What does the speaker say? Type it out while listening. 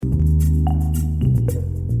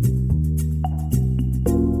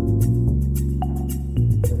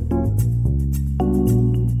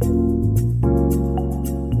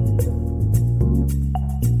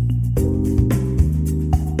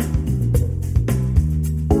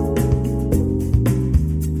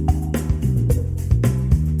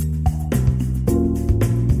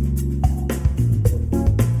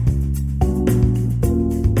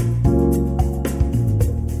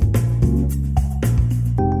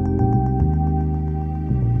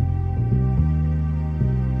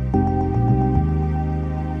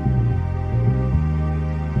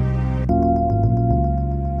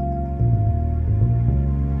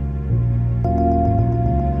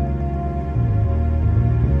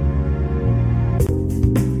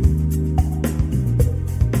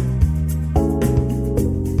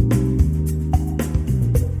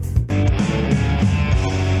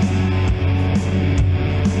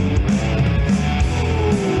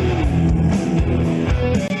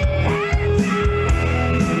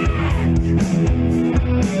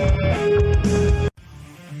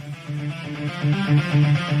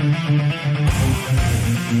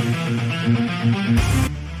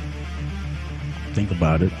think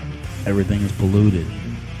about it, everything is polluted.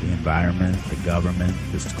 The environment, the government,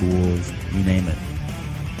 the schools, you name it.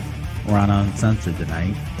 We're on Uncensored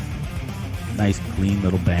tonight. Nice, clean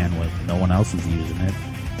little bandwidth. No one else is using it.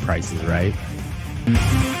 Price is right.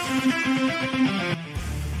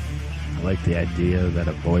 I like the idea that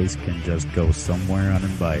a voice can just go somewhere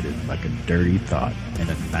uninvited, like a dirty thought in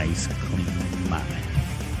a nice, clean mind.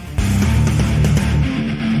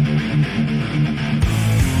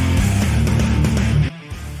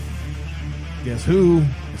 Guess who?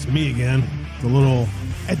 It's me again. The little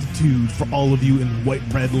attitude for all of you in white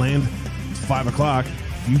bread land. It's 5 o'clock.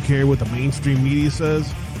 Do you care what the mainstream media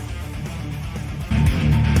says?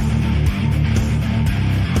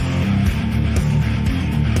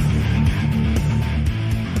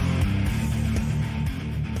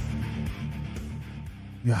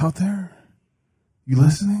 You out there? You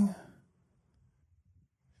listening?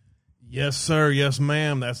 Yes, sir. Yes,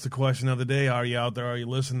 ma'am. That's the question of the day. Are you out there? Are you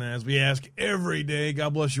listening? As we ask every day.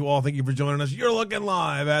 God bless you all. Thank you for joining us. You're looking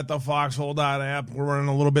live at the Foxhole.app. We're running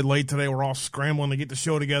a little bit late today. We're all scrambling to get the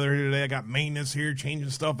show together here today. I got maintenance here, changing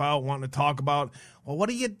stuff out, wanting to talk about, well, what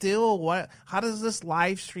do you do? How does this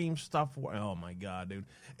live stream stuff work? Oh, my God, dude.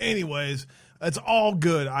 Anyways, it's all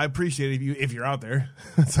good. I appreciate it if you're out there.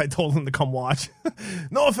 I told him to come watch.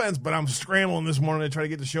 No offense, but I'm scrambling this morning to try to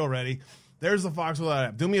get the show ready. There's the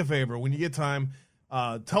Foxhole.app. Do me a favor. When you get time,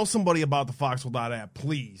 tell somebody about the Foxhole.app,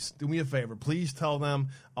 please. Do me a favor. Please tell them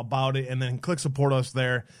about it, and then click support us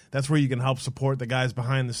there. That's where you can help support the guys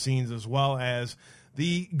behind the scenes, as well as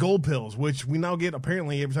the gold pills, which we now get,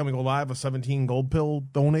 apparently, every time we go live, a 17 gold pill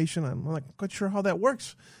donation. I'm not quite sure how that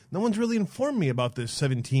works. No one's really informed me about this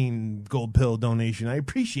 17 gold pill donation. I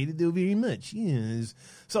appreciate it very much. Yes.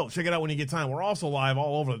 So check it out when you get time. We're also live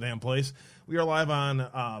all over the damn place. We are live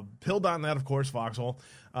on pill.net, of course, Foxhole,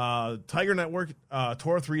 Tiger Network,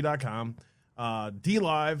 Tora3.com,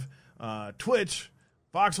 DLive, Twitch,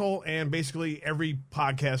 Foxhole, and basically every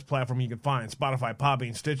podcast platform you can find. Spotify,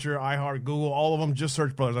 Podbean, Stitcher, iHeart, Google, all of them. Just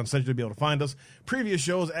search Brothers Uncensored to be able to find us. Previous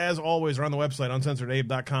shows, as always, are on the website,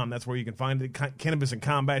 uncensoredabe.com. That's where you can find it. Cannabis and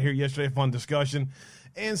Combat here yesterday, fun discussion.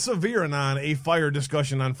 And Severanon, a fire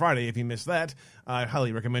discussion on Friday. If you missed that, I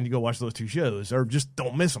highly recommend you go watch those two shows, or just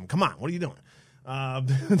don't miss them. Come on, what are you doing?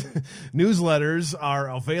 Newsletters are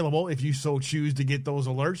available if you so choose to get those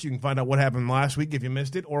alerts. You can find out what happened last week if you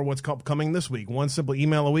missed it, or what's coming this week. One simple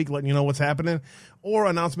email a week letting you know what's happening, or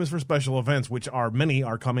announcements for special events, which many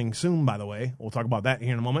are coming soon, by the way. We'll talk about that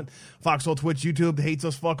here in a moment. Foxhole, Twitch, YouTube, Hates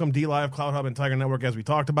Us, Fuck 'em, DLive, Cloud Hub, and Tiger Network, as we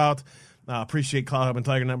talked about. Appreciate Cloud Hub and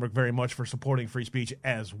Tiger Network very much for supporting free speech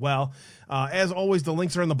as well. As always, the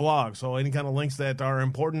links are in the blog, so any kind of links that are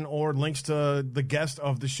important or links to the guest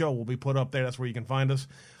of the show will be put up there. That's where you can find us.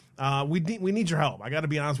 We need your help. I got to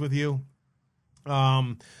be honest with you.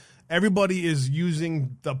 Everybody is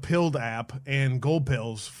using the Pilled app and Gold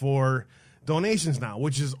Pills for donations now,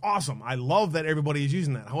 which is awesome. I love that everybody is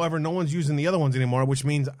using that. However, no one's using the other ones anymore, which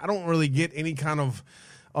means I don't really get any kind of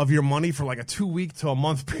your money for like a 2-week to a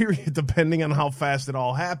month period, depending on how fast it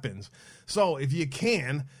all happens. So if you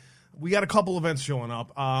can, we got a couple events showing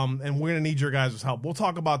up, and we're going to need your guys' help. We'll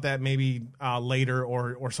talk about that maybe later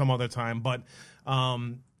or some other time, but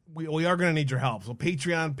we are going to need your help. So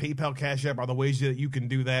Patreon, PayPal, Cash App are the ways that you can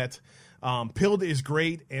do that. Pilled is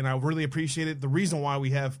great, and I really appreciate it. The reason why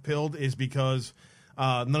we have Pilled is because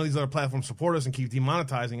none of these other platforms support us and keep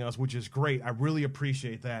demonetizing us, which is great. I really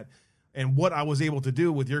appreciate that. And what I was able to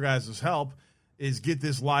do with your guys' help is get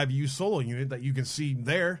this live use solo unit that you can see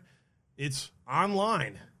there. It's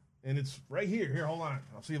online, and it's right here. Here, hold on.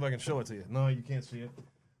 I'll see if I can show it to you. No, you can't see it.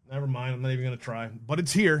 Never mind. I'm not even going to try. But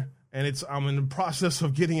it's here, and I'm in the process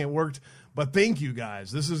of getting it worked. But thank you,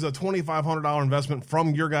 guys. This is a $2,500 investment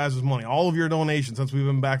from your guys' money. All of your donations since we've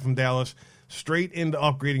been back from Dallas, straight into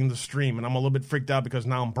upgrading the stream. And I'm a little bit freaked out because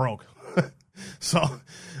now I'm broke. So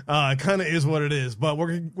it kind of is what it is, but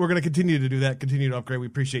we're going to continue to do that, continue to upgrade. We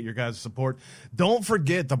appreciate your guys' support. Don't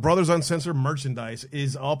forget, the Brothers Uncensored merchandise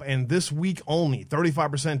is up, and this week only,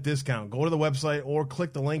 35% discount. Go to the website or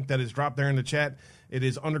click the link that is dropped there in the chat. It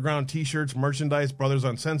is underground t-shirts, merchandise, Brothers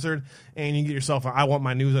Uncensored, and you can get yourself an I Want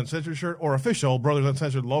My News Uncensored shirt or official Brothers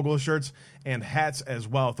Uncensored logo shirts and hats as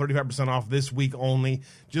well. 35% off this week only.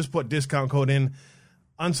 Just put discount code in.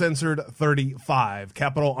 Uncensored 35,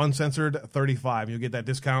 capital Uncensored 35. You'll get that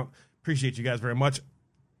discount. Appreciate you guys very much.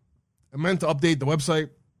 I meant to update the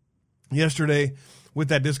website yesterday. with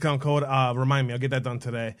that discount code. Remind me, I'll get that done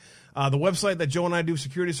today. The website that Joe and I do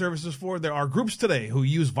security services for, there are groups today who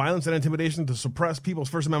use violence and intimidation to suppress people's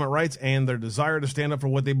First Amendment rights and their desire to stand up for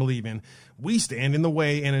what they believe in. We stand in the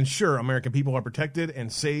way and ensure American people are protected and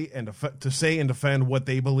say and defend what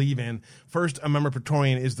they believe in. First Amendment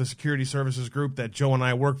Praetorian is the security services group that Joe and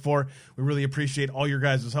I work for. We really appreciate all your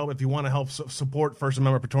guys' help. If you want to help support First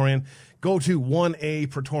Amendment Praetorian, go to 1A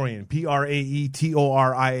Praetorian,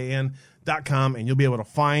 PRAETORIAN.com, and you'll be able to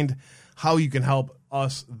find how you can help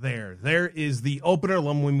us there. There is the opener.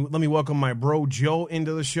 Let me welcome my bro Joe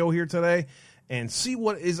into the show here today and see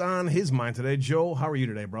what is on his mind today. Joe, how are you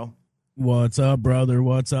today, bro? What's up, brother?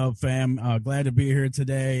 What's up, fam? Glad to be here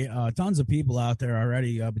today. Tons of people out there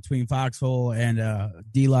already between Foxhole and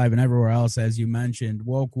D-Live and everywhere else, as you mentioned.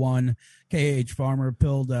 Woke One, KH Farmer,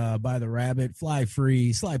 Pilled by the Rabbit, Fly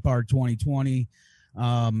Free, Sly Park 2020.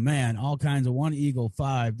 Man, all kinds of One Eagle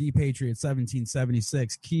 5, D Patriot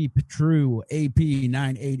 1776, Keep True, AP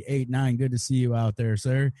 9889. Good to see you out there,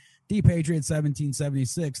 sir. D Patriot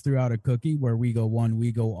 1776 threw out a cookie where we go one,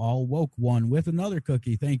 we go all. Woke One with another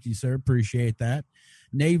cookie. Thank you, sir. Appreciate that.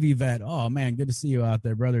 Navy Vet. Oh man, good to see you out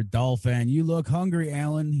there, brother. Dolphin. You look hungry,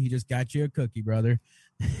 Alan. He just got you a cookie, brother.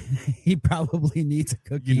 He probably needs a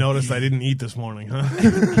cookie. You noticed I didn't eat this morning, huh?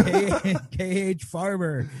 KH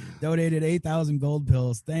Farmer donated 8,000 gold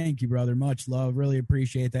pills. Thank you, brother. Much love. Really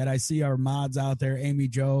appreciate that. I see our mods out there. Amy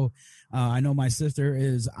Joe. I know my sister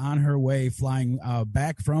is on her way flying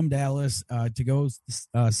back from Dallas to go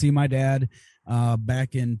see my dad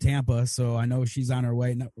back in Tampa. So I know she's on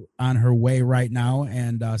her way right now,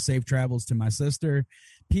 and safe travels to my sister.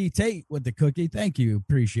 P. Tate with the cookie. Thank you.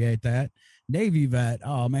 Appreciate that. Navy Vet.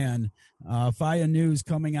 Oh, man. FIA news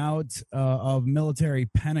coming out of military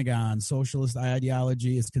Pentagon. Socialist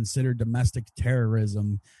ideology is considered domestic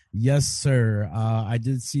terrorism. Yes, sir. I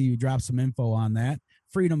did see you drop some info on that.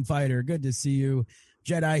 Freedom Fighter. Good to see you.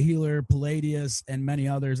 Jedi Healer, Palladius, and many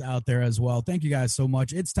others out there as well. Thank you guys so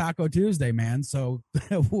much. It's Taco Tuesday, man. So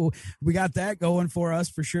we got that going for us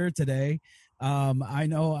for sure today. I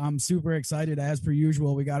know I'm super excited as per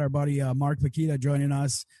usual. We got our buddy Mark Paquita joining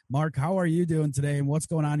us. Mark, how are you doing today, and what's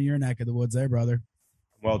going on in your neck of the woods there, brother?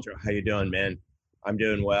 Well, Joe, how you doing, man? I'm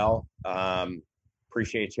doing well.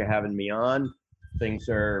 Appreciate you having me on. Things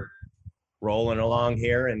are rolling along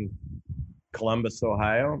here in Columbus,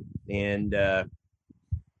 Ohio, and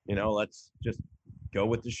let's just go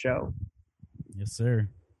with the show. Yes, sir.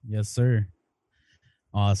 Yes, sir.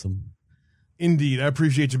 Awesome. Indeed. I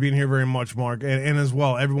appreciate you being here very much, Mark. And as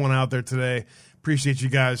well, everyone out there today, appreciate you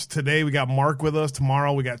guys. Today, we got Mark with us.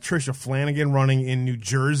 Tomorrow, we got Trisha Flanagan running in New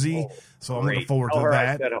Jersey. So I'm looking forward to that.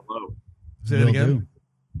 I said hello. Say that again?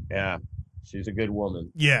 Yeah. She's a good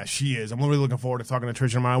woman. Yeah, she is. I'm really looking forward to talking to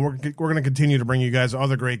Trisha tomorrow. We're going to continue to bring you guys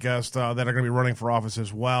other great guests that are going to be running for office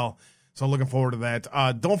as well. So looking forward to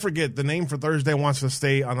that. Don't forget, the name for Thursday wants to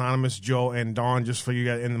stay anonymous, Joe and Dawn, just for you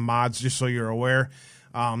guys in the mods, just so you're aware.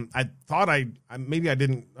 I thought maybe I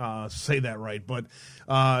didn't say that right, but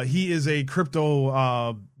he is a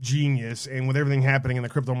crypto genius, and with everything happening in the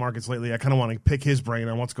crypto markets lately, I kind of want to pick his brain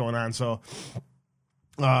on what's going on. So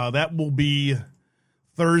that will be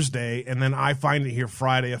Thursday, and then I Find It here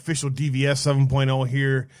Friday, official DVS 7.0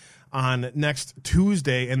 here on next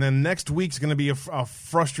Tuesday, and then next week's going to be a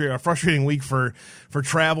frustrating week for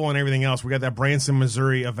travel and everything else. We got that Branson,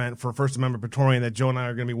 Missouri event for First Amendment Praetorian that Joe and I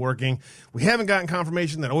are going to be working. We haven't gotten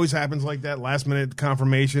confirmation. That always happens like that, last-minute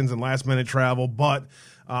confirmations and last-minute travel, but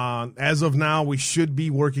as of now, we should be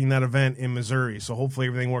working that event in Missouri, so hopefully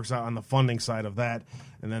everything works out on the funding side of that,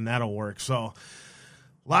 and then that'll work. So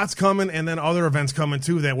lots coming, and then other events coming,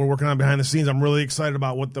 too, that we're working on behind the scenes. I'm really excited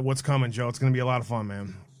about what's coming, Joe. It's going to be a lot of fun,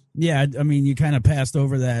 man. Yeah, I mean, you kind of passed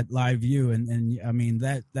over that live view, and I mean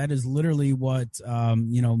that is literally what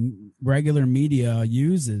regular media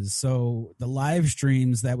uses. So the live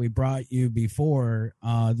streams that we brought you before,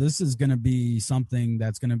 this is going to be something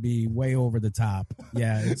that's going to be way over the top.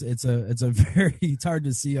 Yeah, it's it's hard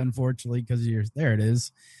to see, unfortunately, because there it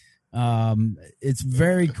is. It's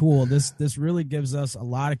very cool. This really gives us a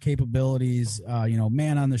lot of capabilities.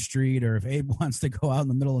 Man on the street, or if Abe wants to go out in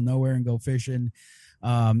the middle of nowhere and go fishing.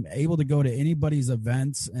 Able to go to anybody's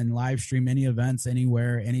events and live stream any events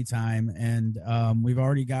anywhere, anytime. And we've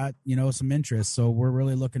already got, some interest. So we're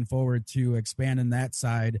really looking forward to expanding that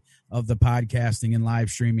side of the podcasting and live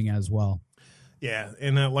streaming as well. Yeah.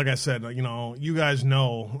 And like I said, you guys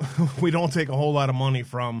know we don't take a whole lot of money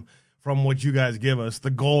from what you guys give us. The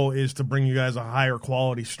goal is to bring you guys a higher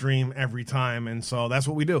quality stream every time, and so that's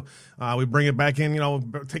what we do. We bring it back in,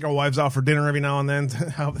 take our wives out for dinner every now and then,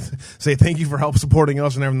 to say thank you for help supporting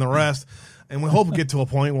us and everything the rest. And we hope we get to a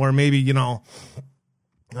point where maybe,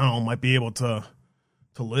 I don't know, might be able to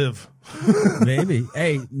live. Maybe.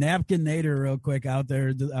 Hey, Napkin Nader, real quick out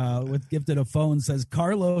there with gifted a phone says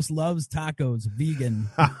Carlos loves tacos, vegan.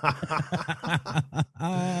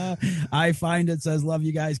 I find it says love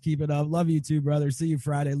you guys, keep it up. Love you too, brother. See you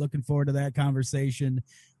Friday. Looking forward to that conversation.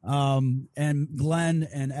 And Glenn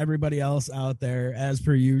and everybody else out there, as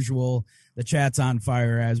per usual, the chat's on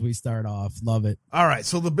fire as we start off. Love it. All right,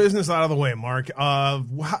 so the business out of the way, Mark.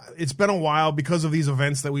 It's been a while because of these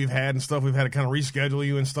events that we've had and stuff. We've had to kind of reschedule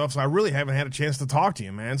you and stuff, so I really haven't had a chance to talk to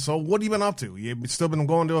you, man. So what have you been up to? You still been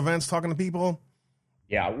going to events, talking to people?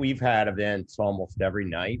 Yeah, we've had events almost every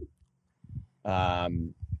night.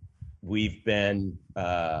 We've been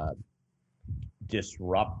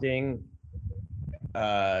disrupting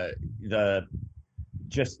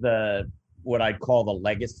what I'd call the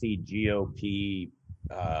legacy GOP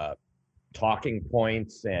talking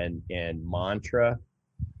points and mantra.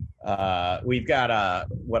 We've got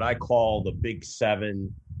what I call the Big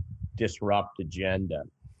Seven disrupt agenda.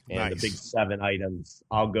 And nice. The Big Seven items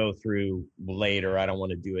I'll go through later. I don't want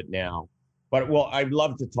to do it now. But I'd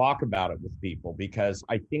love to talk about it with people, because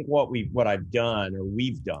I think what I've done, or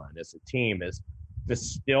we've done as a team, is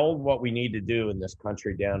distilled what we need to do in this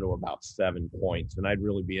country down to about 7 points. And I'd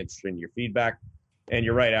really be interested in your feedback. And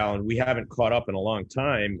you're right, Alan, we haven't caught up in a long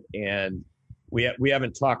time, and we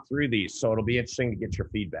haven't talked through these. So it'll be interesting to get your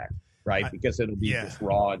feedback, right? Because it'll be just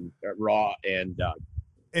raw and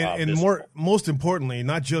most importantly,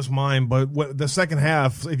 not just mine, but the second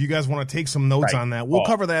half, if you guys want to take some notes on that, we'll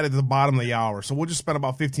cover that at the bottom of the hour. So we'll just spend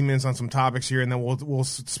about 15 minutes on some topics here, and then we'll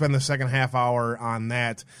spend the second half hour on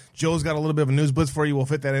that. Joe's got a little bit of a news blitz for you. We'll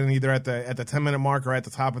fit that in either at the 10-minute mark or at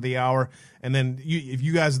the top of the hour. And then if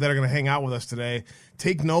you guys that are going to hang out with us today,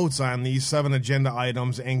 take notes on these 7 agenda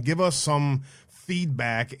items and give us some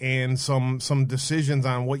feedback and some decisions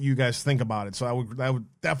on what you guys think about it. So I would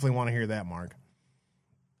definitely want to hear that, Mark.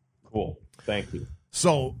 Cool. Thank you.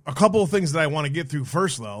 So a couple of things that I want to get through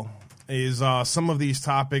first, though, is some of these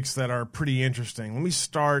topics that are pretty interesting. Let me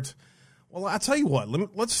start. Well, I'll tell you what.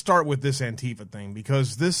 Let's start with this Antifa thing,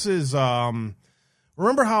 because this is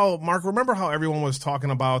remember how everyone was talking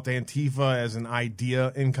about the Antifa as an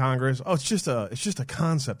idea in Congress? Oh, it's just a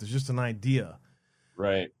concept. It's just an idea.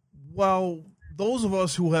 Right. Well, those of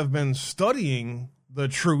us who have been studying the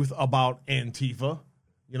truth about Antifa,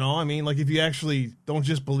 you know, I mean, like, if you actually don't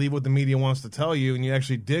just believe what the media wants to tell you and you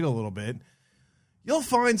actually dig a little bit, you'll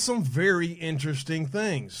find some very interesting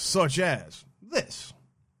things, such as this.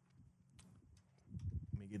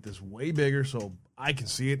 Let me get this way bigger so I can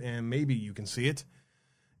see it and maybe you can see it.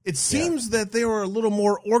 It seems that they were a little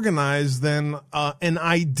more organized than an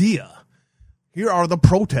idea. Here are the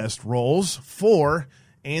protest roles for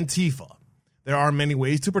Antifa. There are many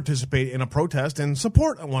ways to participate in a protest and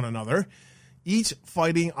support one another. Each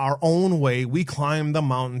fighting our own way, we climb the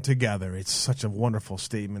mountain together. It's such a wonderful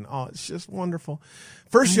statement. Oh, it's just wonderful.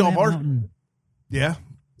 First, y'all, yeah.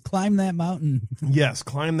 Climb that mountain. Yes,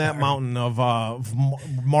 climb that mountain of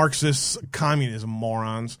Marxist communism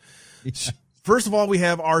morons. First of all, we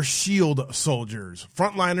have our shield soldiers,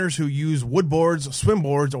 frontliners who use wood boards, swim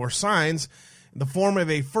boards, or signs in the form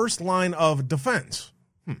of a first line of defense.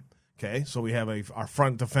 Okay, so we have our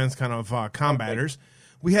front defense kind of combatants.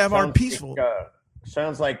 We have our peaceful.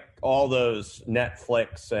 Sounds like all those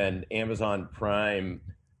Netflix and Amazon Prime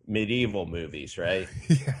medieval movies, right?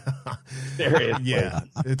 Yeah, seriously. Yeah.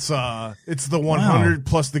 It's the 100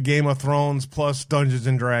 plus the Game of Thrones plus Dungeons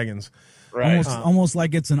and Dragons. Right. Almost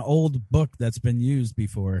like it's an old book that's been used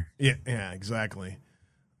before. Yeah, exactly.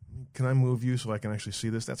 Can I move you so I can actually see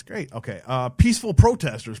this? That's great. Okay. Peaceful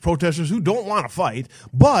protesters who don't want to fight,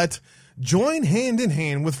 but join hand in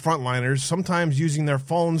hand with frontliners, sometimes using their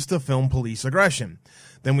phones to film police aggression.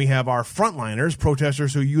 Then we have our frontliners,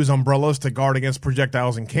 protesters who use umbrellas to guard against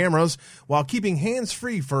projectiles and cameras while keeping hands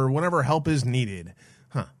free for whenever help is needed.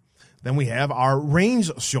 Then we have our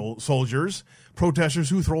range soldiers, protesters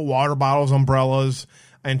who throw water bottles, umbrellas,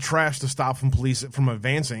 and trash to stop police from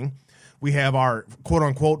advancing. We have our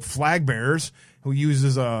quote-unquote flag bearers, who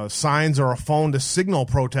uses signs or a phone to signal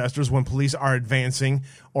protesters when police are advancing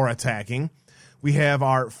or attacking. We have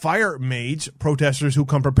our fire mage, protesters who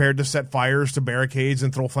come prepared to set fires to barricades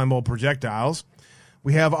and throw flammable projectiles.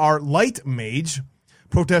 We have our light mage,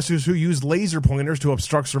 protesters who use laser pointers to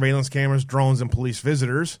obstruct surveillance cameras, drones, and police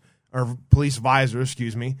visors.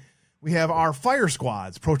 We have our fire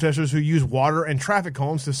squads, protesters who use water and traffic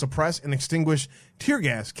cones to suppress and extinguish tear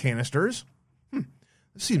gas canisters.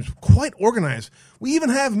 This seems quite organized. We even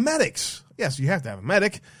have medics. Yes, you have to have a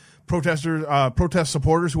medic. Protest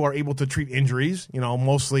supporters who are able to treat injuries,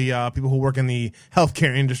 mostly people who work in the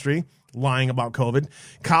healthcare industry, lying about COVID.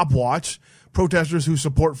 Cop Watch, protesters who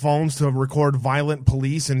support phones to record violent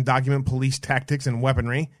police and document police tactics and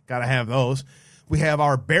weaponry. Got to have those. We have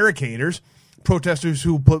our barricaders, protesters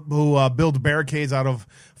who build barricades out of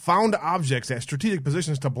found objects at strategic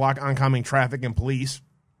positions to block oncoming traffic and police.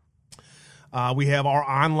 We have our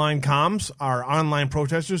online comms, our online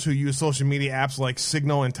protesters who use social media apps like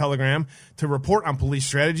Signal and Telegram to report on police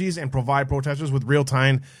strategies and provide protesters with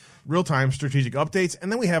real-time strategic updates.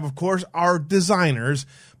 And then we have, of course, our designers,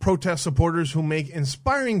 protest supporters who make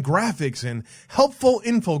inspiring graphics and helpful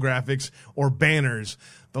infographics or banners.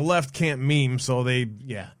 The left can't meme, so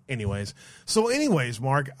anyways.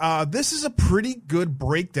 Mark, this is a pretty good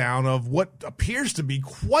breakdown of what appears to be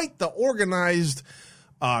quite the organized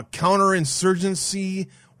counterinsurgency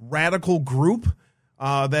radical group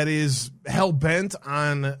that is hell-bent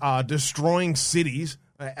on destroying cities,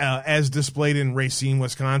 as displayed in Racine,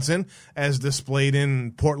 Wisconsin, as displayed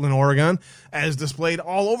in Portland, Oregon, as displayed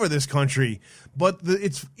all over this country. But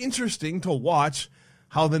it's interesting to watch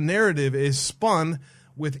how the narrative is spun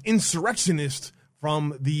with insurrectionists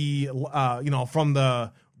from the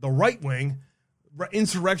right wing.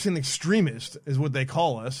 Insurrection extremist is what they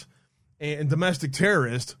call us, and domestic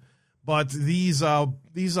terrorist. But these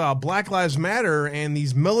Black Lives Matter and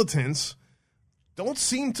these militants don't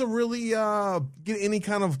seem to really get any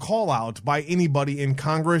kind of call out by anybody in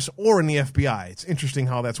Congress or in the FBI. It's interesting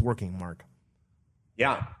how that's working, Mark.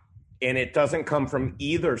 Yeah, and it doesn't come from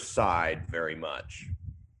either side very much.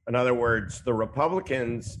 In other words, the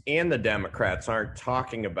Republicans and the Democrats aren't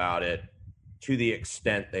talking about it to the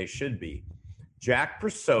extent they should be. Jack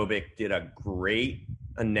Posobiec did a great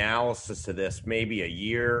analysis of this maybe a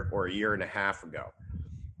year or a year and a half ago,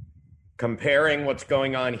 comparing what's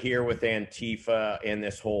going on here with Antifa and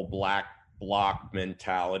this whole black bloc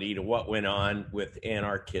mentality to what went on with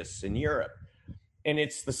anarchists in Europe. And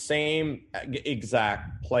it's the same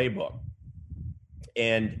exact playbook.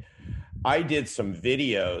 And I did some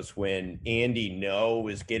videos when Andy Ngo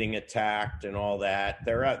was getting attacked and all that.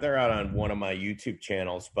 They're out on one of my YouTube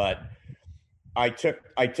channels, but I took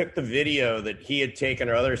the video that he had taken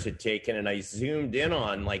or others had taken, and I zoomed in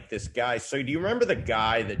on like this guy. So do you remember the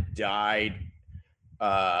guy that died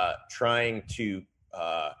trying to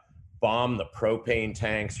bomb the propane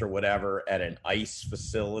tanks or whatever at an ICE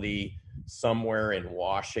facility somewhere in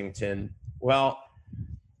Washington? Well,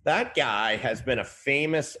 that guy has been a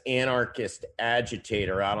famous anarchist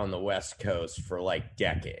agitator out on the West Coast for like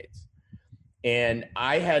decades. And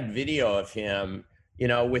I had video of him,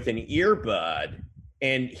 with an earbud,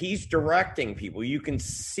 and he's directing people. You can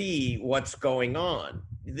see what's going on.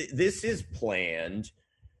 This is planned.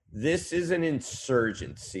 This is an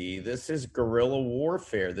insurgency. This is guerrilla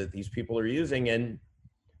warfare that these people are using, and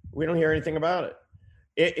we don't hear anything about it.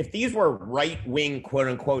 If these were right-wing,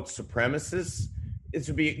 quote-unquote, supremacists,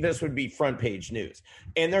 this would be front-page news.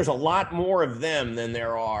 And there's a lot more of them than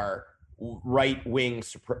there are right-wing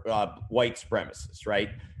white supremacists, right?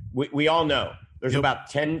 We all know. There's about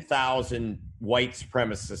 10,000 white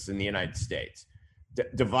supremacists in the United States.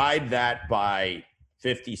 Divide that by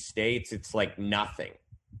 50 states, it's like nothing.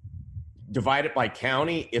 Divide it by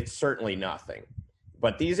county, it's certainly nothing.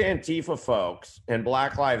 But these Antifa folks and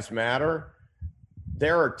Black Lives Matter,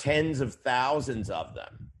 there are tens of thousands of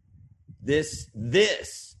them. This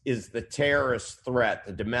is the terrorist threat,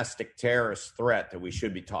 the domestic terrorist threat that we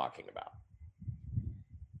should be talking about.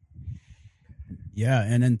 Yeah,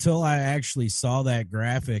 and until I actually saw that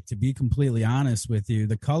graphic, to be completely honest with you,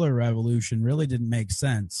 the color revolution really didn't make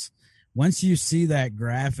sense. Once you see that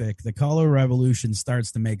graphic, the color revolution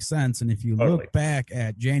starts to make sense. And if you look back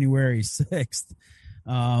at January 6th,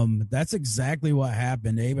 that's exactly what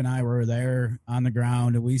happened. Abe and I were there on the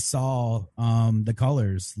ground, and we saw the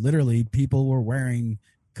colors. Literally, people were wearing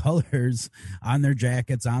colors on their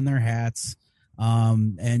jackets, on their hats.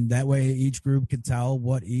 And that way each group could tell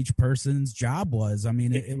what each person's job was. I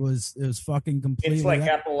mean, it was fucking completely. It's like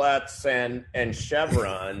epaulets and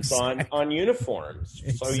chevrons on uniforms.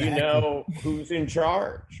 Exactly. So you know who's in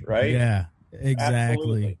charge, right? Yeah,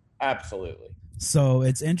 exactly. Absolutely. So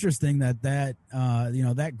it's interesting that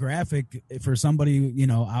graphic for somebody,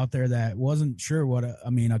 out there that wasn't sure what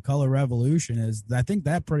a color revolution is. I think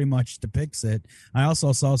that pretty much depicts it. I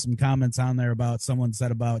also saw some comments on there about someone said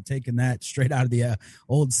about taking that straight out of the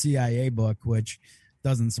old CIA book, which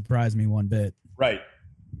doesn't surprise me one bit. Right.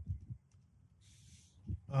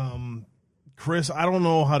 Chris, I don't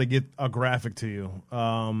know how to get a graphic to you.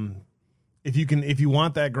 If you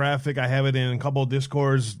want that graphic, I have it in a couple of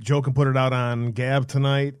Discords. Joe can put it out on Gab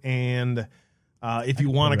tonight. And if you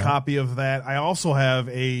want a copy of that, I also have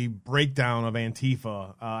a breakdown of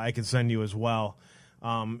Antifa I can send you as well.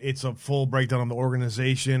 It's a full breakdown of the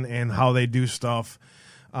organization and how they do stuff.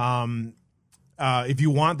 If you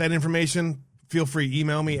want that information, feel free,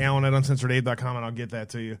 email me, alan@uncensoredabe.com, and I'll get that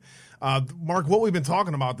to you. Mark, what we've been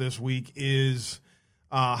talking about this week is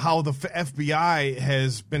how the FBI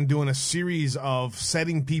has been doing a series of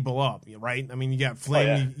setting people up, right? I mean, you got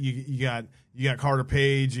Flynn, you got Carter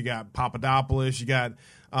Page, you got Papadopoulos, you got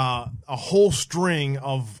a whole string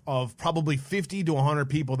of probably 50 to 100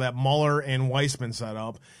 people that Mueller and Weissman set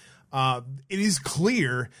up. It is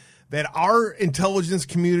clear that our intelligence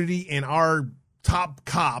community and our top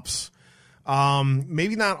cops,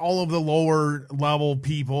 maybe not all of the lower level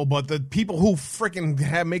people, but the people who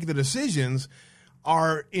freaking make the decisions,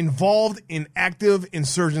 are involved in active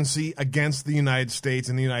insurgency against the United States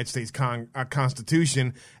and the United States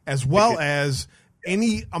Constitution, as well as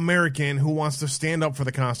any American who wants to stand up for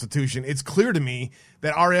the Constitution. It's clear to me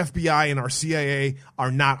that our FBI and our CIA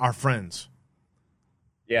are not our friends.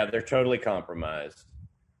 Yeah, they're totally compromised.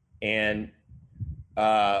 And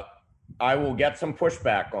I will get some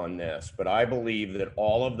pushback on this, but I believe that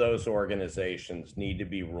all of those organizations need to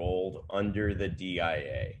be rolled under the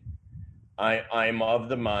DIA. I'm of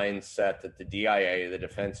the mindset that the DIA, the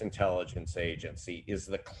Defense Intelligence Agency, is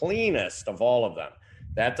the cleanest of all of them.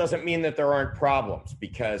 That doesn't mean that there aren't problems,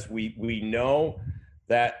 because we know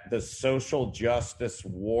that the social justice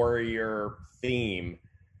warrior theme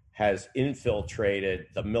has infiltrated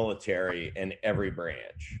the military and every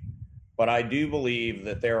branch. But I do believe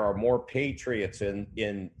that there are more patriots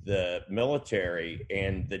in the military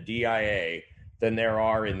and the DIA than there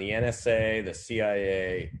are in the NSA, the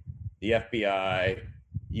CIA, the FBI,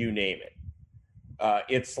 you name it.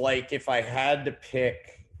 It's like if I had to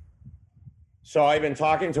pick. So I've been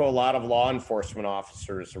talking to a lot of law enforcement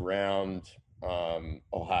officers around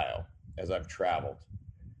Ohio as I've traveled.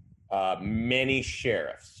 Many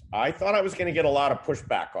sheriffs. I thought I was going to get a lot of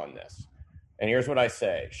pushback on this. And here's what I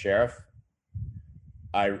say, Sheriff,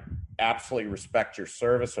 I absolutely respect your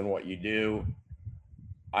service and what you do.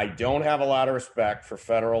 I don't have a lot of respect for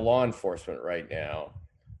federal law enforcement right now.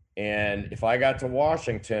 And if I got to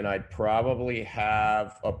Washington, I'd probably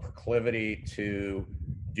have a proclivity to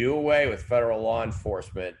do away with federal law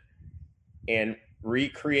enforcement and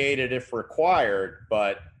recreate it if required,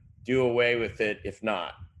 but do away with it if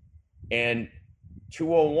not. And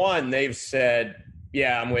 201, they've said,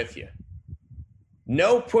 yeah, I'm with you.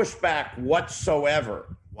 No pushback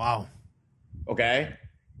whatsoever. Wow. Okay?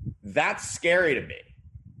 That's scary to me.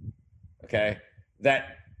 Okay?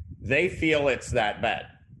 That they feel it's that bad.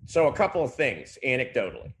 So a couple of things,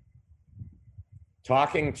 anecdotally.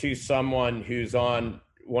 Talking to someone who's on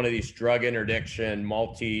one of these drug interdiction,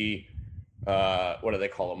 what do they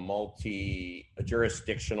call them?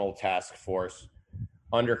 Multi-jurisdictional task force,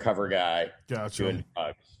 undercover guy doing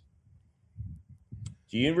drugs.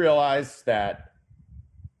 Do you realize that,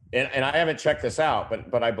 and I haven't checked this out,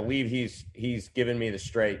 but I believe he's given me the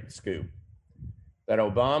straight scoop, that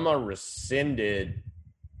Obama rescinded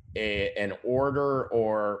an order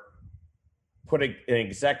or put an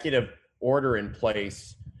executive order in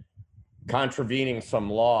place contravening some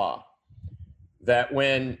law, that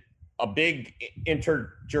when a big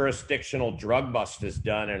interjurisdictional drug bust is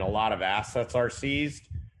done and a lot of assets are seized,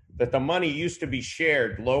 that the money used to be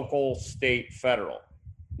shared local, state, federal.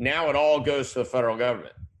 Now it all goes to the federal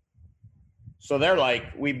government. So they're like,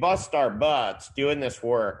 we bust our butts doing this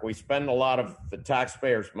work. We spend a lot of the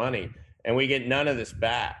taxpayers' money and we get none of this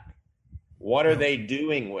back. What are they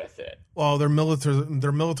doing with it? Well, they're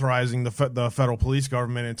militarizing the federal police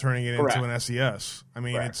government and turning it Correct. into an SES. I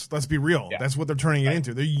mean, Correct. let's be real. Yeah. That's what they're turning it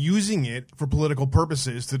into. They're using it for political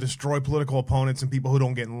purposes to destroy political opponents and people who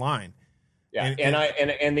don't get in line. Yeah,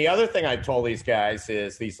 and the other thing I told these guys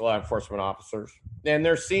is, these law enforcement officers, and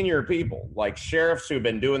they're senior people, like sheriffs who've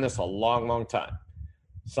been doing this a long, long time.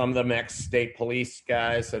 Some of them ex-state police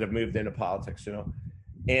guys that have moved into politics,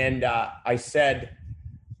 And I said,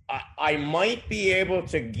 I might be able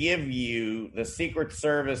to give you the Secret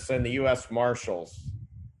Service and the U.S. Marshals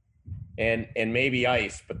and maybe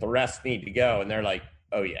ICE, but the rest need to go. And they're like,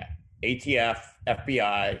 oh, yeah, ATF,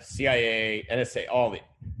 FBI, CIA, NSA, all the.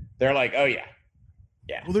 They're like, oh, yeah.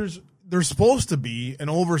 Yeah. Well, there's supposed to be an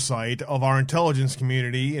oversight of our intelligence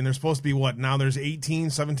community, and there's supposed to be now there's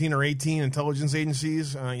 17 or 18 intelligence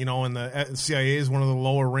agencies, and the CIA is one of the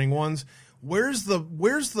lower ring ones. Where's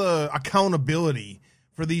the accountability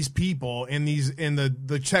for these people and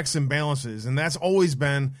the checks and balances? And that's always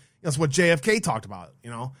been, that's what JFK talked about,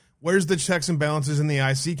 Where's the checks and balances in the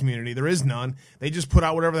IC community? There is none. They just put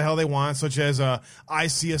out whatever the hell they want, such as a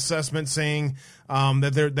IC assessment saying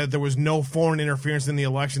that there was no foreign interference in the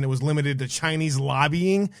election. It was limited to Chinese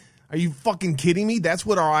lobbying. Are you fucking kidding me? That's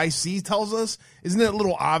what our IC tells us? Isn't it a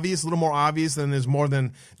little obvious, a little more obvious than there's more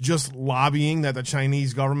than just lobbying that the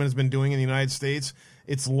Chinese government has been doing in the United States?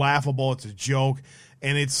 It's laughable. It's a joke.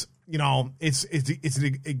 And it's an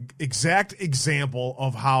exact example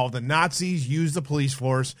of how the Nazis used the police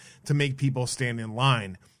force to make people stand in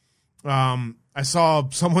line. I saw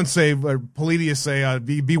someone say, Polidius say,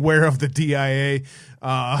 beware of the DIA,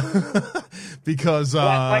 because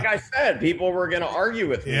like I said, people were going to argue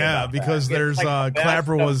with me. Yeah, because that. There's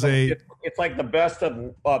Clapper was it's like the best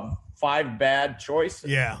of 5 bad choices.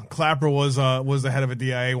 Yeah, Clapper was the head of a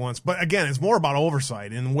DIA once, but again, it's more about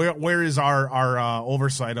oversight. And where is our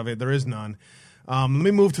oversight of it? There is none. Let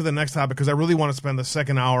me move to the next topic because I really want to spend the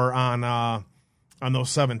second hour on those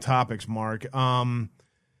 7 topics, Mark.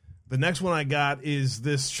 The next one I got is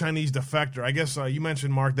this Chinese defector. I guess you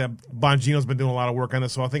mentioned, Mark, that Bongino's been doing a lot of work on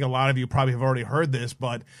this, so I think a lot of you probably have already heard this,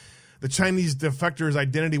 but the Chinese defector's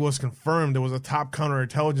identity was confirmed. It was a top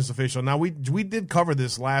counterintelligence official. Now, we did cover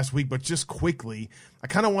this last week, but just quickly, I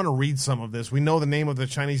kind of want to read some of this. We know the name of the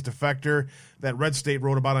Chinese defector that Red State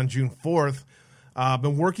wrote about on June 4th.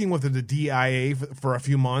 Been working with the DIA for a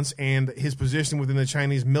few months, and his position within the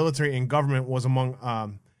Chinese military and government was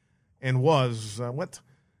what?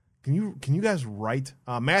 Can you guys write?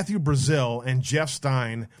 Matthew Brazil and Jeff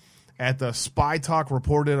Stein at the Spy Talk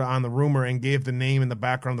reported on the rumor and gave the name and the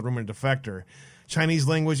background of the rumored defector. Chinese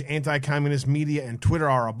language, anti-communist media, and Twitter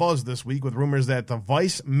are abuzz this week with rumors that the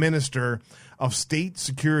Vice Minister of State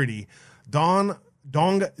Security, Dong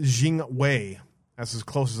Jingwei, that's as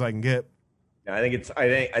close as I can get. I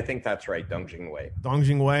think that's right, Dong Jingwei. Dong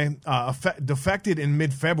Jingwei defected in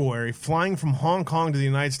mid-February, flying from Hong Kong to the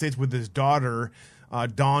United States with his daughter,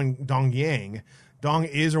 Dong Yang. Dong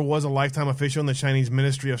is or was a lifetime official in the Chinese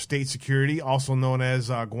Ministry of State Security, also known as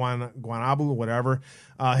Guanabu, whatever.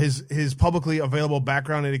 His publicly available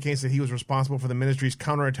background indicates that he was responsible for the ministry's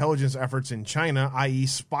counterintelligence efforts in China, i.e.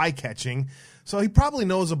 spy catching. So he probably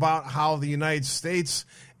knows about how the United States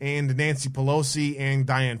and Nancy Pelosi and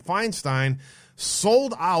Dianne Feinstein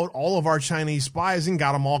sold out all of our Chinese spies and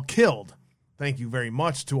got them all killed. Thank you very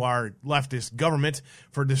much to our leftist government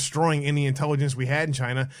for destroying any intelligence we had in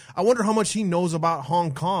China. I wonder how much he knows about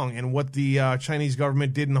Hong Kong and what the Chinese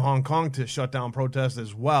government did in Hong Kong to shut down protests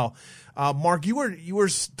as well. Mark, you were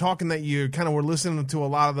talking that you kind of were listening to a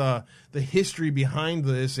lot of the history behind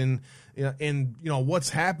this and what's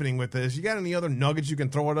happening with this. You got any other nuggets you can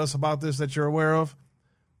throw at us about this that you're aware of?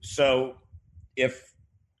 So, if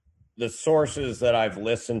the sources that I've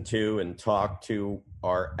listened to and talked to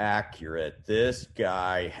are accurate, this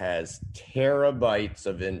guy has terabytes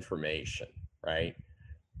of information, right?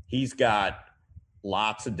 He's got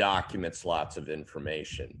lots of documents, lots of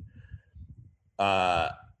information.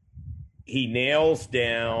 He nails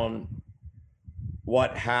down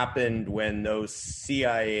what happened when those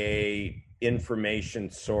CIA information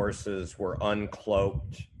sources were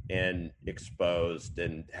uncloaked and exposed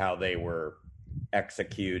and how they were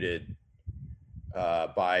executed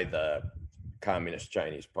by the Communist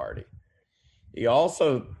Chinese Party. He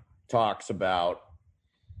also talks about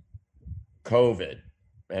COVID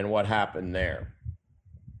and what happened there.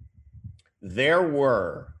 There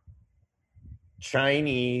were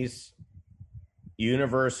Chinese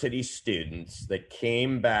university students that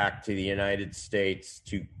came back to the United States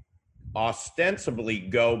to ostensibly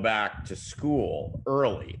go back to school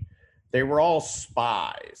early. They were all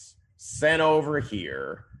spies sent over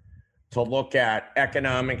here to look at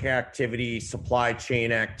economic activity, supply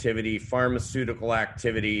chain activity, pharmaceutical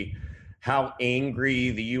activity, how angry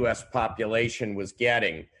the U.S. population was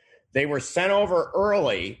getting. They were sent over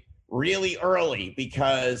early, really early,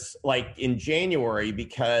 because like in January,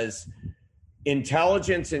 because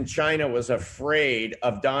intelligence in China was afraid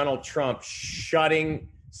of Donald Trump shutting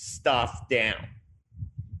stuff down,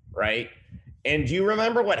 right? And do you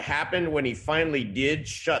remember what happened when he finally did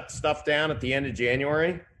shut stuff down at the end of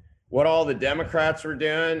January? What all the Democrats were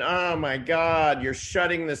doing? Oh my God, you're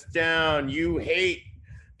shutting this down. You hate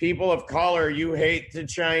people of color. You hate the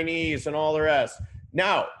Chinese and all the rest.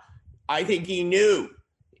 No, I think he knew.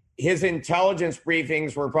 His intelligence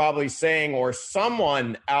briefings were probably saying, or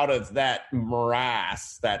someone out of that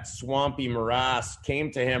morass, that swampy morass,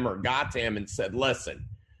 came to him or got to him and said, listen,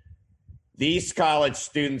 these college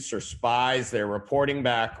students are spies. They're reporting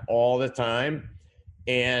back all the time.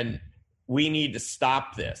 And we need to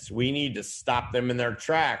stop this. We need to stop them in their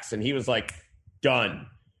tracks. And he was like, done.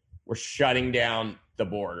 We're shutting down the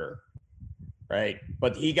border. Right.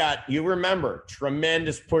 But he got, you remember,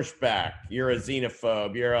 tremendous pushback. You're a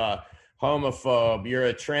xenophobe. You're a homophobe. You're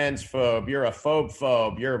a transphobe. You're a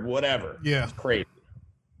phobe. You're whatever. Yeah. It's crazy.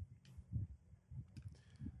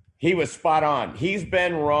 He was spot on. He's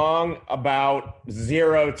been wrong about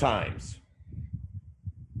 0 times.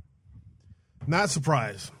 Not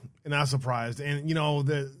surprised. And you know,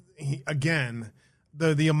 the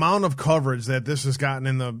amount of coverage that this has gotten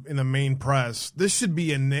in the main press, this should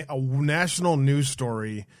be a national news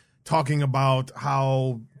story talking about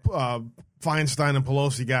how Feinstein and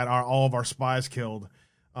Pelosi got all of our spies killed,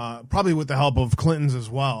 probably with the help of Clinton's as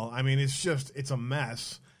well. I mean, it's a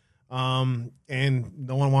mess, and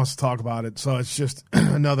no one wants to talk about it. So it's just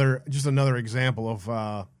another example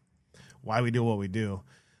of why we do what we do.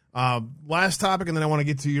 Last topic, and then I want to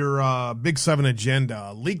get to your Big 7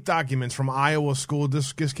 agenda. Leaked documents from Iowa school.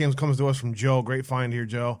 This comes to us from Joe. Great find here,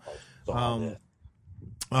 Joe.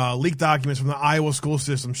 Leaked documents from the Iowa school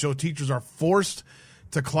system show teachers are forced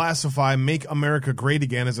to classify Make America Great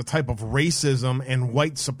Again as a type of racism and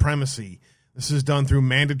white supremacy. This is done through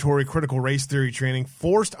mandatory critical race theory training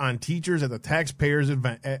forced on teachers at the taxpayers'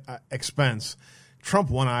 expense. Trump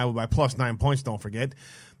won Iowa by plus 9 points, don't forget.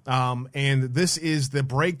 And this is the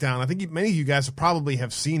breakdown. I think many of you guys probably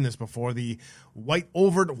have seen this before, the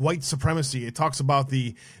overt white supremacy. It talks about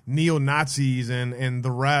the neo-Nazis and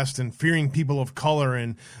the rest and fearing people of color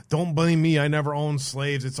and don't blame me, I never owned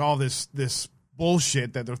slaves. It's all this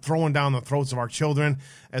bullshit that they're throwing down the throats of our children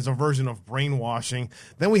as a version of brainwashing.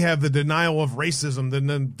 Then we have the denial of racism, the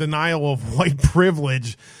denial of white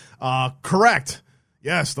privilege. Correct.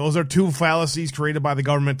 Yes, those are two fallacies created by the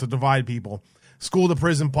government to divide people. School to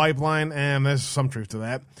prison pipeline, and there's some truth to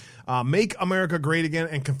that. Make America Great Again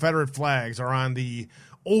and Confederate flags are on the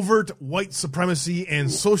overt white supremacy and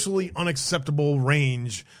socially unacceptable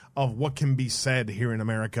range of what can be said here in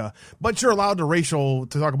America. But you're allowed to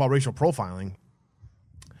talk about racial profiling.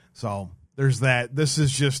 So there's that. This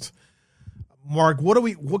is just, Mark,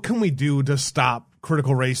 what can we do to stop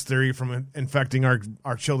critical race theory from infecting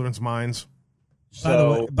our children's minds?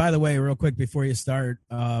 So, by the way, real quick before you start,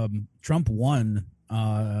 Trump won,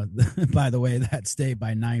 by the way, that state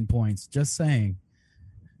by 9 points. Just saying.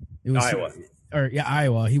 It was Iowa.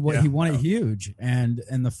 Iowa. He won it huge. And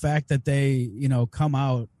the fact that they, come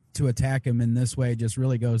out to attack him in this way just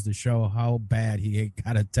really goes to show how bad he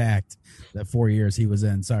got attacked that 4 years he was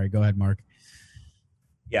in. Sorry, go ahead, Mark.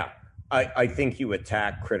 Yeah, I think you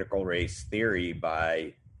attack critical race theory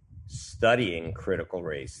by studying critical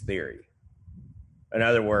race theory. In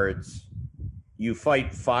other words, you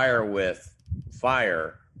fight fire with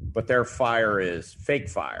fire, but their fire is fake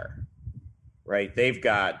fire, right? They've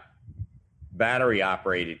got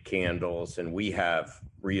battery-operated candles, and we have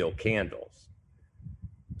real candles.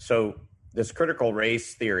 So this critical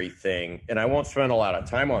race theory thing, and I won't spend a lot of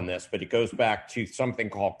time on this, but it goes back to something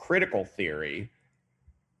called critical theory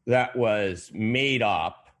that was made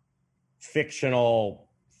up, fictional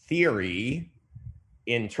theory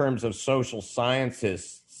in terms of social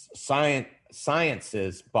sciences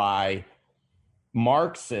by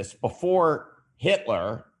Marxists before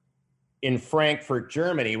Hitler in Frankfurt,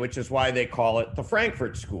 Germany, which is why they call it the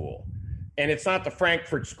Frankfurt School. And it's not the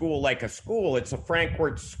Frankfurt School like a school, it's a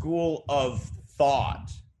Frankfurt School of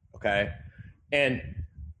thought, okay? And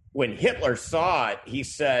when Hitler saw it, he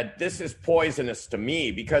said, this is poisonous to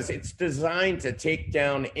me because it's designed to take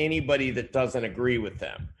down anybody that doesn't agree with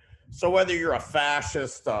them. So whether you're a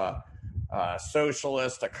fascist, a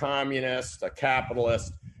socialist, a communist, a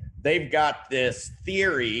capitalist, they've got this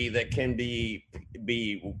theory that can be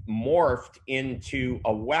morphed into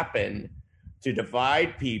a weapon to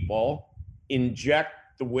divide people, inject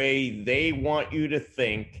the way they want you to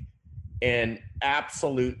think, and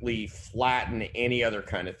absolutely flatten any other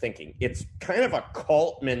kind of thinking. It's kind of a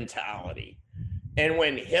cult mentality. And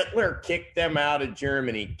when Hitler kicked them out of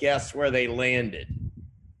Germany, guess where they landed?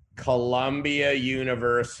 Columbia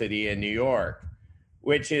University in New York,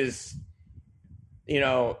 which is,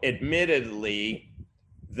 admittedly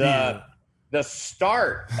the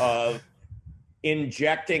start of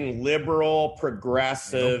injecting liberal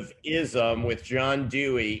progressive-ism with John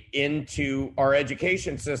Dewey into our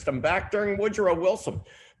education system back during Woodrow Wilson.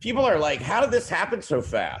 People are like, how did this happen so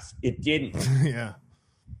fast? It didn't. Yeah.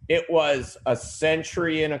 It was a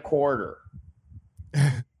century and a quarter.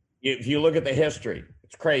 If you look at the history,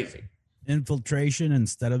 it's crazy. Infiltration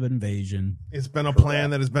instead of invasion. It's been a plan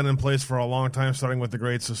that has been in place for a long time, starting with the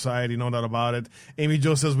Great Society, no doubt about it. Amy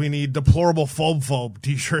Jo says we need deplorable phobe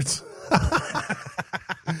t-shirts.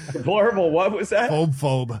 Deplorable, what was that?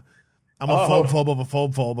 Phobe. I'm a phobe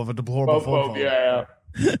of a deplorable phobe. Yeah.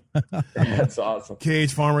 That's awesome.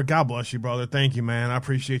 KH Farmer, God bless you, brother. Thank you, man. I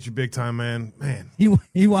appreciate you big time, man.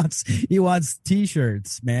 He wants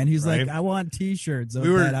t-shirts, man. He's right? Like, I want t-shirts. I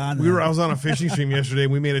was on a fishing stream yesterday,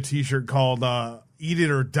 and we made a t-shirt called eat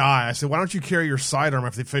it or die. I said, why don't you carry your sidearm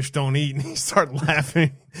if the fish don't eat? And he started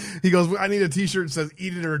laughing. He goes, I need a T-shirt that says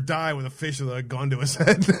eat it or die with a fish with a gun to his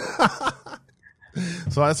head.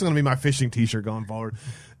 So that's going to be my fishing T-shirt going forward.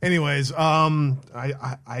 Anyways,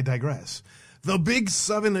 I digress. The Big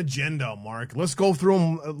 7 agenda, Mark. Let's go through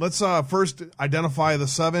them. Let's first identify the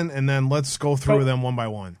 7, and then let's go through them one by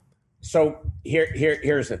one. So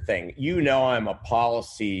here's the thing. I'm a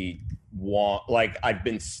policy like I've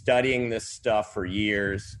been studying this stuff for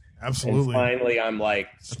years. Absolutely. And finally, I'm like,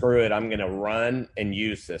 screw it. I'm going to run and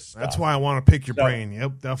use this stuff. That's why I want to pick your brain.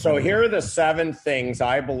 Yep, definitely. So here are the 7 things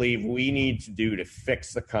I believe we need to do to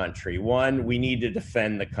fix the country. 1, we need to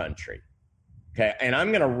defend the country. Okay, and I'm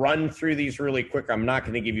going to run through these really quick. I'm not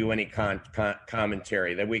going to give you any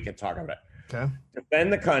commentary that we can talk about. Okay.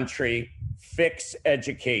 Defend the country, fix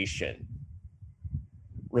education,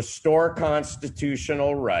 restore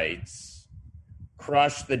constitutional rights,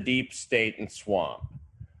 crush the deep state and swamp.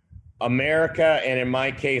 America, and in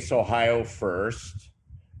my case, Ohio first,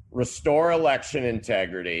 restore election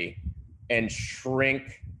integrity, and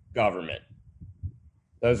shrink government.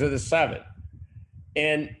 Those are the 7.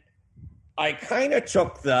 And I kind of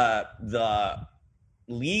took the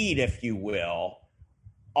lead, if you will,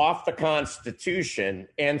 off the Constitution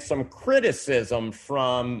and some criticism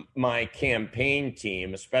from my campaign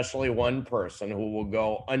team, especially one person who will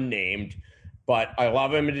go unnamed, but I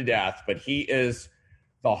love him to death, but he is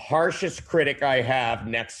the harshest critic I have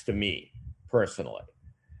next to me personally.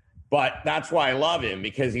 But that's why I love him,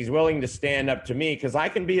 because he's willing to stand up to me, because I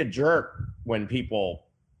can be a jerk when people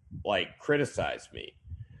like criticize me.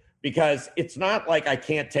 Because it's not like I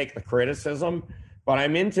can't take the criticism, but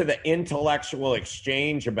I'm into the intellectual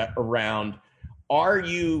exchange around, are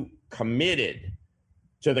you committed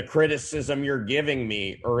to the criticism you're giving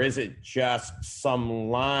me, or is it just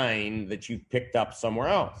some line that you've picked up somewhere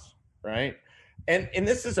else, right? And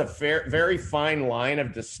this is a very fine line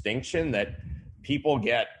of distinction that people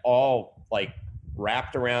get all like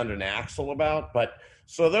wrapped around an axle about. But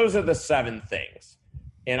so those are the 7 things.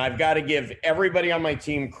 And I've got to give everybody on my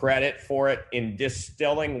team credit for it in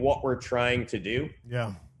distilling what we're trying to do.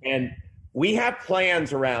 Yeah. And we have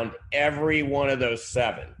plans around every one of those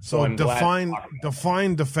 7. So define,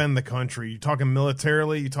 defend the country. You talking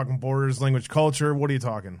militarily? You talking borders, language, culture? What are you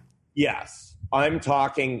talking? Yes. I'm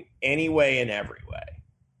talking any way and every way.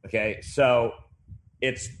 Okay. So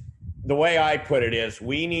it's the way I put it is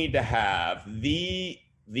we need to have the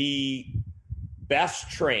best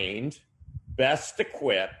trained, best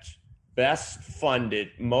equipped, best funded,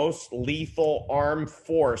 most lethal armed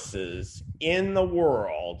forces in the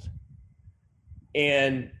world.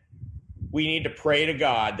 And we need to pray to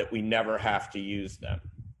God that we never have to use them.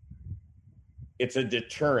 It's a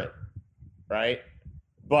deterrent, right?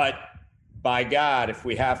 But by God, if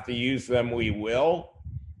we have to use them, we will.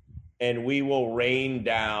 And we will rain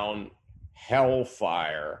down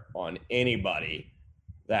hellfire on anybody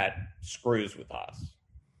that screws with us,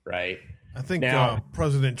 right? I think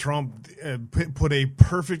President Trump put a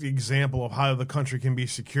perfect example of how the country can be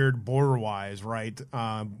secured border-wise, right?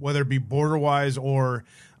 Whether it be border-wise or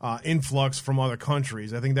influx from other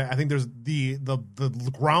countries. I think there's the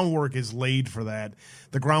groundwork is laid for that.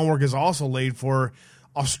 The groundwork is also laid for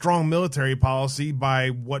a strong military policy by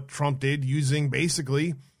what Trump did, using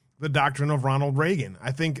basically the doctrine of Ronald Reagan.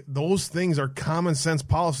 I think those things are common sense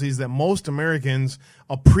policies that most Americans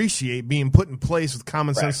appreciate being put in place with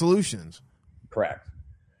common sense solutions. Correct.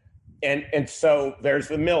 And so there's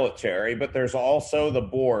the military, but there's also the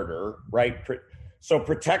border, right? So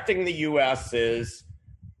protecting the U.S. is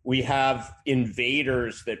we have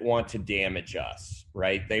invaders that want to damage us,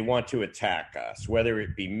 right? They want to attack us, whether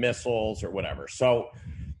it be missiles or whatever. So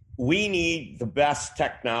we need the best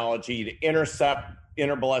technology to intercept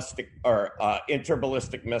interballistic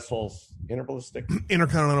missiles.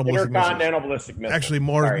 Intercontinental ballistic missiles. Actually,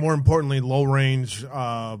 more importantly, low range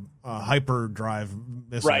hyperdrive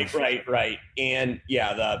missiles. Right. And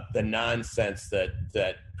yeah, the nonsense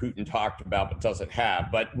that Putin talked about but doesn't have,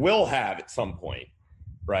 but will have at some point,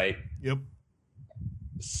 right? Yep.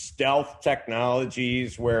 Stealth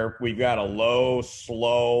technologies where we've got a low,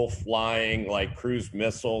 slow flying like cruise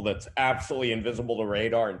missile that's absolutely invisible to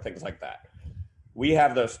radar and things like that. We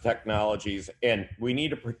have those technologies, and we need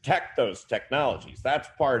to protect those technologies. That's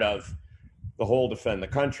part of the whole defend the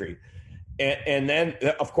country. And then,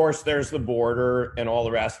 of course, there's the border and all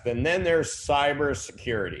the rest. And then there's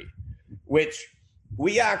cybersecurity, which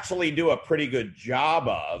we actually do a pretty good job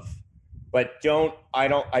of, but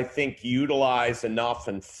I think utilize enough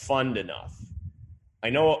and fund enough. I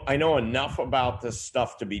know enough about this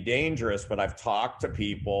stuff to be dangerous, but I've talked to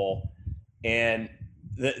people, and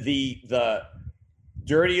the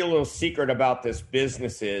dirty little secret about this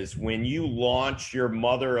business is when you launch your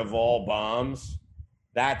mother of all bombs,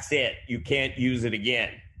 that's it. You can't use it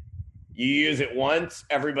again. You use it once,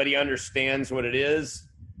 everybody understands what it is.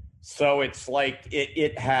 So it's like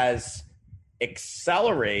it has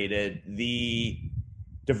accelerated the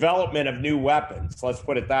development of new weapons. Let's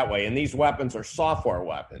put it that way. And these weapons are software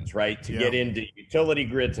weapons, right? To get into utility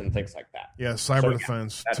grids and things like that. Yeah, cyber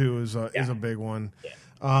defense too is a big one. Yeah.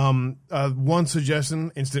 One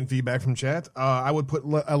suggestion, instant feedback from chat. I would put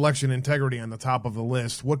election integrity on the top of the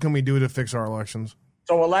list. What can we do to fix our elections?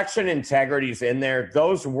 So election integrity is in there.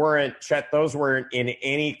 Those weren't in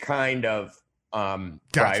any kind of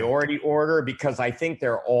priority order because I think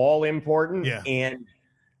they're all important. Yeah. And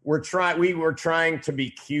we were trying to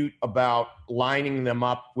be cute about lining them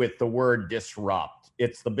up with the word disrupt.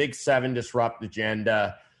 It's the big 7 disrupt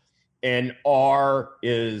agenda, and R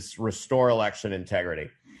is restore election integrity.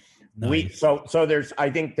 Nice. So I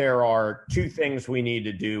think there are 2 things we need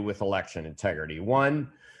to do with election integrity.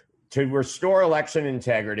 One, to restore election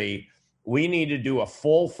integrity, we need to do a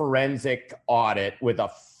full forensic audit with a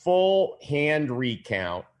full hand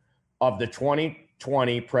recount of the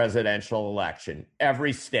 2020 presidential election,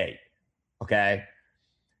 every state, okay?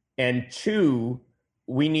 And 2,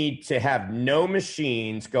 we need to have no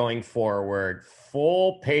machines going forward,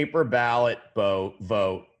 full paper ballot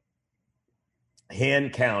vote,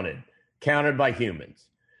 hand counted by humans.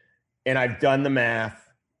 And I've done the math.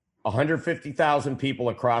 150,000 people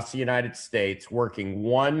across the United States working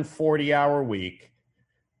 1 40-hour week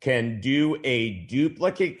can do a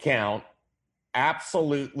duplicate count,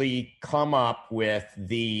 absolutely come up with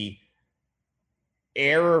the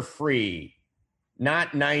error-free,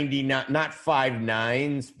 not 5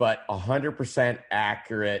 nines, but 100%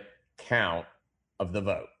 accurate count of the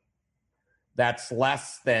vote. That's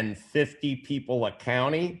less than 50 people a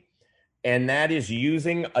county, and that is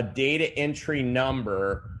using a data entry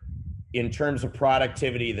number in terms of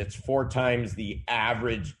productivity that's 4 times the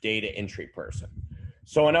average data entry person.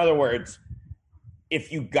 So in other words,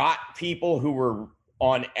 if you got people who were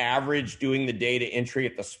on average doing the data entry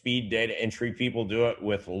at the speed data entry people do it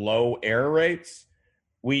with low error rates,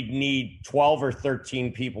 we'd need 12 or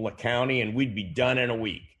 13 people a county and we'd be done in a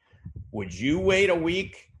week. Would you wait a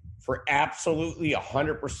week for absolutely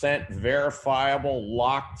 100% verifiable,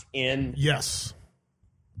 locked in? Yes.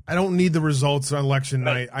 I don't need the results on election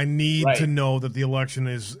night. I need to know that the election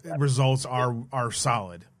results are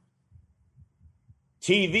solid.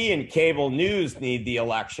 TV and cable news need the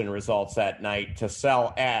election results at night to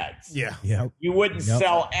sell ads. Yeah. Yep. You wouldn't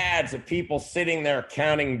sell ads of people sitting there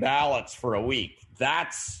counting ballots for a week.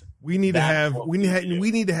 We need to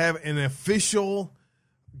have an official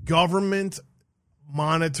government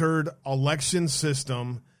monitored election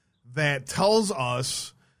system that tells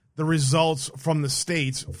us the results from the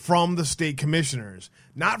states, from the state commissioners,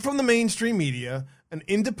 not from the mainstream media, an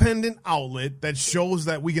independent outlet that shows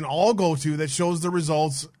that we can all go to, that shows the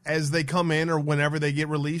results as they come in or whenever they get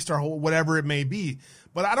released or whatever it may be.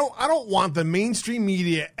 But I don't want the mainstream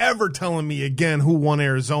media ever telling me again who won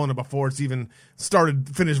Arizona before it's even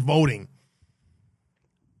finished voting.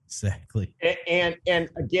 Exactly. And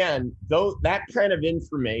again, that kind of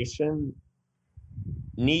information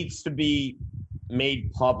needs to be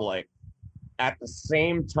made public at the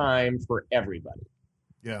same time for everybody.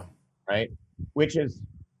 Yeah. Right? Which is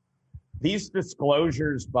these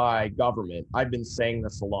disclosures by government. I've been saying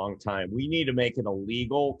this a long time. We need to make it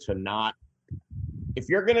illegal to not, if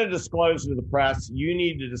you're going to disclose to the press, you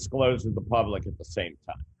need to disclose to the public at the same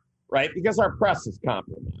time, right? Because our press is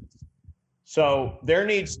compromised. So there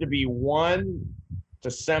needs to be one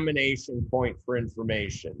dissemination point for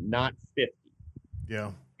information, not 50.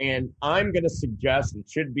 Yeah. And I'm going to suggest it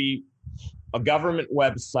should be a government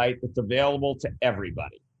website that's available to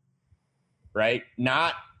everybody, right?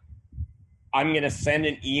 Not, I'm going to send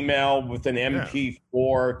an email with an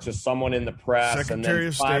MP4 to someone in the press and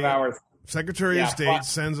then 5 hours. Secretary of State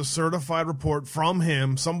sends a certified report from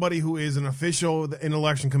him. Somebody who is an official in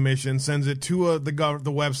election commission sends it to the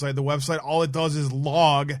website. The website, all it does is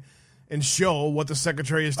log and show what the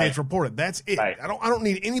Secretary of State's reported. That's it. Right. I don't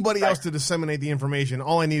need anybody else to disseminate the information.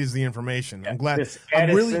 All I need is the information. I'm glad. This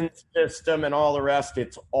Edison system and all the rest,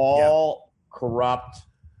 it's all corrupt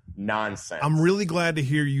nonsense. I'm really glad to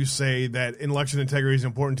hear you say that election integrity is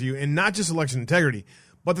important to you, and not just election integrity,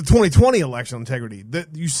 but the 2020 election integrity.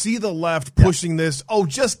 You see the left pushing this. Oh,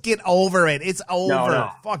 just get over it. It's over.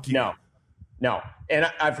 No. Fuck you. No. And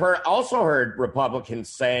I've also heard Republicans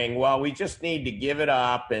saying, well, we just need to give it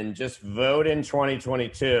up and just vote in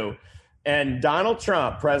 2022. And Donald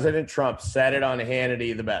Trump, President Trump, said it on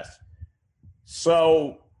Hannity the best.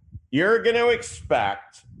 So You're going to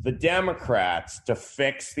expect the Democrats to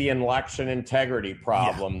fix the election integrity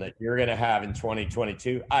problem that you're going to have in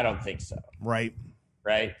 2022? I don't think so. Right.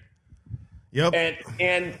 Right? Yep.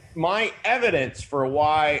 And my evidence for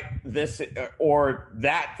why this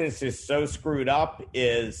is so screwed up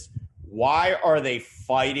is, why are they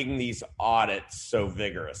fighting these audits so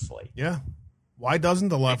vigorously? Yeah. Why doesn't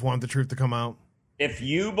the left want the truth to come out? If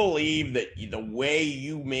you believe that the way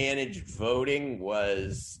you managed voting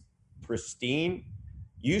was pristine,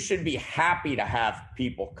 you should be happy to have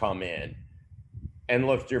people come in and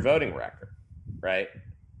look at your voting record, right?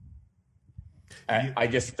 I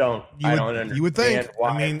just don't. I don't understand. You would think.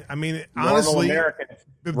 Why I mean, honestly,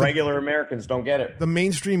 regular Americans don't get it. The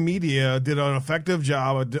mainstream media did an effective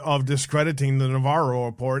job of discrediting the Navarro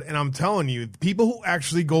report, and I'm telling you, people who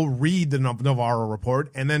actually go read the Navarro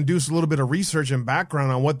report and then do a little bit of research and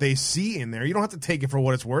background on what they see in there, you don't have to take it for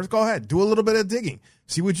what it's worth. Go ahead, do a little bit of digging,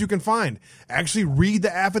 see what you can find. Actually, read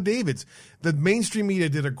the affidavits. The mainstream media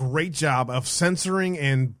did a great job of censoring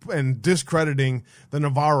and discrediting the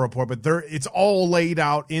Navarro report, but it's all laid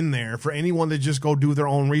out in there for anyone to just go do their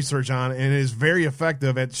own research on, and it is very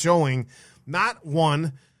effective at showing not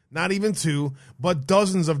one, not even two, but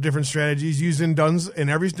dozens of different strategies used in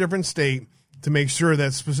every different state to make sure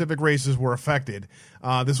that specific races were affected.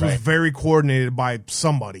 This was very coordinated by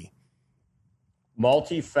somebody.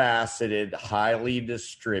 Multifaceted, highly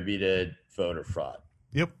distributed voter fraud.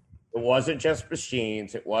 Yep. It wasn't just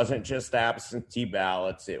machines. It wasn't just absentee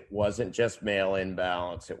ballots. It wasn't just mail-in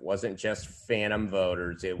ballots. It wasn't just phantom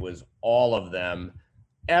voters. It was all of them,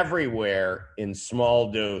 everywhere, in small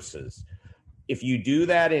doses. If you do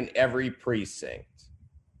that in every precinct,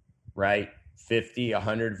 right, 50,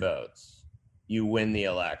 100 votes, you win the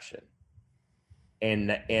election. And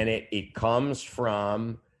it comes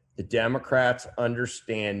from the Democrats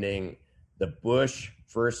understanding the Bush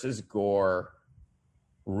versus Gore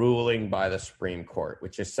ruling by the Supreme Court,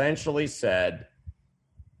 which essentially said,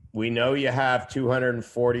 we know you have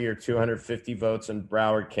 240 or 250 votes in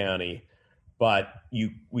Broward County, but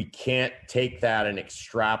we can't take that and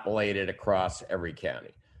extrapolate it across every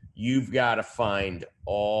county. You've got to find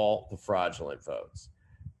all the fraudulent votes.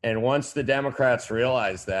 And once the Democrats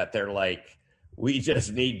realize that, they're like, we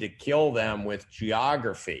just need to kill them with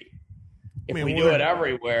geography. If we do it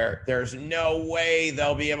everywhere, there's no way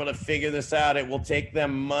they'll be able to figure this out. It will take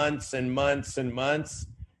them months and months and months.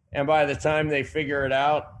 And by the time they figure it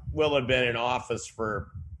out, we'll have been in office for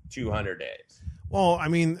 200 days. Well, I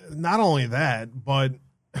mean, not only that, but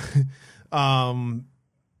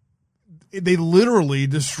they literally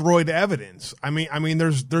destroyed evidence. I mean,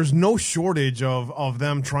 there's no shortage of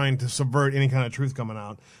them trying to subvert any kind of truth coming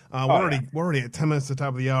out. We're already at 10 minutes to the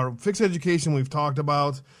top of the hour. Fix education, we've talked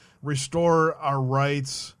about. Restore our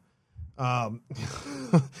rights.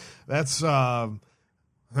 That's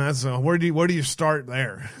where do you start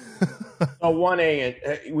there? So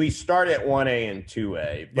 1A, we start at 1A and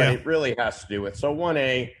 2A, but it really has to do with, so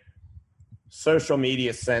 1A, social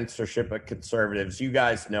media censorship of conservatives. You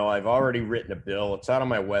guys know I've already written a bill. It's out on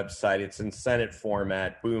my website. It's in Senate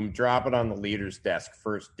format. Boom, drop it on the leader's desk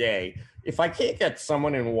first day. If I can't get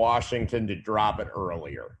someone in Washington to drop it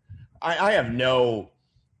earlier, I have no,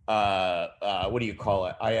 what do you call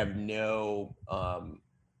it? I have no,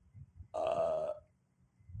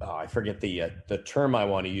 I forget the term I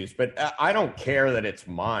want to use, but I don't care that it's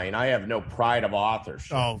mine. I have no pride of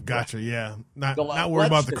authorship. Oh, gotcha. Yeah. Not worried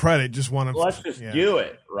about the credit. Just want to. Let's just do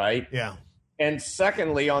it. Right. Yeah. And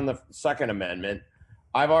secondly, on the Second Amendment,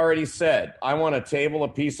 I've already said, I want to table a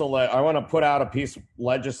piece of, I want to put out a piece of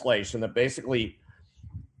legislation that basically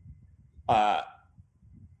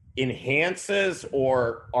enhances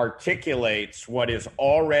or articulates what is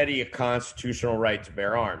already a constitutional right to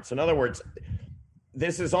bear arms. In other words,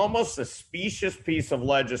 this is almost a specious piece of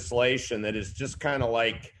legislation that is just kind of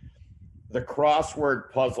like the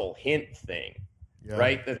crossword puzzle hint thing,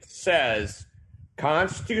 right? That says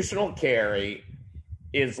constitutional carry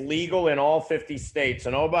is legal in all 50 states.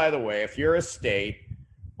 And oh, by the way, if you're a state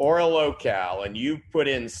or a locale and you put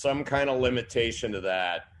in some kind of limitation to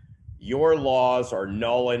that, your laws are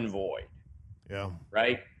null and void. Yeah.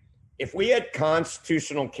 Right? If we had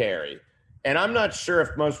constitutional carry, and I'm not sure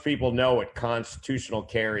if most people know what constitutional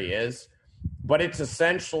carry is, but it's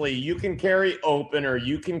essentially you can carry open or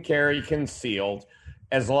you can carry concealed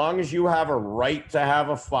as long as you have a right to have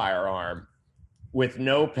a firearm with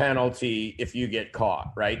no penalty if you get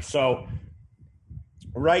caught, right? So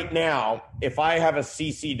right now, if I have a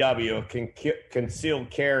CCW, a concealed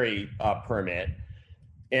carry permit,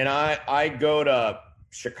 and I go to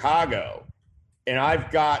Chicago and I've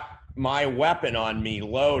got my weapon on me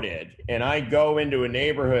loaded and I go into a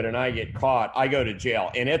neighborhood and I get caught, I go to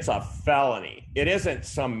jail, and it's a felony. It isn't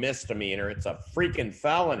some misdemeanor. It's a freaking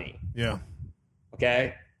felony. Yeah.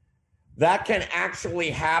 Okay. That can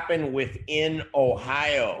actually happen within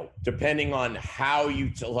Ohio, depending on how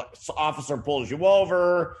officer pulls you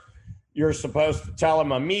over. You're supposed to tell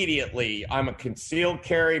him immediately, I'm a concealed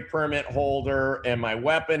carry permit holder and my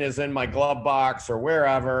weapon is in my glove box or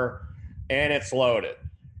wherever, and it's loaded.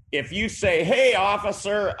 If you say, hey,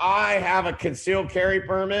 officer, I have a concealed carry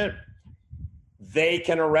permit, they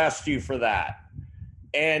can arrest you for that.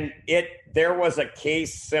 And there was a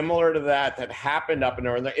case similar to that happened up in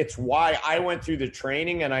Northern. It's why I went through the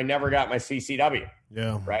training and I never got my CCW.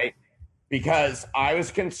 Yeah. Right? Because I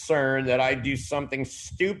was concerned that I'd do something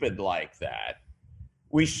stupid like that.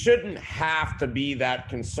 We shouldn't have to be that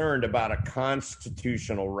concerned about a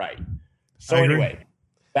constitutional right. So anyway,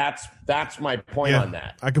 that's my point on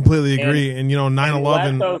that. I completely agree. And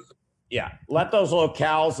 9/11. Let those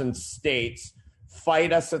locales and states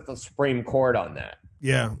fight us at the Supreme Court on that.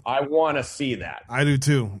 Yeah, I want to see that. I do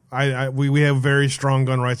too. We have very strong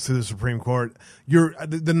gun rights to the Supreme Court.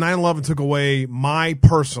 The 9/11 took away my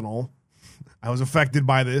personal. I was affected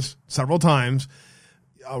by this several times.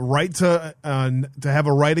 A right to have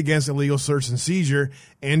a right against illegal search and seizure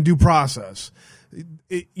and due process.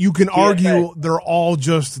 You can argue they're all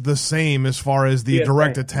just the same as far as the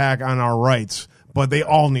direct attack on our rights, but they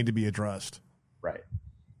all need to be addressed. Right.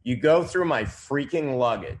 You go through my freaking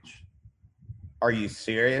luggage. Are you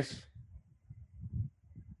serious?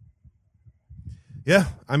 Yeah,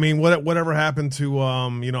 I mean, whatever happened to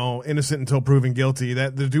innocent until proven guilty?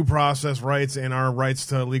 That the due process rights and our rights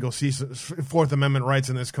to legal Fourth Amendment rights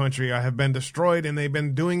in this country have been destroyed, and they've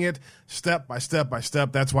been doing it step by step by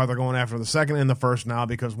step. That's why they're going after the second and the first now,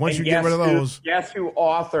 because once you get rid of those, guess who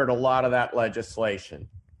authored a lot of that legislation?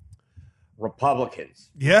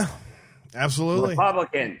 Republicans. Yeah, absolutely.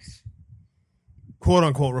 Republicans, quote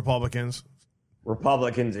unquote Republicans.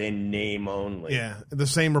 Republicans in name only. Yeah, the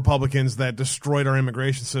same Republicans that destroyed our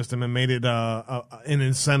immigration system and made it an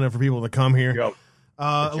incentive for people to come here.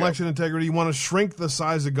 Election integrity. You want to shrink the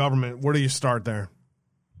size of government. Where do you start there?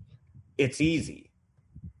 It's easy.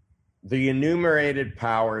 The enumerated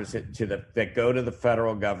powers that go to the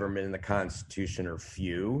federal government in the Constitution are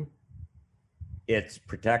few. It's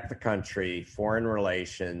protect the country, foreign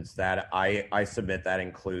relations. That I submit that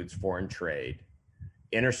includes foreign trade,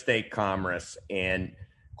 interstate commerce, and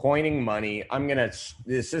coining money.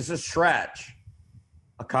 This is a stretch,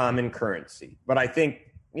 a common currency. But I think,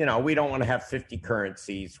 we don't want to have 50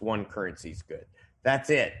 currencies. One currency is good. That's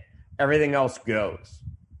it. Everything else goes.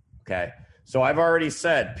 Okay. So I've already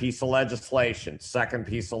said piece of legislation, second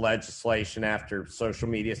piece of legislation after social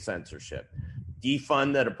media censorship,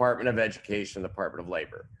 defund the Department of Education, the Department of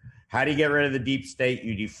Labor. How do you get rid of the deep state?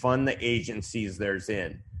 You defund the agencies they're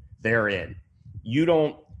in. You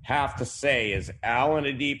don't have to say, is Alan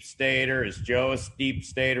a deep stater? Is Joe a deep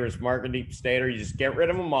stater? Is Mark a deep stater? You just get rid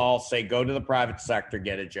of them all, say, go to the private sector,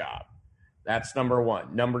 get a job. That's number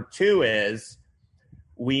one. Number two is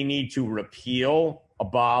we need to repeal,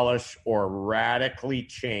 abolish, or radically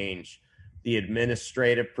change the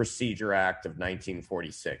Administrative Procedure Act of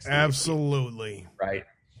 1946. Absolutely. Right?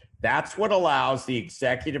 That's what allows the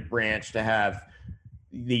executive branch to have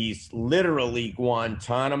these literally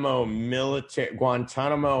Guantanamo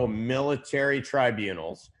military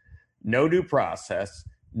tribunals, no due process,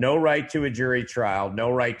 no right to a jury trial,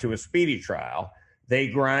 no right to a speedy trial. They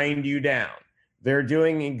grind you down. They're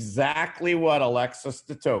doing exactly what Alexis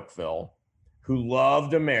de Tocqueville, who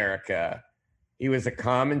loved America, he was a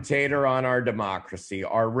commentator on our democracy,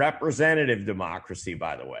 our representative democracy,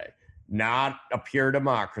 by the way, not a pure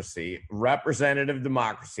democracy, representative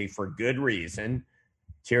democracy for good reason.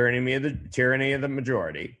 Tyranny of the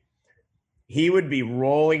majority. He would be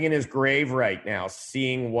rolling in his grave right now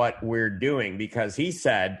seeing what we're doing, because he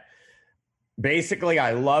said, basically,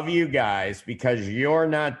 I love you guys because you're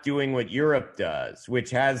not doing what Europe does,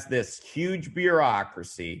 which has this huge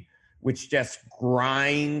bureaucracy, which just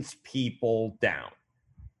grinds people down.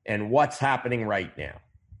 And what's happening right now?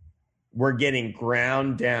 We're getting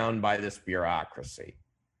ground down by this bureaucracy,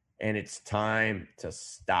 and it's time to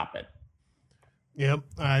stop it. Yep.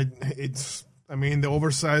 The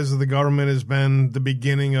oversize of the government has been the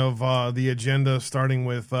beginning of the agenda, starting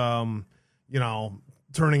with, turning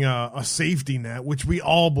a safety net, which we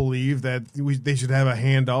all believe that they should have a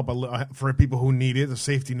hand up for people who need it, a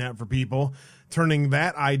safety net for people, turning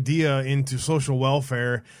that idea into social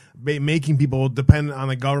welfare, making people dependent on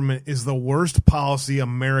the government is the worst policy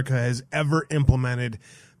America has ever implemented.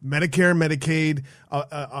 Medicare, Medicaid,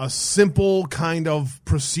 a simple kind of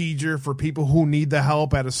procedure for people who need the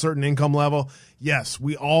help at a certain income level. Yes,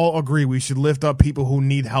 we all agree we should lift up people who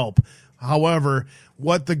need help. However,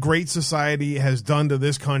 what the Great Society has done to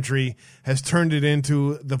this country has turned it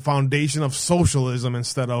into the foundation of socialism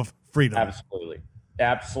instead of freedom.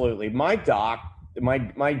 Absolutely. My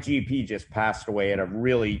GP just passed away at a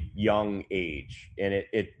really young age, and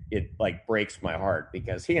it like breaks my heart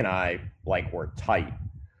because he and I like were tight.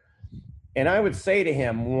 And I would say to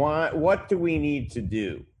him, what do we need to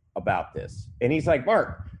do about this? And he's like,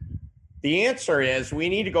 Mark, the answer is we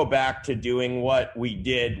need to go back to doing what we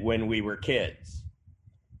did when we were kids.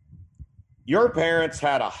 Your parents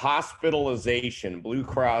had a hospitalization Blue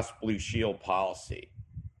Cross Blue Shield policy.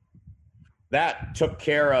 That took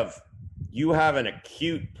care of you have an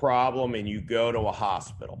acute problem and you go to a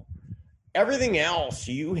hospital. Everything else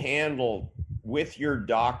you handle with your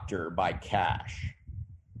doctor by cash.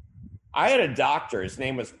 I had a doctor, his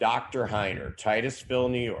name was Dr. Heiner, Titusville,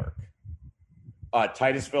 New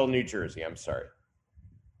Jersey, I'm sorry.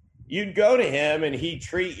 You'd go to him and he'd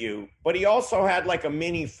treat you, but he also had like a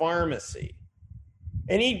mini pharmacy.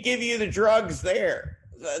 And he'd give you the drugs there,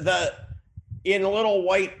 in little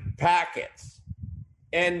white packets.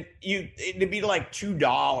 And it'd be like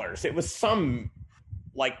 $2. It was some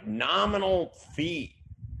like nominal fee.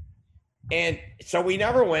 And so we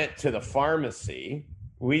never went to the pharmacy.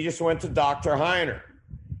 We just went to Dr. Heiner.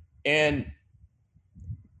 And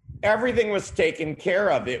everything was taken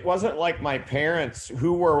care of. It wasn't like my parents,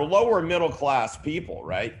 who were lower middle class people,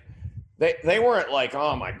 right? They weren't like,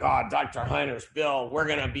 oh my God, Dr. Heiner's bill, we're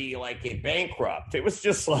going to be like a bankrupt. It was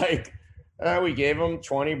just like, we gave them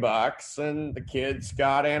 $20 and the kids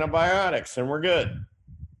got antibiotics and we're good.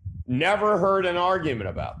 Never heard an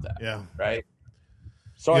argument about that. Yeah. Right.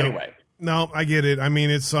 So anyway. No, I get it. I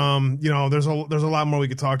mean, it's there's a lot more we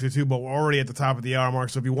could talk to too, but we're already at the top of the hour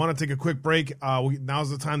mark. So if you want to take a quick break,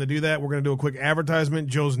 now's the time to do that. We're going to do a quick advertisement,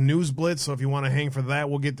 Joe's News Blitz. So if you want to hang for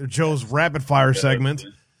that, we'll get to Joe's Rapid Fire segment.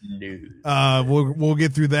 We'll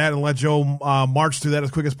get through that and let Joe march through that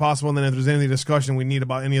as quick as possible. And then if there's any discussion we need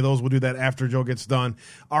about any of those, we'll do that after Joe gets done.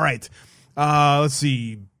 All right. Let's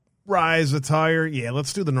see. Rise Attire. Yeah,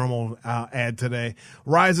 let's do the normal ad today.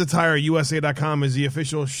 RiseAttireUSA.com is the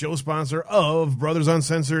official show sponsor of Brothers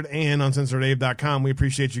Uncensored and UncensoredAbe.com. We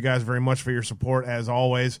appreciate you guys very much for your support, as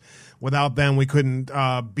always. Without them, we couldn't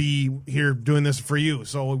be here doing this for you.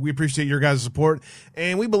 So we appreciate your guys' support.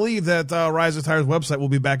 And we believe that Rise Attire's website will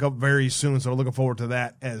be back up very soon. So we're looking forward to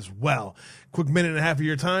that as well. Quick minute and a half of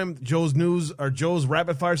your time. Joe's News, or Joe's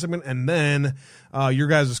Rapid Fire segment, and then your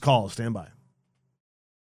guys' calls. Stand by.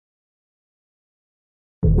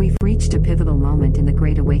 We've reached a pivotal moment in the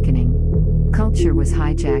Great Awakening. Culture was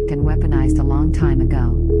hijacked and weaponized a long time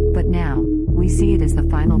ago, but now, we see it as the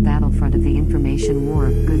final battlefront of the information war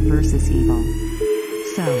of good versus evil.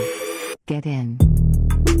 So, get in.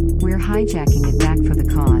 We're hijacking it back for the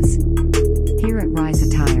cause. Here at Rise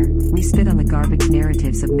Attire, we spit on the garbage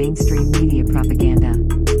narratives of mainstream media propaganda.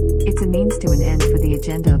 It's a means to an end for the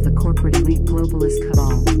agenda of the corporate elite globalist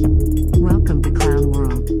cabal. Welcome to Clown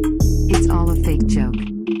World. It's all a fake joke.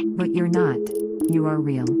 But you're not. You are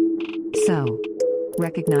real. So,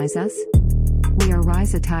 recognize us? We are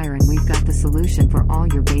Rise Attire and we've got the solution for all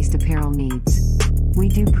your based apparel needs. We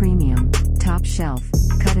do premium, top shelf,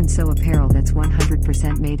 cut and sew apparel that's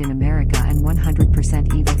 100% made in America and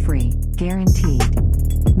 100% evil-free, guaranteed.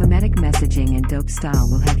 Mimetic messaging and dope style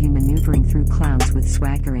will have you maneuvering through clowns with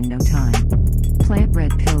swagger in no time. Plant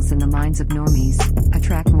red pills in the minds of normies,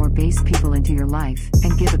 attract more base people into your life,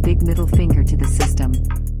 and give a big middle finger to the system.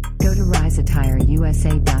 Go to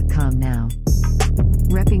RiseAttireUSA.com now.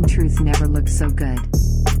 Repping truth never looked so good.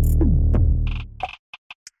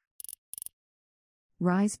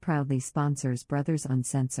 Rise proudly sponsors Brothers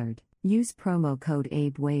Uncensored. Use promo code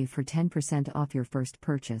ABEWAVE for 10% off your first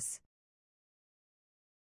purchase.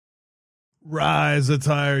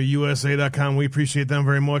 RiseAttireUSA.com. We appreciate them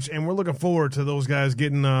very much, and we're looking forward to those guys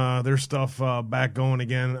getting their stuff back going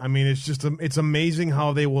again. I mean, it's amazing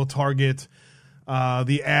how they will target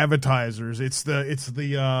the advertisers. It's the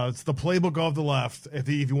playbook of the left. If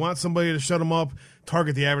you want somebody to shut them up,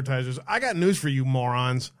 target the advertisers. I got news for you,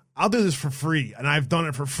 morons. I'll do this for free, and I've done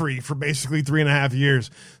it for free for basically 3.5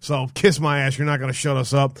 years. So kiss my ass. You're not going to shut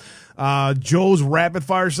us up. Joe's Rapid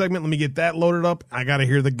Fire segment. Let me get that loaded up. I got to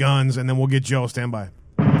hear the guns, and then we'll get Joe. Stand by.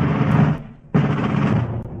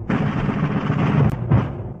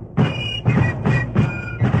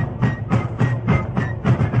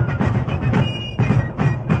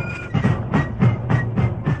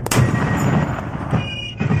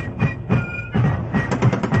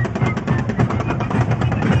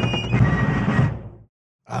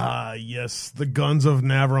 Yes, the Guns of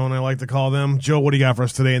Navarone, I like to call them. Joe, what do you got for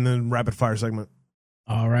us today in the rapid fire segment?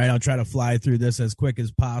 All right, I'll try to fly through this as quick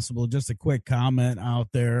as possible. Just a quick comment out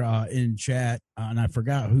there in chat, and I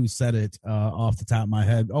forgot who said it off the top of my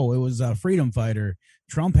head. Oh, it was Freedom Fighter.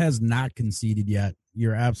 Trump has not conceded yet.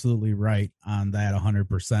 You're absolutely right on that,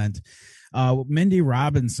 100%. Mindy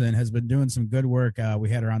Robinson has been doing some good work.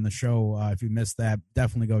 We had her on the show. If you missed that,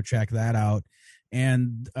 definitely go check that out.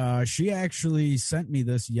 And she actually sent me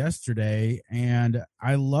this yesterday, and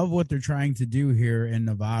I love what they're trying to do here in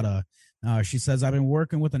Nevada. She says, I've been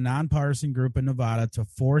working with a nonpartisan group in Nevada to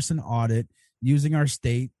force an audit using our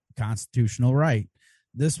state constitutional right.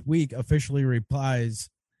 This week, official replies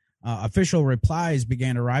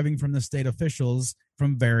began arriving from the state officials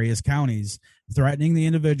from various counties, threatening the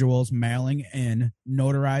individuals mailing in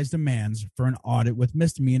notarized demands for an audit with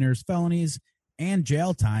misdemeanors, felonies, and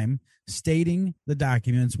jail time, stating the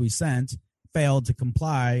documents we sent failed to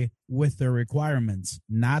comply with their requirements.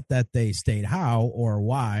 Not that they state how or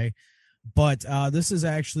why, but this is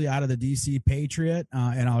actually out of the DC Patriot,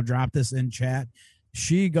 and I'll drop this in chat.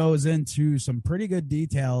 She goes into some pretty good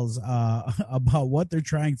details about what they're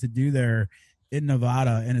trying to do there in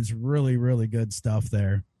Nevada, and it's really, really good stuff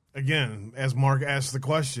there. Again, as Mark asked the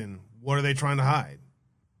question, what are they trying to hide?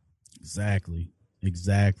 Exactly.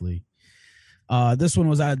 This one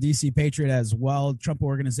was out of DC Patriot as well. Trump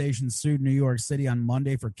Organization sued New York City on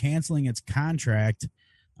Monday for canceling its contract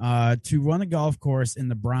to run a golf course in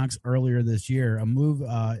the Bronx earlier this year. A move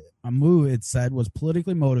it said was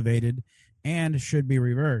politically motivated and should be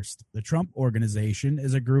reversed. The Trump Organization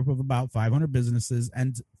is a group of about 500 businesses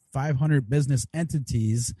and 500 business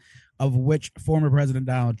entities, of which former President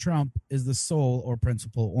Donald Trump is the sole or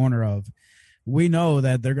principal owner of. We know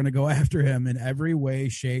that they're going to go after him in every way,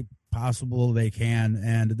 shape possible they can,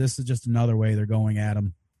 and this is just another way they're going at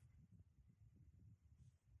him.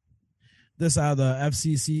 This out of the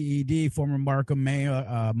FCCED, former Markham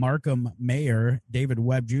Mayor David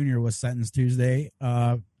Webb Jr. was sentenced Tuesday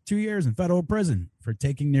 2 years in federal prison for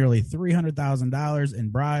taking nearly $300,000 in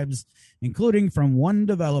bribes, including from one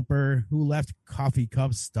developer who left coffee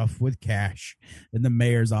cups stuffed with cash in the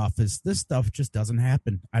mayor's office. This stuff just doesn't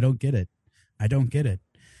happen. I don't get it.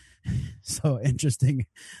 So interesting.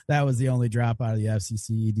 That was the only drop out of the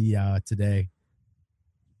FCCED today.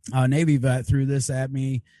 Navy vet threw this at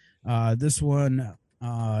me. This one,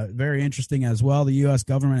 very interesting as well. The U.S.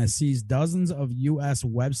 government has seized dozens of U.S.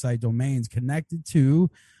 website domains connected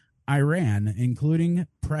to Iran, including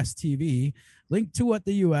Press TV, linked to what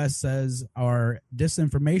the U.S. says are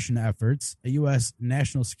disinformation efforts, a U.S.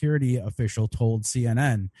 national security official told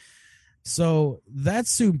CNN. So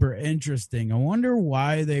that's super interesting. I wonder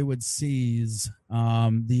why they would seize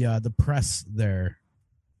the press there.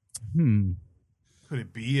 Could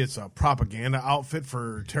it be it's a propaganda outfit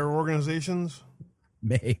for terror organizations?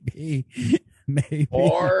 Maybe.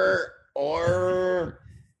 Or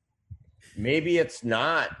maybe it's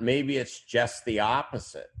not. Maybe it's just the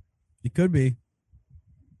opposite. It could be.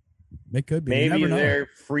 Maybe they're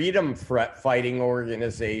freedom fighting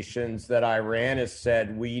organizations that Iran has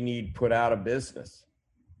said we need put out of business.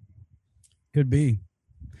 Could be.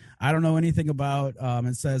 I don't know anything about.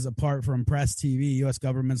 It says apart from Press TV, U.S.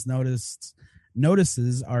 government's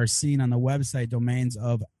notices are seen on the website domains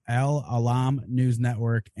of Al Alam News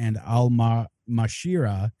Network and Al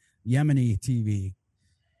Mashira Yemeni TV.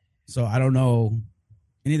 So I don't know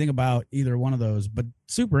anything about either one of those, but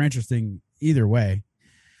super interesting either way.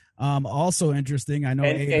 Also interesting, I know.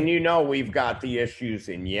 And we've got the issues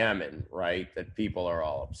in Yemen, right, that people are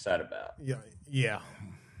all upset about. Yeah.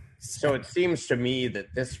 So it seems to me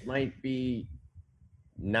that this might be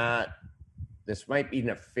nefarious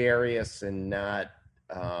and not,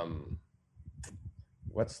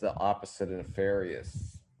 what's the opposite of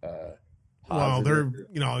nefarious? Well, they're,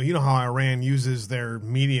 you know how Iran uses their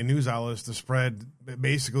media news outlets to spread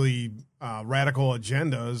basically radical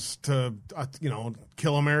agendas to,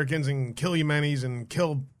 kill Americans and kill Yemenis and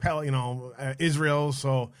kill, Israel.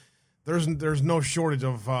 So there's no shortage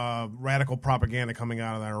of radical propaganda coming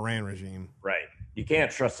out of the Iran regime. Right. You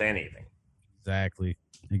can't trust anything.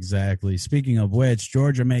 Exactly. Speaking of which,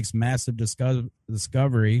 Georgia makes massive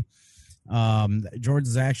discovery.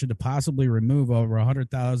 Georgia's action to possibly remove over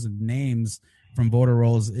 100,000 names from voter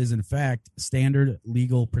rolls is in fact standard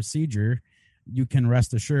legal procedure. You can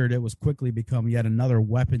rest assured it was quickly become yet another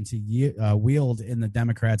weapon to wield in the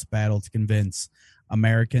Democrats' battle to convince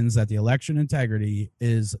Americans that the election integrity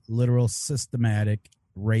is literal systematic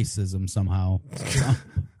racism somehow.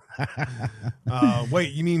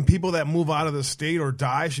 Wait, you mean people that move out of the state or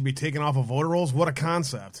die should be taken off of voter rolls? What a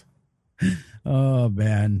concept. Oh,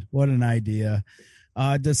 man, what an idea.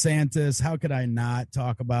 DeSantis, how could I not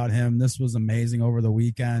talk about him? This was amazing over the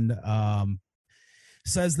weekend.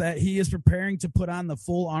 Says that he is preparing to put on the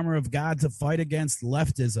full armor of God to fight against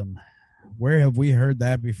leftism. Where have we heard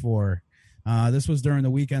that before? This was during the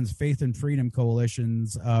weekend's Faith and Freedom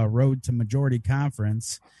Coalition's Road to Majority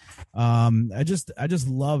Conference. I just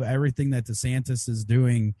love everything that DeSantis is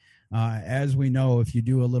doing. As we know, if you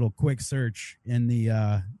do a little quick search in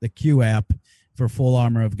the Q app for full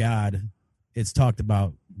armor of God, it's talked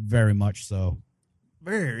about very much so.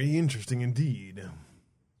 Very interesting indeed.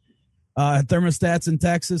 Thermostats in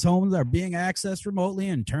Texas homes are being accessed remotely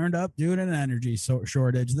and turned up due to an energy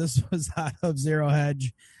shortage. This was out of Zero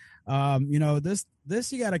Hedge.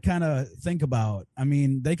 This you got to kind of think about. I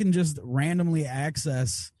mean, they can just randomly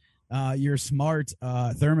access your smart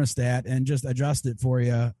thermostat and just adjust it for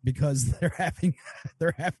you because they're having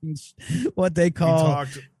what they call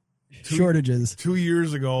shortages 2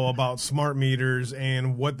 years ago about smart meters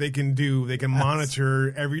and what they can do. They can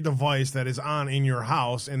monitor every device that is on in your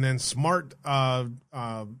house, and then smart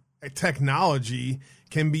technology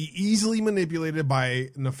can be easily manipulated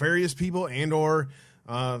by nefarious people and or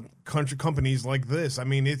companies like this. I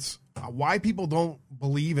mean, it's why people don't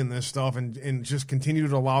believe in this stuff and just continue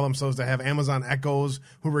to allow themselves to have Amazon Echoes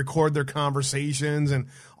who record their conversations and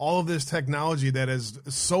all of this technology that is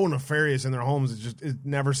so nefarious in their homes. It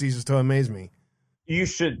never ceases to amaze me. You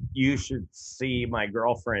should see my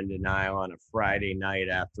girlfriend and I on a Friday night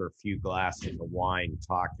after a few glasses of wine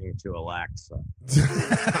talking to Alexa.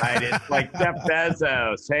 Right? It's like Jeff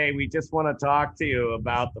Bezos. Hey, we just want to talk to you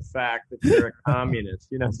about the fact that you're a communist,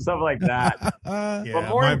 stuff like that. But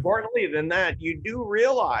more importantly than that, you do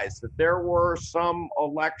realize that there were some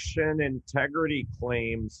election integrity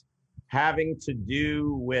claims having to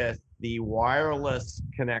do with the wireless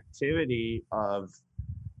connectivity of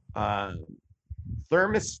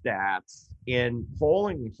thermostats in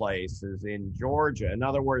polling places in Georgia. In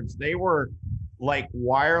other words, they were like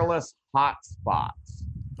wireless hotspots.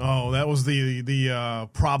 Oh, that was the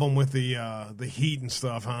problem with the heat and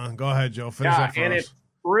stuff, huh? Go ahead, Joe. Finish that for us. It's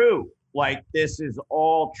true. Like, this is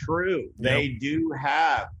all true. Yep. They do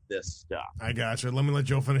have this stuff. I got you. Let me let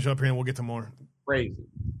Joe finish up here, and we'll get to more. Crazy.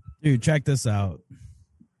 Dude, check this out.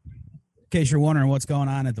 In case you're wondering what's going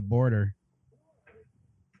on at the border.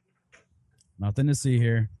 Nothing to see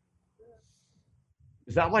here.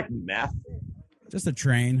 Is that like meth? Just a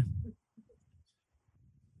train.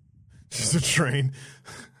 Just a train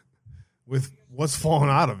with what's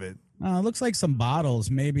falling out of it. It looks like some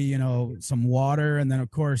bottles, maybe, some water. And then,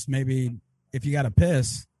 of course, maybe if you got to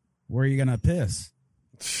piss, where are you going to piss?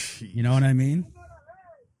 Jeez. You know what I mean?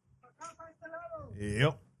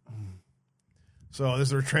 Yep. So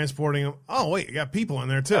as they're transporting them. Oh, wait, you got people in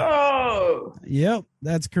there, too. Oh! Yep,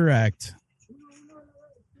 that's correct.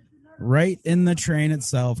 Right in the train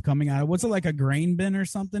itself, coming out. What's it, like a grain bin or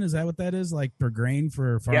something? Is that what that is? Like for grain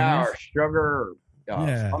for farmers? Yeah, or sugar.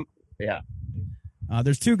 Yeah.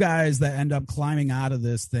 There's two guys that end up climbing out of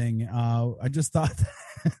this thing. I just thought,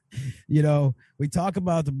 we talk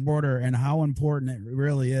about the border and how important it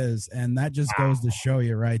really is. And that just goes to show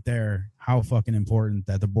you right there how fucking important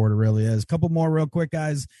that the border really is. Couple more real quick,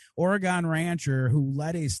 guys. Oregon rancher who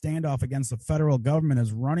led a standoff against the federal government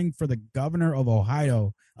is running for the governor of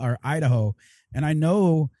Idaho. And I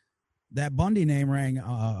know that Bundy name rang,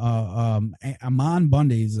 Amon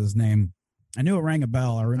Bundy is his name. I knew it rang a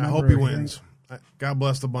bell. I hope he wins. God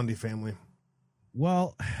bless the Bundy family.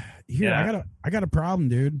 Well, here, I got a problem,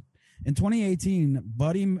 dude. In 2018,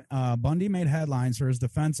 Bundy made headlines for his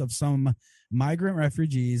defense of some migrant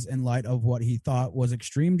refugees in light of what he thought was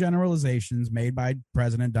extreme generalizations made by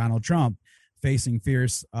President Donald Trump. Facing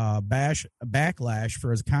fierce backlash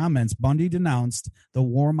for his comments, Bundy denounced the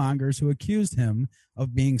warmongers who accused him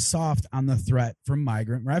of being soft on the threat from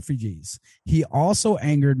migrant refugees. He also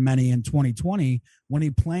angered many in 2020 when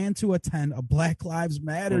he planned to attend a Black Lives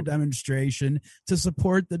Matter demonstration to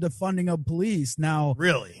support the defunding of police. Now,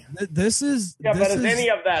 really, this is but is any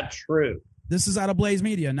of that true? This is out of Blaze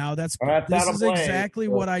Media. Now, this is exactly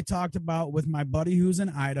what I talked about with my buddy who's in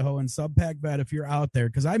Idaho and Subpack Vet, if you're out there,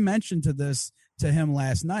 because I mentioned to him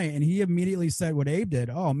last night, and he immediately said what Abe did.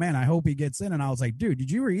 Oh, man, I hope he gets in. And I was like, dude,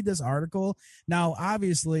 did you read this article? Now,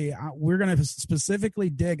 obviously, we're going to specifically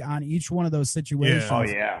dig on each one of those situations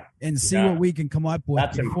and see what we can come up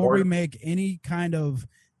with before we make any kind of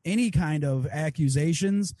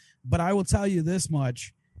accusations. But I will tell you this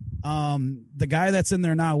much. The guy that's in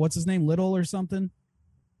there now, what's his name? Little or something?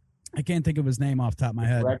 I can't think of his name off the top of my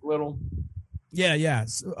head. Greg Little. Yeah.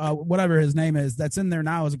 Whatever his name is, that's in there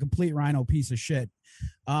now is a complete rhino piece of shit.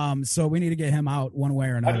 So we need to get him out one way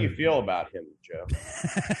or another. How do you feel about him, Joe?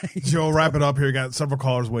 Joe, wrap it up here. Got several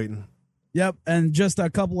callers waiting. Yep, and just a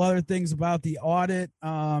couple other things about the audit.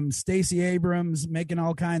 Stacey Abrams making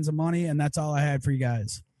all kinds of money, and that's all I had for you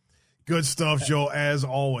guys. Good stuff, Joe, as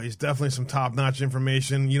always. Definitely some top-notch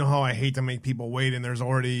information. You know how I hate to make people wait, and there's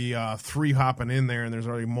already 3 hopping in there, and there's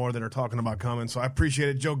already more that are talking about coming. So I appreciate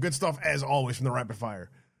it, Joe. Good stuff, as always, from the Rapid Fire.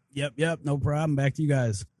 Yep, no problem. Back to you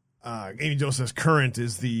guys. Amy Joe says Current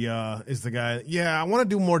is the guy. Yeah, I want to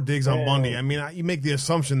do more digs on Bundy. I mean, you make the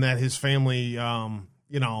assumption that his family, taught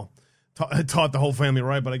the whole family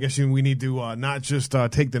right, but I guess we need to not just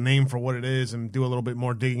take the name for what it is and do a little bit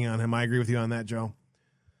more digging on him. I agree with you on that, Joe.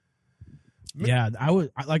 Yeah, I was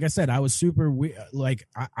super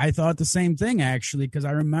I thought the same thing actually, because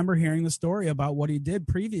I remember hearing the story about what he did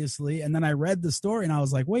previously, and then I read the story and I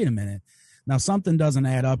was like, wait a minute, now something doesn't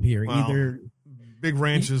add up here. Well, either big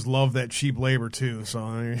ranches love that cheap labor too. So,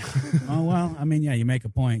 oh well, I mean, yeah, you make a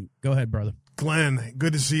point. Go ahead, brother. Glenn,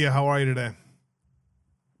 good to see you. How are you today?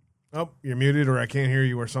 Oh, you're muted, or I can't hear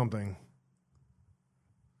you, or something.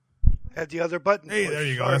 Had the other button. Hey, there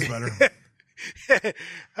you go. That's better.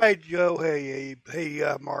 Hi, Joe. Hey,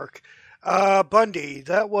 Mark. Bundy,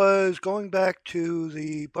 that was going back to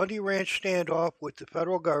the Bundy Ranch standoff with the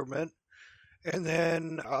federal government, and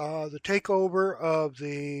then the takeover of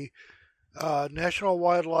the National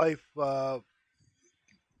Wildlife.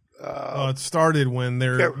 It started when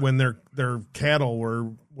their cattle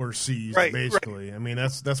were seized, right, basically. Right. I mean,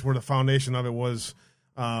 that's where the foundation of it was.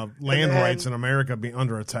 Land rights in America being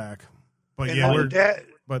under attack. But yeah,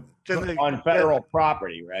 on federal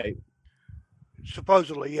property, right?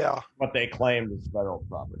 Supposedly, yeah. What they claimed is federal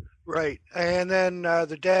property. Right. And then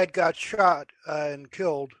the dad got shot and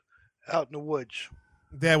killed out in the woods.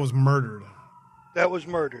 Dad was murdered. That was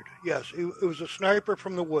murdered, yes. It was a sniper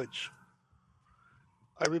from the woods.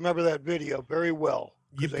 I remember that video very well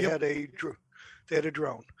because they had a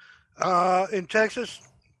drone. In Texas,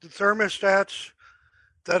 the thermostats,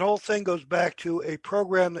 that whole thing goes back to a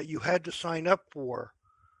program that you had to sign up for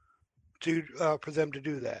them to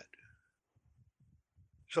do that.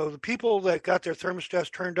 So the people that got their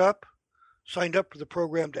thermostats turned up signed up for the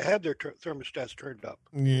program to have their thermostats turned up.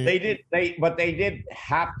 Yeah. They did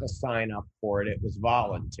have to sign up for it. It was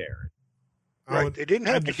voluntary. Right. They didn't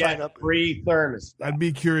have to sign up. Free thermostat. I'd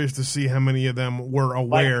be curious to see how many of them were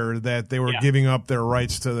aware that they were giving up their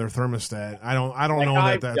rights to their thermostat. I don't know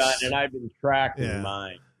I've that's done, and I've been tracking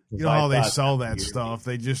mine. You know how they sell that stuff?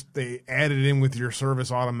 They add it in with your service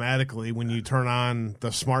automatically when you turn on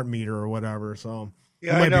the smart meter or whatever. So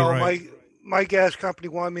yeah, I know. Right. My gas company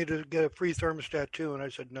wanted me to get a free thermostat too, and I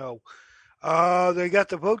said no. They got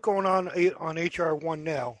the vote going on HR1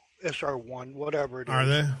 now, SR1, whatever it is. Are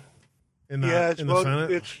they? In the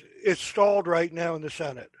Senate? It's stalled right now in the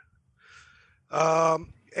Senate.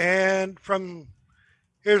 And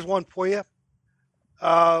here's one for you.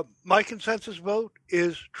 My consensus vote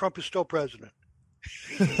is Trump is still president.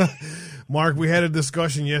 Mark, we had a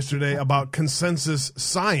discussion yesterday about consensus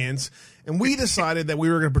science, and we decided that we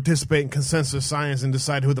were going to participate in consensus science and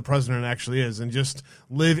decide who the president actually is and just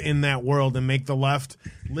live in that world and make the left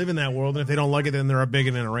live in that world. And if they don't like it, then they're a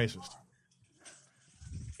bigot and a racist.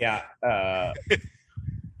 Yeah.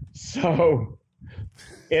 So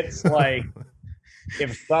it's like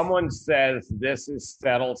if someone says this is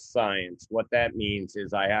settled science, what that means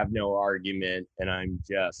is I have no argument and I'm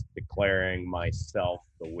just declaring myself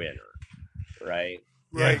the winner. Right?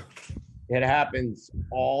 Right. It happens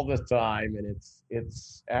all the time, and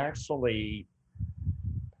it's actually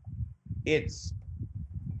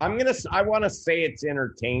I want to say it's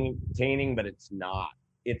entertaining, but it's not.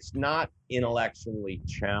 It's not intellectually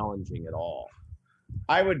challenging at all.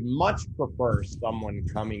 I would much prefer someone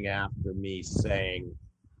coming after me saying,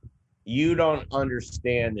 you don't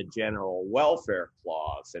understand the general welfare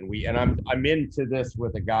clause. And I'm into this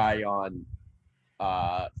with a guy on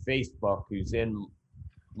Facebook who's in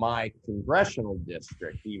my congressional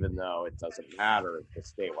district, even though it doesn't matter,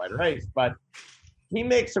 it's a statewide race. But he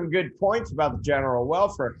makes some good points about the general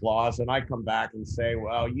welfare clause, and I come back and say,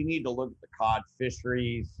 well, you need to look at the cod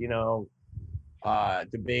fisheries,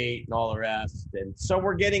 debate and all the rest. And so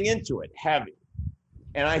we're getting into it heavy.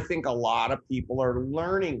 And I think a lot of people are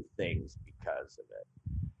learning things because of it.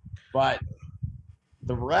 But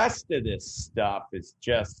the rest of this stuff is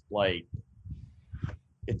just like,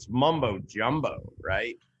 it's mumbo jumbo,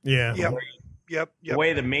 right? Yeah. Yep. The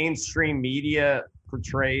way the mainstream media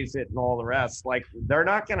portrays it and all the rest, like they're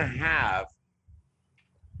not going to have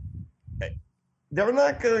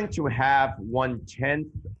 1/10.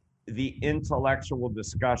 the intellectual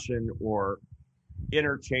discussion or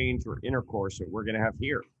interchange or intercourse that we're going to have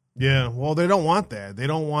here. Yeah, well, they don't want that. They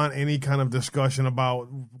don't want any kind of discussion about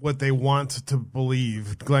what they want to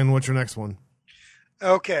believe. Glenn, what's your next one?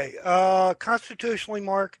 Okay. Constitutionally,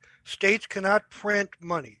 Mark, states cannot print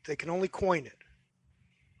money. They can only coin it.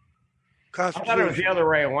 I thought it was the other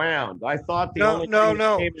way around. I thought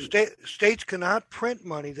No. States cannot print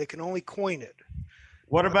money. They can only coin it.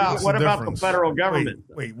 What about the federal government?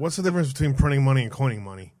 Wait, what's the difference between printing money and coining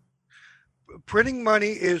money? Printing money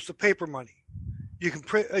is the paper money. You can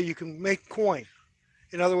print. You can make coin.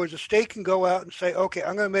 In other words, a state can go out and say, "Okay,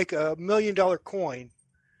 I'm going to make $1 million coin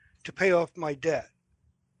to pay off my debt."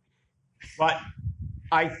 But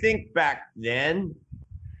I think back then,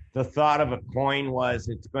 the thought of a coin was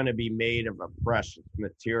it's going to be made of a precious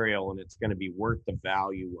material and it's going to be worth the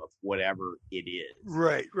value of whatever it is.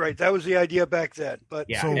 Right. That was the idea back then. But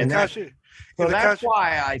yeah, that's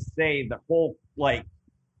why I say the whole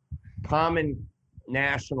common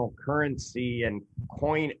national currency and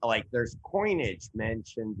coin, there's coinage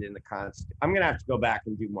mentioned in the Constitution. I'm going to have to go back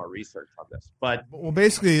and do more research on this. But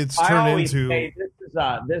basically, it's turned into.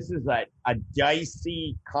 This is a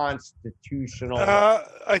dicey constitutional.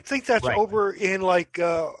 I think that's over in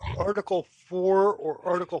Article 4 or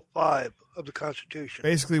Article 5 of the Constitution.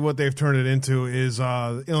 Basically, what they've turned it into is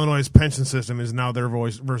Illinois' pension system is now their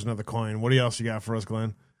version of the coin. What else you got for us,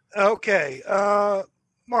 Glenn? Okay,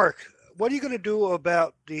 Mark, what are you going to do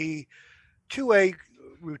about the 2A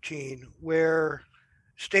routine where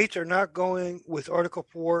states are not going with Article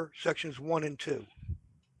 4, Sections 1 and 2?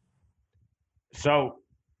 So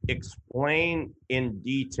explain in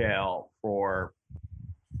detail for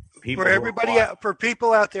people. For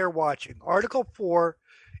people out there watching. Article 4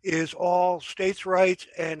 is all states' rights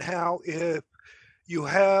and how if you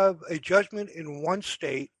have a judgment in one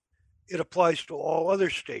state, it applies to all other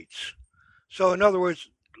states. So in other words,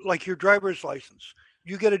 like your driver's license,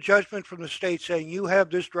 you get a judgment from the state saying you have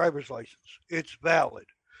this driver's license. It's valid.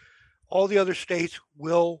 All the other states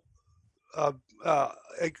will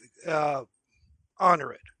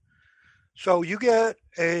honor it. So you get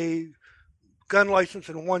a gun license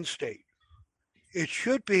in one state. It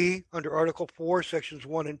should be under Article 4, Sections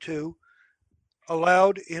 1 and 2,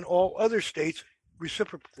 allowed in all other states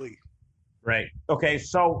reciprocally. Right. Okay,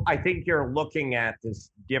 so I think you're looking at this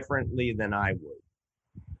differently than I would.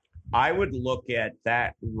 I would look at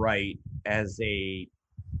that right as a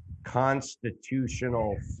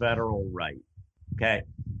constitutional federal right. Okay.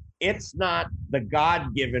 It's not the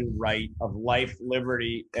God-given right of life,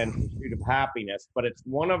 liberty, and pursuit of happiness, but it's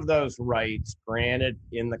one of those rights granted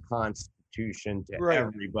in the Constitution to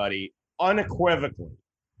everybody unequivocally,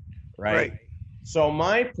 right? So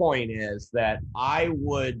my point is that I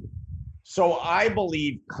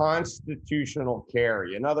believe constitutional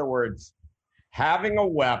carry. In other words, having a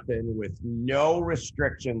weapon with no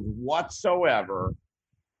restrictions whatsoever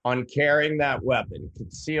on carrying that weapon,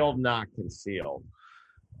 concealed, not concealed.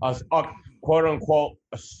 A quote unquote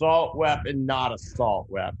assault weapon, not assault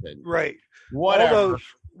weapon. Right. Whatever. All those,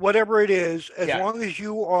 whatever it is, as long as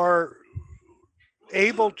you are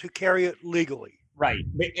able to carry it legally. Right.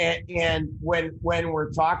 And when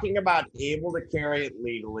we're talking about able to carry it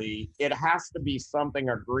legally, it has to be something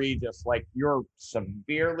egregious, like you're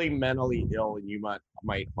severely mentally ill and you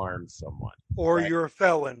might harm someone. Or you're a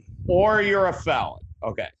felon.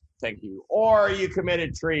 Okay. Thank you. Or you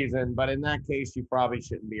committed treason, but in that case, you probably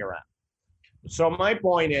shouldn't be around. So my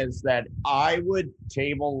point is that I would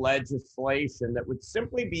table legislation that would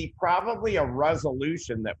simply be probably a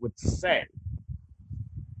resolution that would say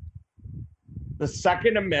the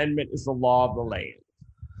Second Amendment is the law of the land.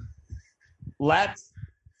 Let's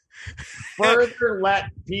further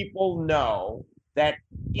let people know that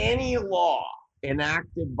any law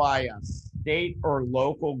enacted by a state or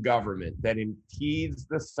local government that impedes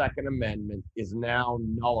the Second Amendment is now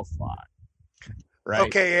nullified. Right?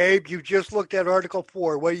 Okay, Abe, you just looked at Article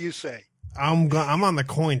 4. What do you say? I'm on the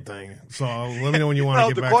coin thing, so let me know when you want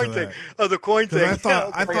to get back to that. The coin thing. I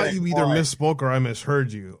thought you either misspoke or I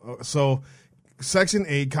misheard you. So, Section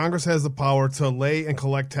 8, Congress has the power to lay and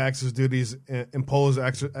collect taxes, duties, impose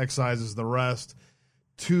excises, the rest,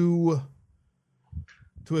 to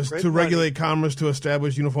regulate commerce, to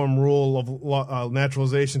establish uniform rule of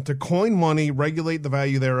naturalization, to coin money, regulate the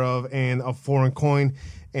value thereof and of foreign coin,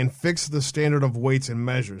 and fix the standard of weights and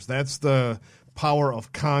measures. That's the power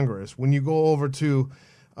of Congress. When you go over to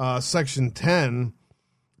Section 10,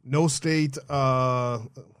 no state, where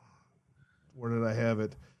did I have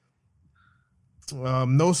it?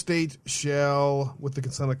 No state shall, with the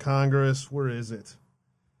consent of Congress, where is it?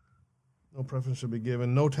 No preference should be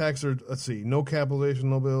given. No tax or, let's see, no capitalization,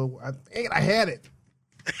 no bill. I had it.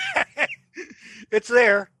 It's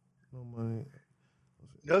there. No money.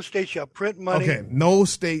 No state shall print money. Okay. No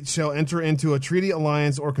state shall enter into a treaty,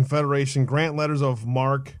 alliance, or confederation, grant letters of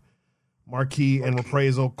marquee and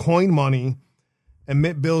reprisal, coin money,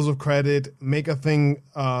 emit bills of credit, make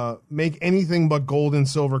anything but gold and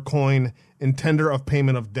silver coin in tender of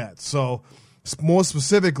payment of debts. So, more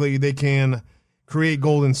specifically, they can create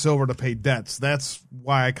gold and silver to pay debts. That's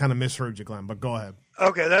why I kind of misheard you, Glenn, but go ahead.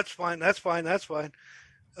 Okay, that's fine.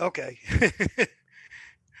 Okay.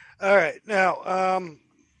 All right. Now,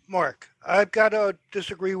 Mark, I've got to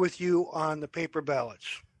disagree with you on the paper ballots.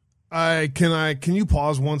 Can you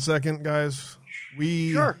pause 1 second, guys?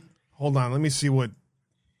 Sure. Hold on. Let me see what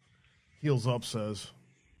Heels Up says.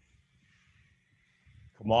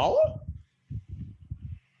 Kamala?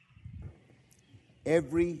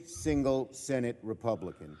 Every single Senate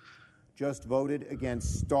Republican just voted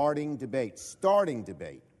against starting debate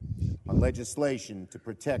on legislation to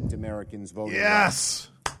protect Americans' voting rights.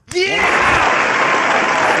 The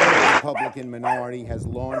Republican minority has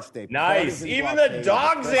launched a nice. Even the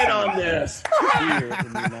dog's in on this. Here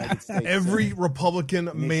in the United States Every Republican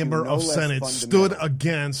member of Senate stood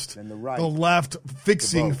against the left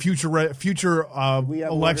fixing future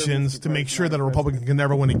elections to make sure that a Republican can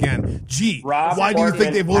never win again. Gee, why do you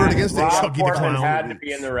think they voted against it, Chucky the Clown? Had to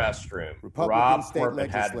be in the restroom. Rob Portman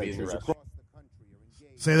had to be in the restroom.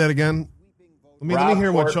 Say that again. Let me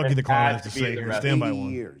hear what Chucky the Clown has to say here. Stand by one.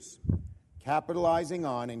 Years, capitalizing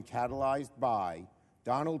on and catalyzed by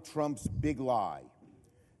Donald Trump's big lie.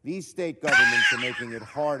 These state governments are making it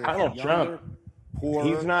harder for younger,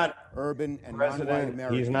 poorer, urban, and non-white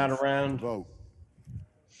Americans to vote.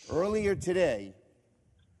 Earlier today,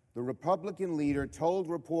 the Republican leader told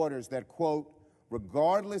reporters that, quote,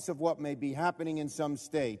 regardless of what may be happening in some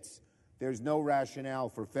states, there's no rationale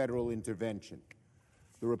for federal intervention.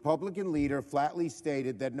 The Republican leader flatly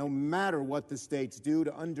stated that no matter what the states do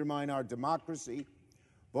to undermine our democracy,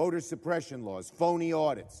 voter suppression laws, phony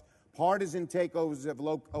audits, partisan takeovers of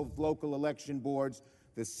local election boards,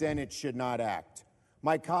 the Senate should not act.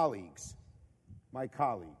 My colleagues,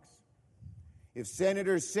 if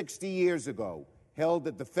senators 60 years ago held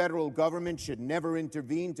that the federal government should never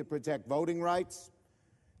intervene to protect voting rights,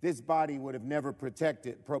 this body would have never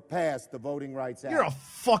passed the Voting Rights Act.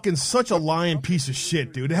 You're such a lying piece of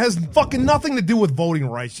shit, dude. It has fucking nothing to do with voting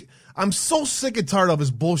rights. I'm so sick and tired of his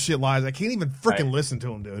bullshit lies. I can't even freaking listen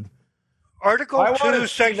to him, dude. Article 2,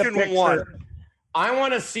 Section 1. I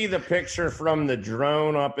want to see the picture from the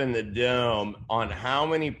drone up in the dome on how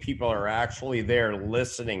many people are actually there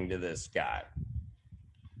listening to this guy.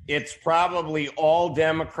 It's probably all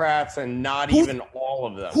Democrats and not even all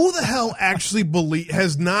of them. Who the hell actually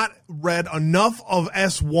has not read enough of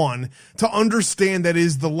S1 to understand that it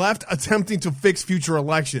is the left attempting to fix future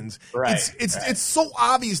elections? Right. It's so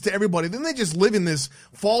obvious to everybody. Then they just live in this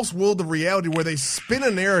false world of reality where they spin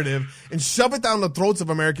a narrative and shove it down the throats of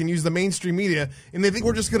America and use the mainstream media, and they think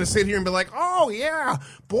we're just going to sit here and be like, oh, yeah,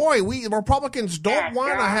 boy, we Republicans don't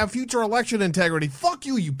want to have future election integrity. Fuck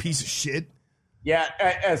you, you piece of shit. Yeah,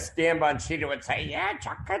 as Dan Bongino would say, yeah, it's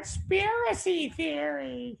a conspiracy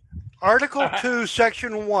theory. Article 2,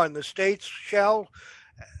 Section 1, the states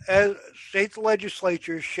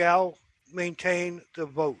legislatures shall maintain the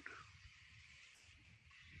vote.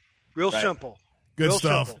 Real simple. Good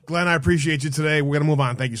stuff. Simple. Glenn, I appreciate you today. We're going to move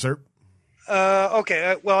on. Thank you, sir.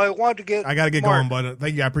 Okay. Well, I wanted to get. I got to get going, but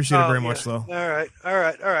thank you. I appreciate it very much, though. All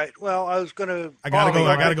right. Well, I was going to. I got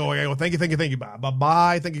to go. Thank you.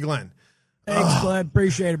 Bye. Thank you, Glenn. Thanks, Glenn.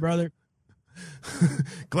 Appreciate it, brother.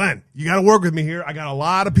 Glenn, you got to work with me here. I got a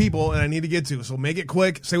lot of people and I need to get to, so make it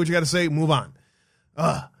quick. Say what you got to say. Move on.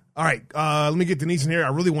 All right. Let me get Denise in here. I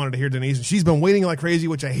really wanted to hear Denise, and she's been waiting like crazy,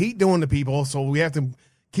 which I hate doing to people. So we have to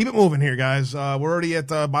keep it moving here, guys. We're already at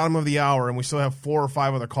the bottom of the hour, and we still have 4 or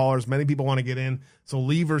 5 other callers. Many people want to get in, so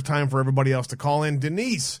leave time for everybody else to call in.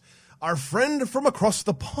 Denise, our friend from across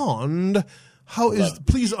the pond,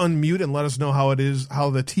 please unmute and let us know how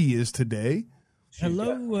the tea is today.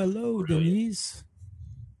 Hello, Denise.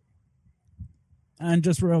 And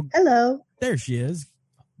just hello. There she is.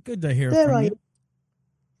 Good to hear from you.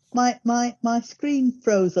 My screen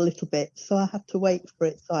froze a little bit, so I had to wait for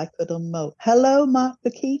it so I could unmute. Hello, Mark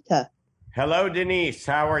Bakita. Hello, Denise.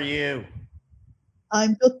 How are you?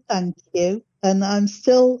 I'm good, thank you. And I'm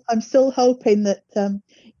still hoping that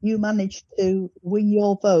you manage to win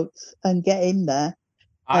your votes and get in there.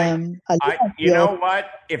 You know what?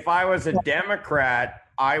 If I was a Democrat,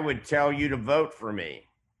 I would tell you to vote for me.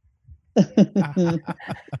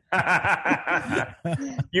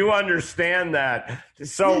 You understand that.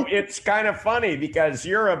 So it's kind of funny because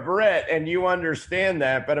you're a Brit and you understand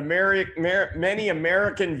that, but many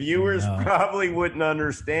American viewers probably wouldn't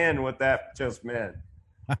understand what that just meant.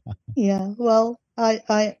 Yeah, well,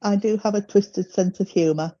 I do have a twisted sense of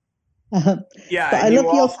humor. Yeah, and you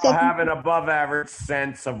also have an above average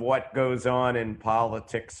sense of what goes on in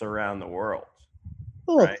politics around the world.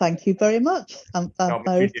 Oh, right? Thank you very much. I'm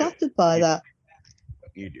very flattered by that.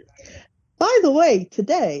 You do. By the way,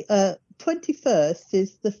 today, 21st,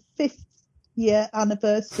 is the 5th year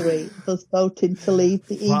anniversary of us voting to leave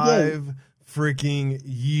the EU. 5 freaking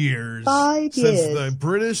years. 5 years. Since the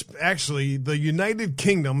British, actually, the United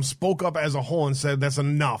Kingdom spoke up as a whole and said, that's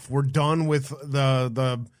enough. We're done with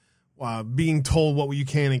the being told what you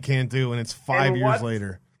can and can't do, and it's 5 years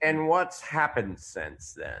later. And what's happened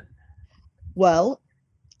since then? Well,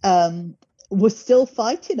 we're still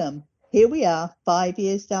fighting them. Here we are, 5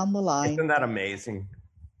 years down the line. Isn't that amazing?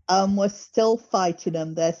 We're still fighting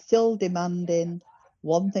them. They're still demanding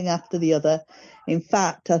one thing after the other. In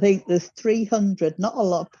fact, I think there's 300, not a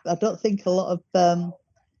lot. I don't think a lot of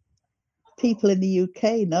people in the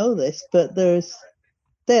UK know this, but there's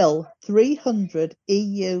still 300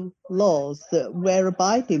 EU laws that we're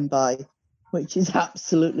abiding by, which is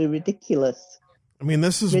absolutely ridiculous. I mean,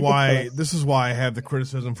 this is why I have the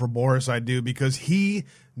criticism for Boris I do, because he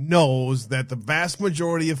knows that the vast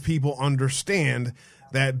majority of people understand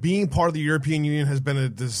that being part of the European Union has been a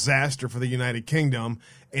disaster for the United Kingdom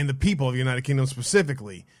and the people of the United Kingdom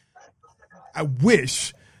specifically. I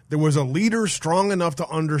wish there was a leader strong enough to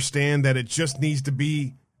understand that it just needs to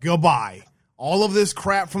be goodbye. All of this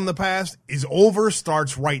crap from the past is over,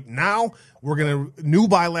 starts right now. We're going to new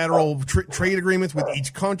bilateral trade agreements with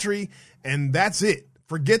each country, and that's it.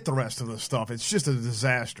 Forget the rest of the stuff. It's just a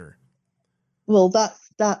disaster. Well,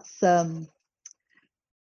 that's the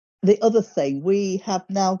other thing. We have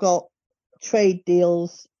now got trade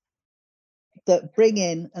deals that bring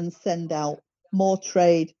in and send out more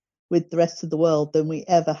trade with the rest of the world than we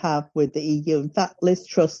ever have with the EU. In fact, Liz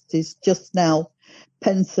Truss is just now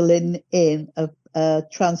penciling in a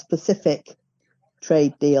Trans-Pacific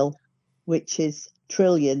trade deal, which is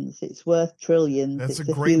trillions. It's worth trillions. That's it's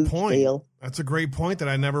a great huge point. Deal. That's a great point that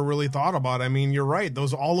I never really thought about. I mean, you're right.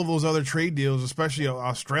 All of those other trade deals, especially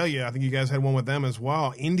Australia, I think you guys had one with them as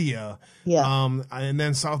well. India, and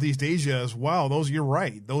then Southeast Asia as well. You're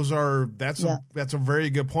right. That's a very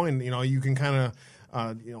good point. You know, you can kind of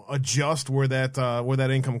adjust where that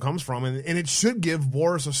income comes from, and it should give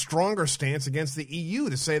Boris a stronger stance against the EU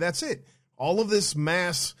to say that's it. All of this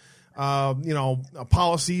mass,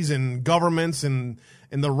 policies and governments and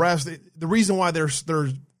the rest. The reason why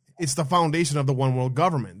it's the foundation of the one world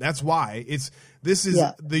government. That's why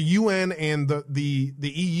the UN and the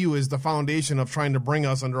EU is the foundation of trying to bring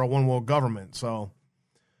us under a one world government. So,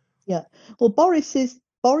 yeah. Well, Boris is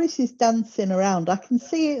dancing around. I can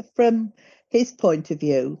see it from his point of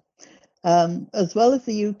view, as well as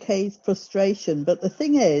the UK's frustration. But the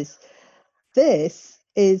thing is, this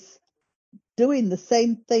is doing the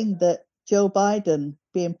same thing that Joe Biden,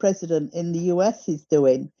 being president in the US, is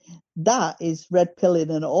doing. That is red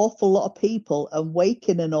pilling an awful lot of people and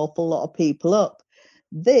waking an awful lot of people up.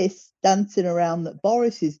 This dancing around that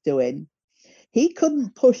Boris is doing, he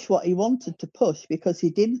couldn't push what he wanted to push because he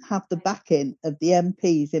didn't have the backing of the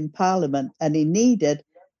MPs in Parliament, and he needed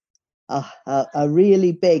a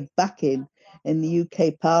really big backing in the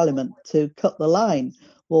UK Parliament to cut the line.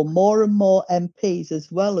 Well, more and more MPs, as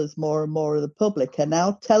well as more and more of the public, are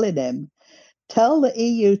now telling him, tell the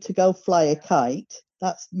EU to go fly a kite.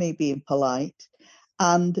 That's me being polite,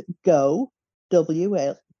 and go World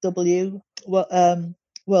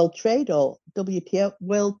Trade or WTO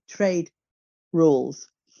World Trade rules.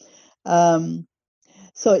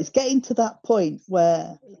 So it's getting to that point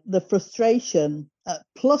where the frustration,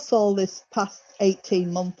 plus all this past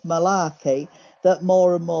 18-month malarkey, that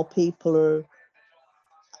more and more people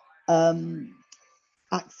are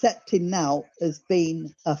accepting now as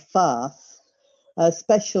being a farce,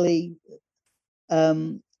 especially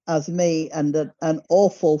as me and an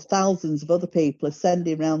awful thousands of other people are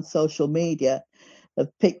sending around social media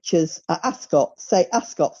of pictures at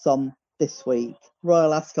Ascot's on this week,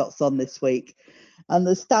 Royal Ascot's on this week, and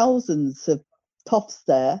there's thousands of toffs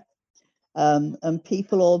there, and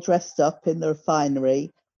people all dressed up in the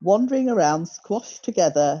refinery, wandering around, squashed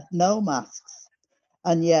together, no masks,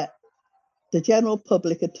 and yet the general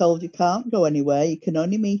public are told you can't go anywhere. You can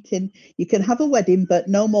only you can have a wedding, but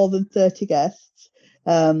no more than 30 guests.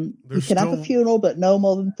 You can have a funeral, but no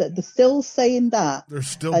more than 30. They're still saying that. They're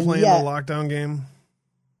still playing the lockdown game.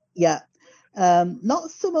 Yeah.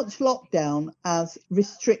 not so much lockdown as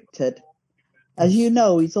restricted. As you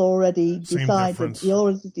know, he's already decided. He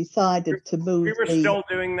already decided to move. We were still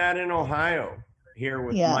doing that in Ohio here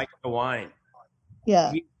with Mike DeWine.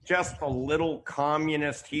 Yeah, he's just a little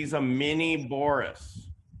communist. He's a mini Boris.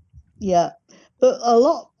 Yeah, but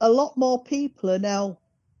a lot more people are now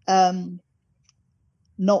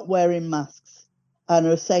not wearing masks and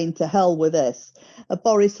are saying to hell with this.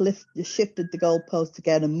 Boris shifted the goalpost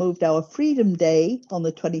again and moved our Freedom Day on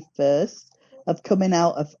the 21st of coming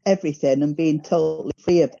out of everything and being totally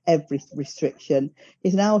free of every restriction.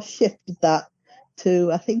 He's now shifted that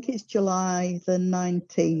to, I think it's July the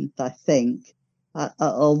 19th, I think.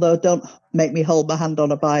 Although don't make me hold my hand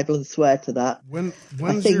on a Bible and swear to that.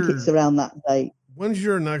 I think it's around that date. When's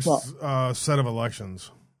your next set of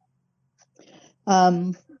elections?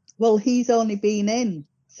 Well, he's only been in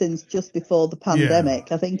since just before the pandemic.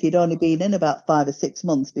 Yeah. I think he'd only been in about 5 or 6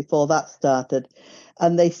 months before that started.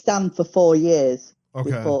 And they stand for 4 years.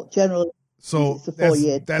 Okay. Generally, so it's a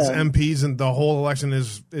 4-year that's MPs, and the whole election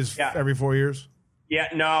is every 4 years? Yeah,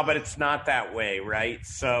 no, but it's not that way, right?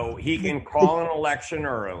 So he can call an election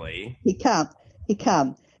early. He can.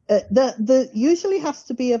 There usually has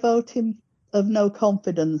to be a vote of no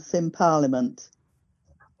confidence in Parliament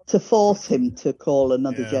to force him to call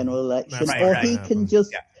another general election,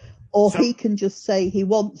 he can just say he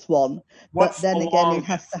wants one. But then again, he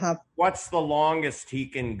has to have. What's the longest he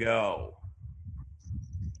can go?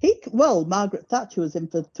 Margaret Thatcher was in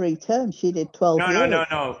for 3 terms. She did 12 years.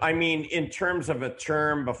 No. I mean, in terms of a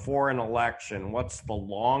term before an election, what's the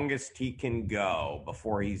longest he can go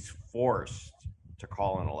before he's forced to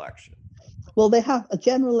call an election? Well, they have a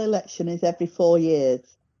general election is every 4 years.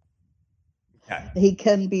 Okay. He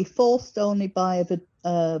can be forced only by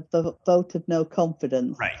a vote of no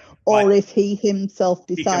confidence, right? Or if he himself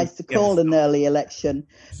decides to call an early election.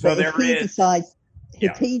 So but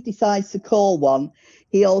if he decides to call one,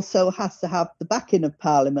 he also has to have the backing of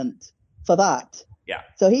Parliament for that. Yeah.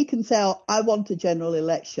 So he can say, I want a general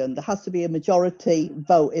election. There has to be a majority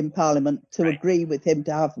vote in Parliament to agree with him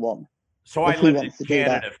to have one. So I lived in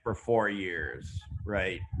Canada for 4 years,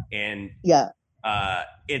 right? And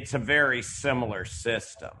it's a very similar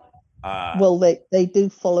system. Well, they do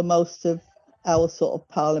follow most of our sort of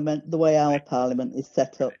Parliament, the way our Parliament is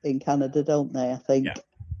set up in Canada, don't they, I think? Yeah.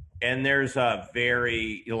 And there's a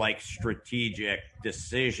very strategic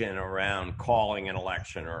decision around calling an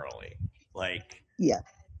election early.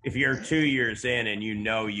 If you're 2 years in and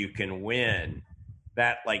you can win,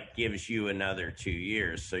 that gives you another 2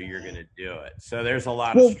 years, so you're going to do it. So there's a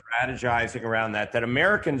lot of strategizing around that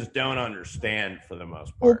Americans don't understand for the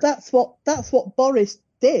most part. Well, that's what Boris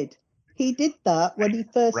did. He did that when he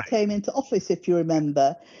first came into office, if you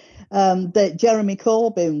remember. That Jeremy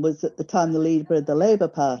Corbyn was at the time the leader of the Labour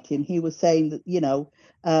Party, and he was saying that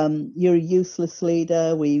you're a useless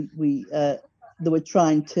leader. They were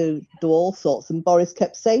trying to do all sorts, and Boris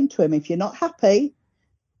kept saying to him, if you're not happy,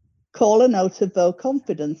 call a note of no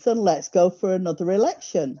confidence and let's go for another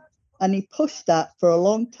election. And he pushed that for a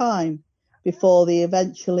long time before they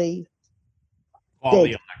eventually called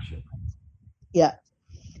the election. Yeah.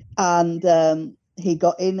 And he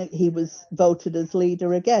got in, he was voted as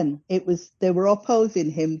leader again. They were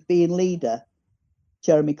opposing him being leader.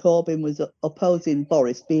 Jeremy Corbyn was opposing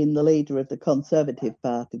Boris being the leader of the Conservative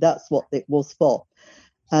Party. That's what it was for.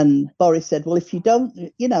 And Boris said, well, if you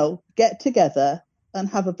don't, get together and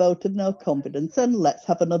have a vote of no confidence, and let's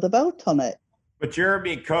have another vote on it. But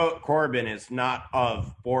Jeremy Corbyn is not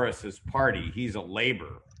of Boris's party. He's a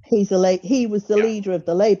Labour. He was the leader of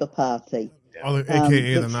the Labour Party.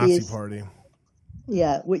 AKA the Nazi Party.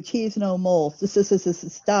 Yeah, which he is no more.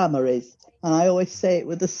 Starmer is. And I always say it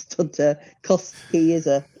with a stutter because he is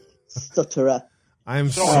a stutterer. I'm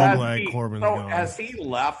so glad Corbyn's gone. Has he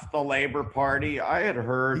left the Labour Party? I had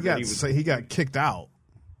heard he got kicked out.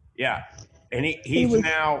 Yeah. And he's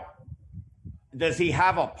now... Does he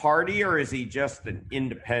have a party or is he just an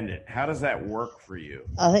independent? How does that work for you?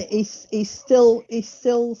 I think he's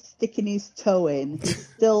still sticking his toe in. He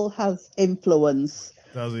still has influence.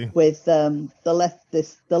 Does he? With the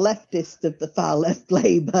leftist of the far left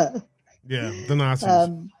Labour. Yeah, the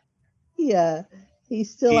Nazis. He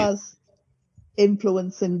still has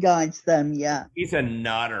influence and guides them. Yeah, he's a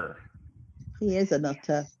nutter. He is a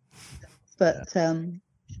nutter. But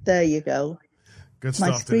there you go. Good stuff,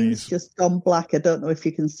 my screen's Denise. Just gone black. I don't know if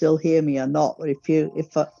you can still hear me or not.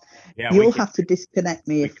 But you'll have to disconnect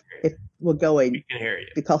me if we're going. We can hear you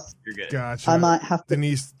because you're good. Gotcha. I might have to.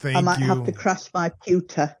 Denise, thank you. I might have to crash my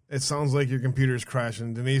computer. It sounds like your computer's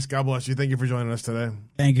crashing. Denise, God bless you. Thank you for joining us today.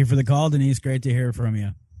 Thank you for the call, Denise. Great to hear from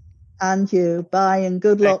you. And you. Bye and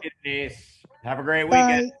good luck. Thank you, Denise. Have a great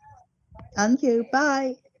weekend. Bye. And you.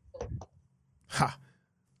 Bye. Ha.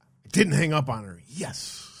 Didn't hang up on her.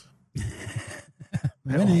 Yes.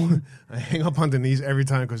 Winning. I hang up on Denise every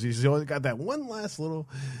time because she's always got that one last little.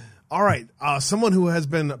 All right. Someone who has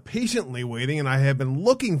been patiently waiting and I have been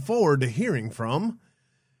looking forward to hearing from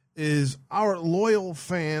is our loyal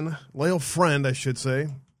friend, I should say,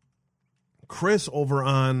 Chris over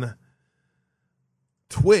on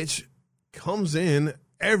Twitch. Comes in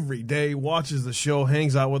every day, watches the show,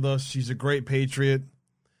 hangs out with us. She's a great patriot,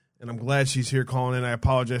 and I'm glad she's here calling in. I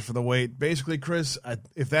apologize for the wait. Basically, Chris,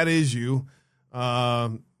 if that is you,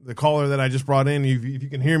 the caller that I just brought in, if you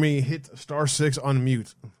can hear me, hit *6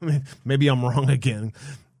 unmute. Maybe I'm wrong again.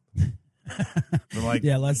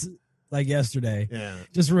 Yeah, let's like yesterday. Yeah.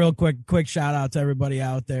 Just real quick shout out to everybody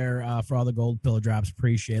out there for all the gold pill drops.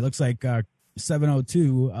 Appreciate it. Looks like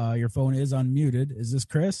 702, your phone is unmuted. Is this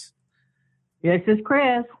Chris? This is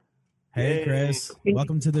Chris. Hey, Chris.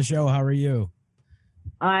 Welcome to the show. How are you?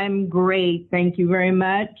 I'm great. Thank you very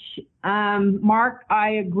much. Mark, I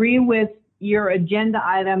agree with your agenda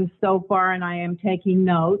items so far, and I am taking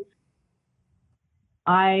notes.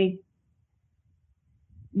 I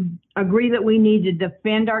agree that we need to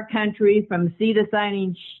defend our country from sea to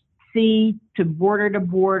signing sea to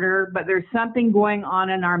border, but there's something going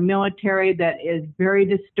on in our military that is very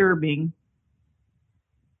disturbing.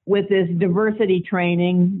 With this diversity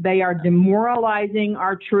training, they are demoralizing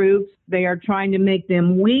our troops. They are trying to make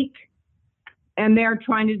them weak, and they are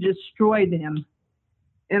trying to destroy them.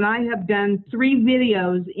 And I have done 3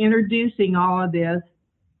 videos introducing all of this.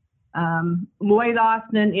 Lloyd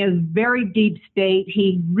Austin is very deep state.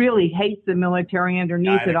 He really hates the military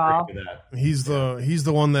underneath it all. He's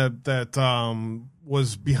the one that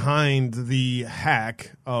was behind the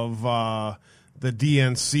hack of the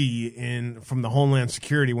DNC from the Homeland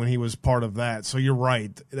Security when he was part of that. So you're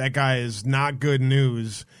right. That guy is not good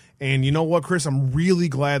news. And you know what, Chris? I'm really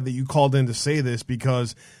glad that you called in to say this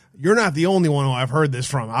because you're not the only one who I've heard this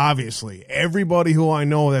from, obviously. Everybody who I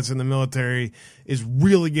know that's in the military is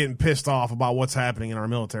really getting pissed off about what's happening in our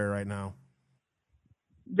military right now.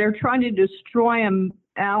 They're trying to destroy him,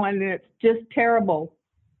 Alan. It's just terrible.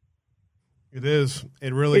 It is.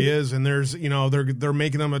 It really is. And there's, they're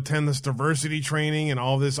making them attend this diversity training and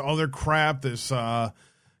all this other crap, this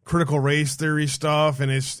critical race theory stuff.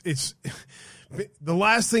 And it's the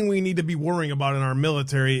last thing we need to be worrying about in our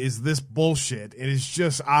military is this bullshit. It is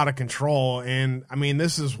just out of control. And I mean,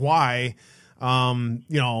 this is why,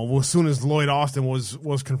 as soon as Lloyd Austin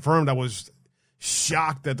was confirmed, I was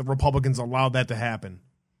shocked that the Republicans allowed that to happen.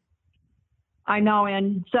 I know.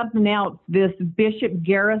 And something else, this Bishop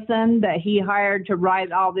Garrison that he hired to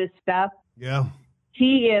write all this stuff. Yeah.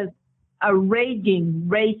 He is a raging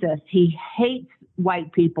racist. He hates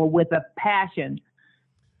white people with a passion.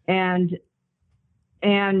 And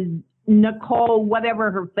Nicole,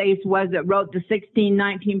 whatever her face was that wrote the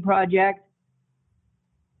 1619 Project,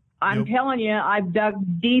 I'm telling you, I've dug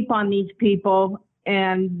deep on these people,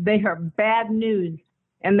 and they are bad news,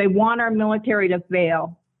 and they want our military to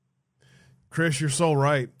fail. Chris, you're so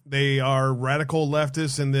right. They are radical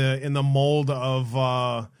leftists in the mold of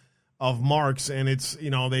Marx, and it's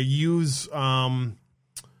they use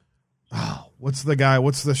what's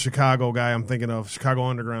the Chicago guy I'm thinking of? Chicago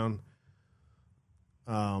Underground.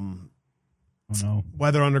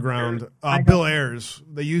 Weather Underground. Bill Ayers.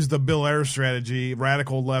 They use the Bill Ayers strategy,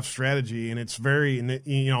 radical left strategy, and it's very and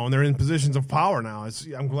they're in positions of power now.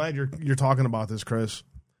 I'm glad you're talking about this, Chris.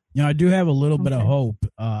 I do have a little bit of hope,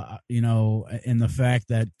 in the fact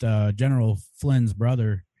that General Flynn's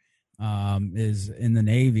brother is in the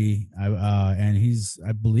Navy, and he's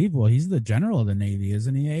the general of the Navy,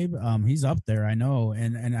 isn't he, Abe? He's up there, I know,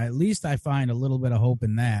 and at least I find a little bit of hope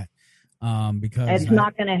in that, because it's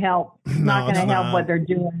not going to help. It's not going to help what they're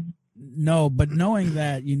doing. No, but knowing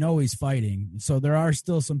that, he's fighting, so there are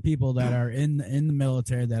still some people that are in the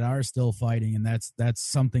military that are still fighting, and that's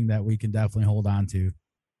something that we can definitely hold on to.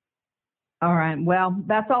 All right. Well,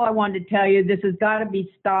 that's all I wanted to tell you. This has got to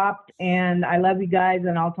be stopped, and I love you guys,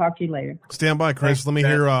 and I'll talk to you later. Stand by, Chris. Let me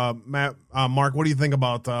hear, Mark, what do you think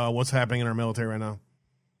about what's happening in our military right now?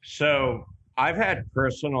 So I've had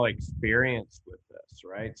personal experience with this,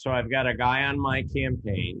 right? So I've got a guy on my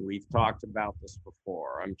campaign. We've talked about this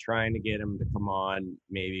before. I'm trying to get him to come on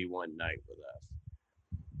maybe one night with us.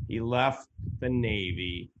 He left the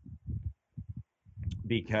Navy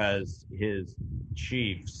because his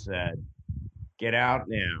chief said, "Get out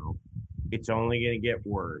now. It's only going to get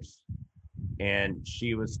worse." And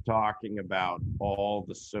she was talking about all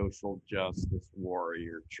the social justice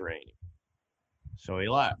warrior training. So he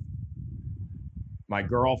left. My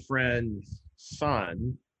girlfriend's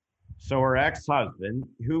son So her ex-husband,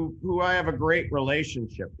 who I have a great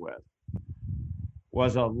relationship with,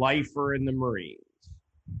 was a lifer in the Marines.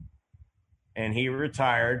 And he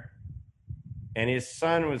retired, and his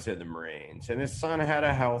son was in the Marines, and his son had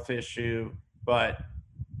a health issue, but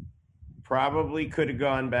probably could have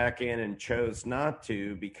gone back in and chose not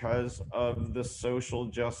to because of the social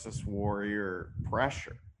justice warrior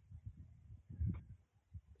pressure.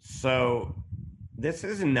 So this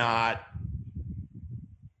is not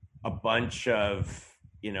a bunch of,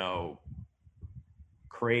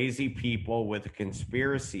 crazy people with a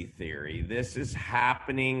conspiracy theory. This is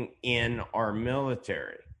happening in our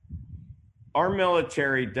military. Our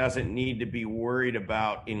military doesn't need to be worried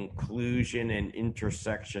about inclusion and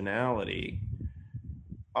intersectionality.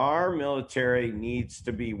 Our military needs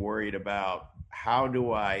to be worried about, how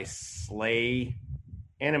do I slay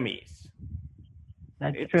enemies?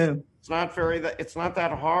 That's true. It's not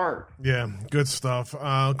that hard. Yeah, good stuff.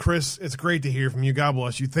 Chris, it's great to hear from you. God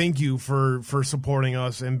bless you. Thank you for supporting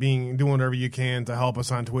us and doing whatever you can to help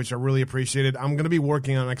us on Twitch. I really appreciate it. I'm going to be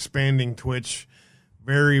working on expanding Twitch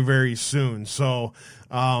very, very soon. So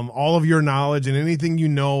all of your knowledge and anything you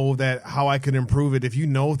know that how I could improve it, if you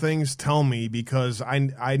know things, tell me, because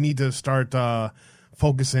I need to start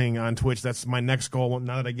focusing on Twitch. That's my next goal.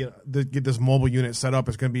 Now that I get this mobile unit set up,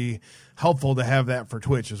 it's going to be helpful to have that for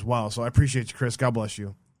Twitch as well. So I appreciate you, Chris. God bless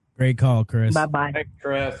you. Great call, Chris. Bye-bye. Thanks,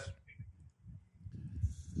 Chris.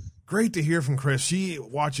 Great to hear from Chris. She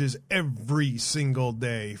watches every single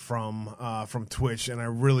day from Twitch, and I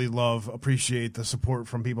really appreciate the support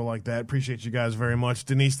from people like that. Appreciate you guys very much.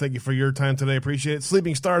 Denise, thank you for your time today. Appreciate it.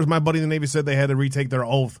 Sleeping Stars, my buddy in the Navy, said they had to retake their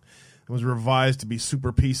oath. It was revised to be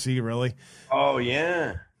super PC, really. Oh,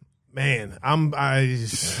 yeah. Man,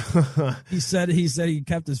 He said he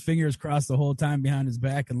kept his fingers crossed the whole time behind his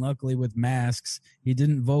back, and luckily with masks, he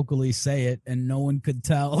didn't vocally say it, and no one could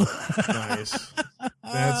tell. Nice.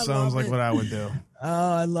 That sounds like what I would do.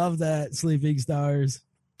 Oh, I love that, Sleeping Stars.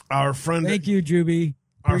 Our friend, thank you, Juby.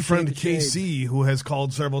 Our friend KC, who has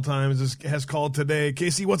called several times, has called today.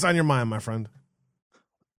 KC, what's on your mind, my friend?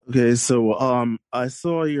 Okay, so I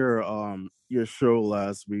saw your show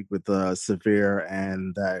last week with Severe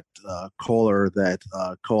and that caller that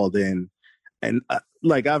called in, and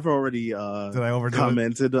I've already did I overdo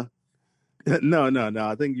commented. No.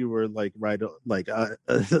 I think you were right. I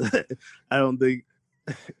don't think.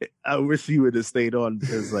 I wish you would have stayed on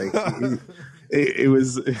because it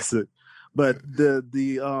was. But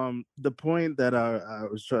the point that I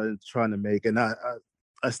was trying to make, and I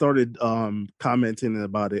started commenting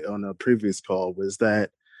about it on a previous call, was that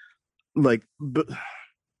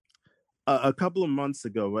a couple of months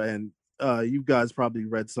ago, and you guys probably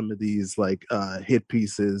read some of these hit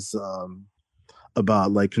pieces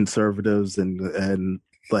about conservatives and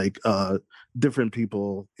different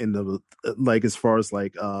people in the as far as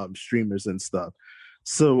streamers and stuff.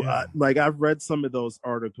 So I've read some of those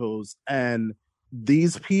articles, and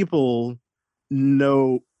these people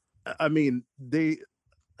know. I mean,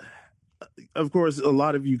 of course, a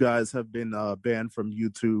lot of you guys have been banned from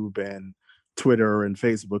YouTube and Twitter and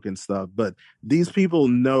Facebook and stuff, but these people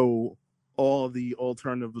know all the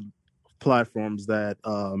alternative platforms that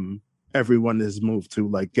everyone has moved to,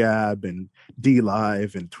 like Gab and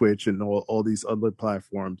DLive and Twitch and all these other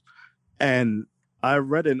platforms. And I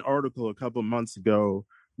read an article a couple months ago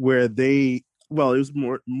where it was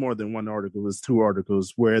more than one article, it was two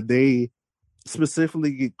articles, where they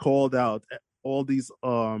specifically called out all these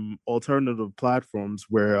alternative platforms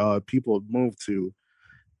where people move to,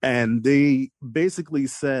 and they basically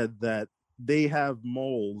said that they have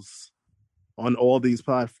moles on all these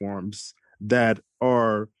platforms that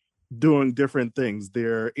are doing different things.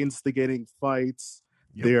 They're instigating fights.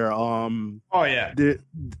 Yep.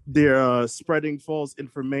 They're spreading false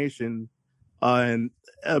information and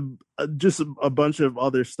just a bunch of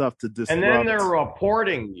other stuff to disrupt. And then they're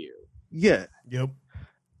reporting you. Yeah. Yep.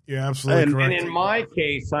 You're absolutely correct. And in my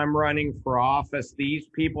case, I'm running for office. These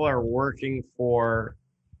people are working for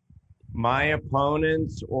my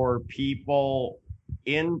opponents or people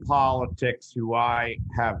in politics who I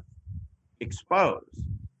have exposed.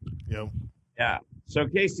 Yep. Yeah. So,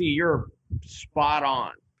 Casey, you're spot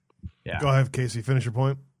on. Yeah. Go ahead, Casey. Finish your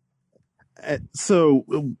point. So,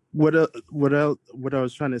 what I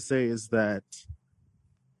was trying to say is that,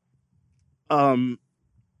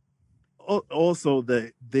 also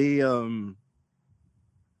that they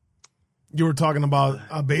you were talking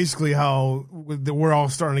about basically how we're all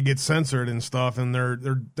starting to get censored and stuff, and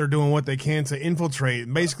they're doing what they can to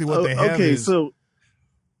infiltrate. Basically, what they have is so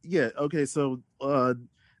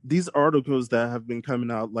these articles that have been coming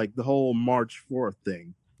out, like the whole March 4th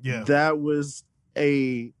thing, yeah, that was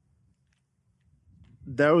a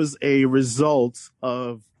a result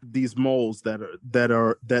of these moles that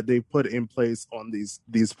they put in place on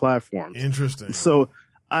these platforms. Interesting. So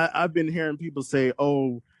I've been hearing people say,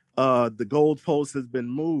 "Oh, the goalpost has been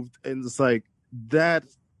moved," and it's like that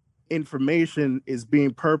information is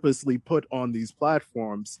being purposely put on these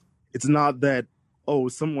platforms. It's not that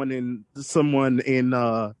someone in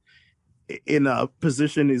a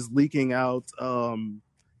position is leaking out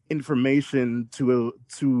information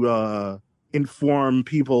to inform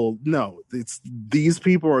people. No, it's these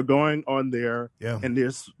people are going on there and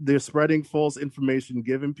they're spreading false information,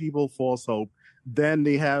 giving people false hope. Then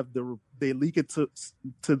they leak it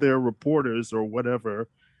to their reporters or whatever,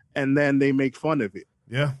 and then they make fun of it.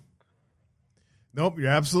 Yeah. Nope, you're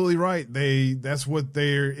absolutely right.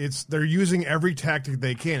 They're using every tactic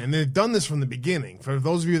they can, and they've done this from the beginning. For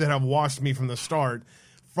those of you that have watched me from the start,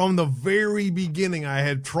 from the very beginning, I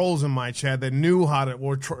had trolls in my chat that knew how to,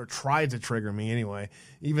 or tried to trigger me anyway,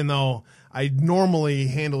 even though I normally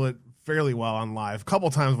handle it fairly well on live. A couple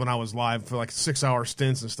times when I was live for like 6-hour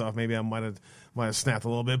stints and stuff, maybe I might have snapped a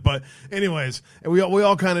little bit. But anyways, we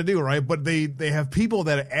all kind of do, right? But they have people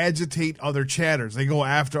that agitate other chatters. They go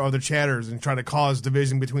after other chatters and try to cause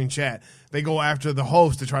division between chat. They go after the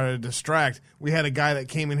host to try to distract. We had a guy that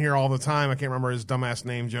came in here all the time. I can't remember his dumbass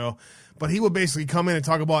name, Joe. But he would basically come in and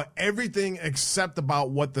talk about everything except about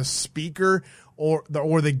what the speaker or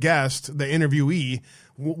the guest, the interviewee,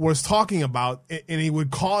 was talking about, and he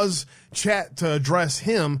would cause chat to address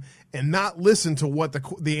him and not listen to what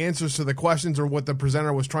the answers to the questions or what the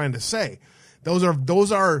presenter was trying to say.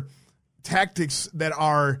 Those are tactics that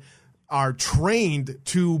are trained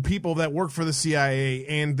to people that work for the CIA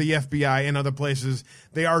and the FBI and other places.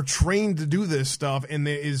 They are trained to do this stuff, and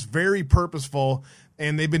it is very purposeful,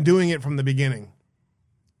 and they've been doing it from the beginning.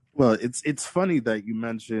 Well, it's funny that you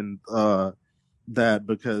mentioned that,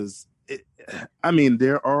 because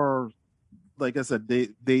there are, like I said,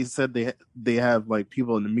 they said they have like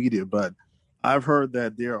people in the media, but I've heard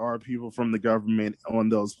that there are people from the government on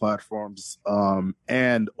those platforms,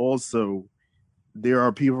 and also there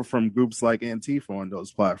are people from groups like Antifa on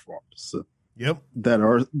those platforms. Yep, that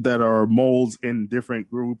are moles in different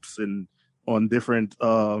groups and on different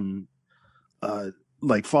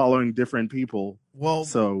like following different people. Well,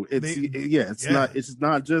 so it's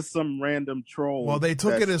not just some random troll. Well, they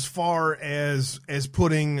took it as far as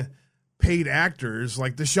putting paid actors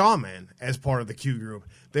like the Shaman as part of the Q group.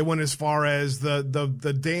 They went as far as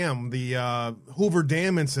the Hoover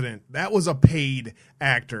Dam incident. That was a paid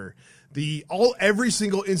actor. Every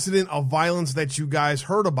single incident of violence that you guys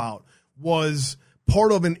heard about was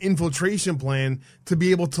part of an infiltration plan to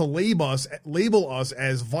be able to label us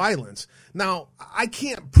as violence. Now, I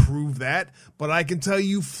can't prove that, but I can tell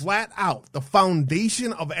you flat out, the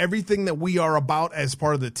foundation of everything that we are about as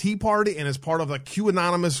part of the Tea Party and as part of the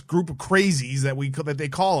QAnonymous group of crazies that they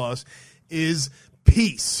call us is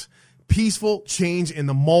peace. Peaceful change in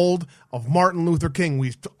the mold of Martin Luther King.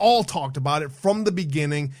 We've all talked about it from the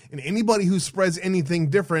beginning, and anybody who spreads anything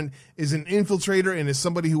different is an infiltrator and is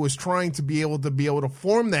somebody who is trying to be able to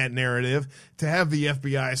form that narrative to have the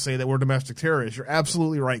FBI say that we're domestic terrorists. You're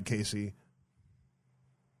absolutely right, Casey.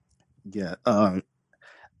 Yeah.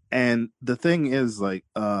 And the thing is, like,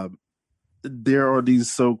 there are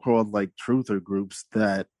these so-called like truther groups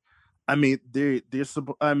that,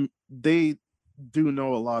 they do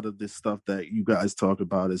know a lot of this stuff that you guys talk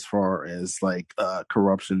about as far as like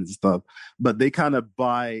corruption and stuff, but they kind of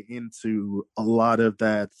buy into a lot of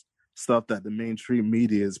that stuff that the mainstream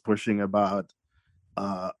media is pushing about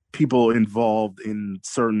people involved in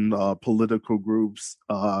certain political groups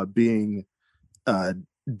being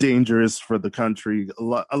dangerous for the country.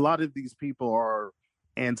 A lot of these people are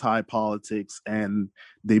anti-politics, and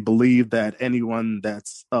they believe that anyone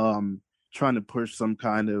that's trying to push some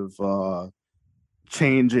kind of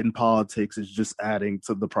change in politics is just adding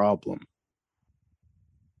to the problem.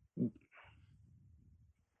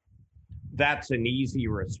 That's an easy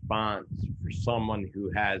response for someone who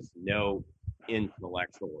has no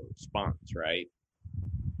intellectual response, right?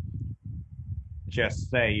 Just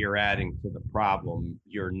say you're adding to the problem.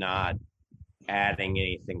 You're not adding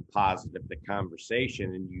anything positive to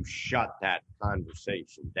conversation, and you shut that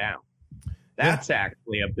conversation down. That's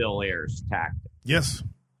actually a Bill Ayers tactic. Yes.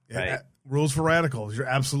 Right. Rules for radicals. You're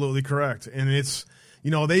absolutely correct. And it's,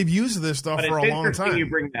 they've used this stuff for a long time. You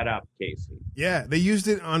bring that up, Casey. Yeah, they used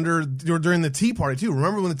it during the Tea Party too.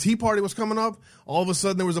 Remember when the Tea Party was coming up? All of a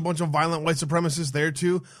sudden there was a bunch of violent white supremacists there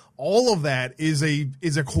too. All of that is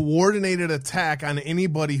a coordinated attack on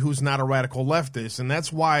anybody who's not a radical leftist, and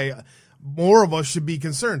that's why more of us should be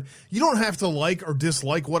concerned. You don't have to like or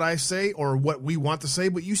dislike what I say or what we want to say,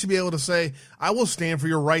 but you should be able to say, I will stand for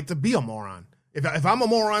your right to be a moron. If I'm a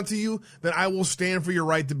moron to you, then I will stand for your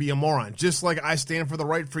right to be a moron. Just like I stand for the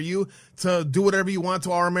right for you to do whatever you want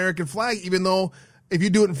to our American flag, even though if you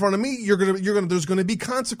do it in front of me, there's gonna be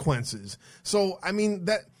consequences. So I mean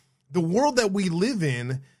that the world that we live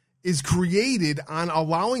in is created on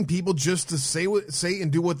allowing people just to say and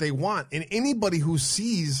do what they want. And anybody who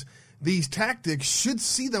sees these tactics should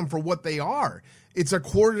see them for what they are. It's a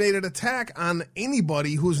coordinated attack on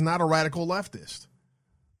anybody who's not a radical leftist.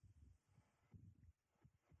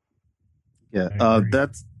 Yeah,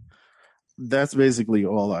 that's basically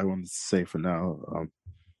all I wanted to say for now.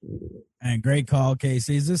 And great call,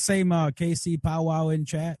 Casey. Is this same KC powwow in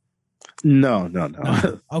chat? No.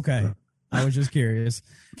 Okay, I was just curious.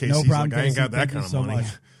 Casey's no problem. Like, I ain't got that kind of money.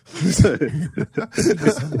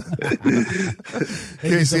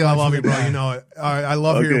 Casey, I love you, bro. You know it. I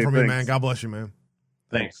love hearing from you, man. God bless you, man.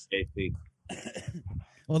 Thanks, Casey.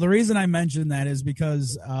 Well, the reason I mentioned that is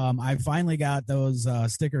because I finally got those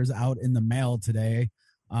stickers out in the mail today.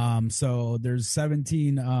 So there's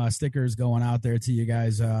 17 stickers going out there to you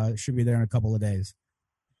guys. Should be there in a couple of days.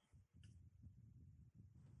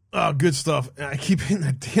 Oh, good stuff. I keep hitting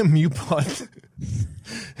that damn mute button.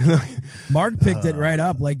 Mark picked it right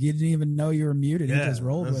up like you didn't even know you were muted. He just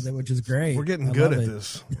rolled with it, which is great. We're getting good at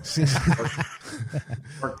this.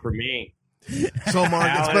 Worked for me. So, Mark,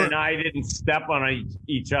 Alan and I didn't step on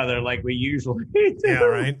each other like we usually do. Yeah,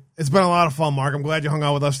 right. It's been a lot of fun, Mark. I'm glad you hung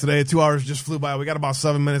out with us today. 2 hours just flew by. We got about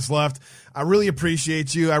 7 minutes left. I really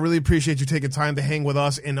appreciate you. I really appreciate you taking time to hang with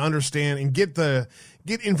us and understand and get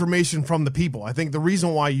information from the people. I think the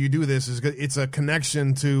reason why you do this is it's a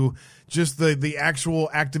connection to just the actual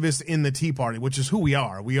activists in the Tea Party, which is who we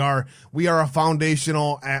are. We are a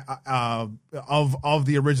foundational of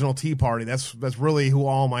the original Tea Party. That's really who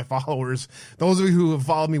all my followers, those of you who have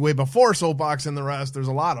followed me way before Soapbox and the rest, there's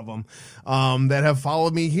a lot of them that have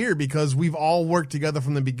followed me here because we've all worked together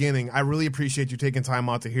from the beginning. I really appreciate you taking time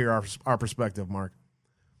out to hear our perspective, Mark.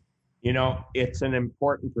 You know, it's an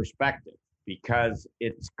important perspective because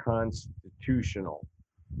it's constitutional.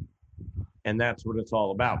 And that's what it's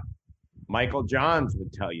all about. Michael Johns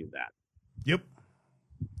would tell you that. Yep.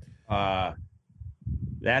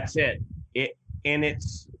 That's it. And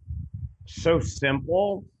it's so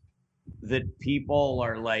simple that people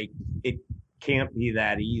are like, it can't be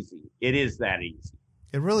that easy. It is that easy.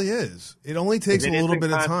 It really is. It only takes a little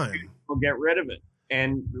bit of time. We'll get rid of it.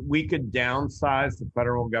 And we could downsize the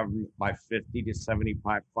federal government by 50 to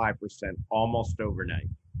 75% almost overnight.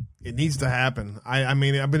 It needs to happen. I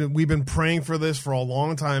mean, we've been praying for this for a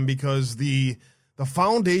long time because the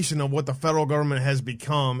foundation of what the federal government has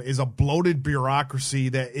become is a bloated bureaucracy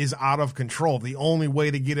that is out of control. The only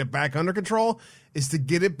way to get it back under control is to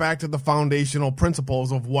get it back to the foundational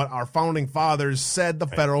principles of what our founding fathers said the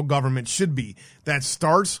federal government should be. That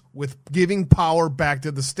starts with giving power back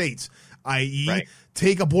to the states, i.e.,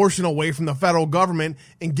 take abortion away from the federal government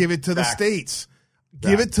and give it to the states.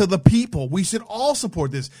 Give it to the people. We should all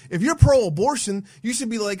support this. If you're pro-abortion, you should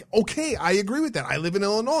be like, okay, I agree with that. I live in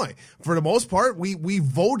Illinois. For the most part, we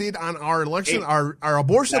voted on our election, our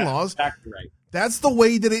abortion laws. Exactly right. That's the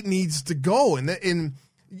way that it needs to go. And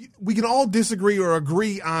we can all disagree or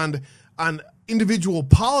agree on individual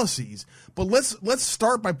policies, but let's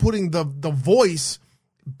start by putting the voice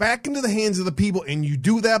back into the hands of the people, and you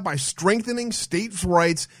do that by strengthening states'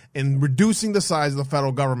 rights and reducing the size of the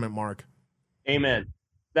federal government, Mark. Amen.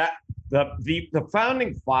 That the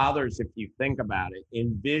founding fathers, if you think about it,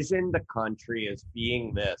 envisioned the country as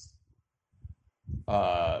being this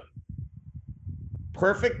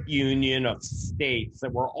perfect union of states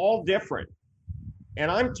that were all different.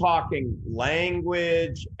 And I'm talking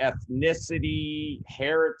language, ethnicity,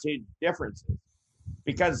 heritage differences,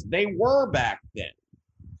 because they were back then.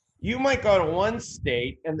 You might go to one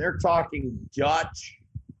state and they're talking Dutch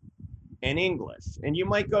and English, and you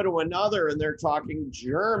might go to another and they're talking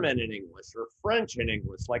German and English or French and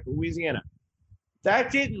English, like Louisiana.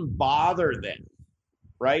 That didn't bother them,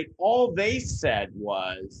 right? All they said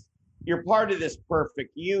was, you're part of this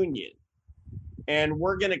perfect union, and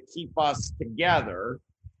we're going to keep us together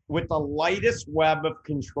with the lightest web of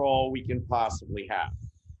control we can possibly have.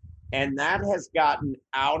 And that has gotten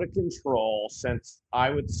out of control since,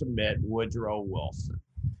 I would submit, Woodrow Wilson.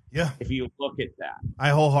 Yeah. If you look at that. I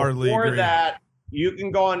wholeheartedly agree. Before that, you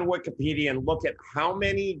can go on Wikipedia and look at how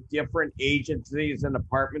many different agencies and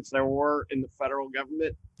departments there were in the federal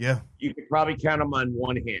government. Yeah. You could probably count them on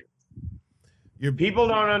one hand. People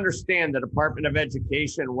don't understand the Department of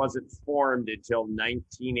Education wasn't formed until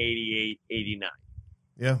 1988, 89.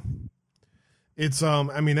 Yeah. It's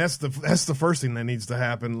I mean that's the first thing that needs to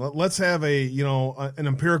happen. Let's have an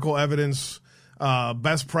empirical evidence,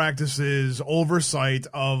 best practices, oversight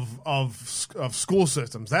of school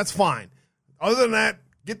systems. That's fine. Other than that,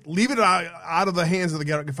 leave it out of the hands of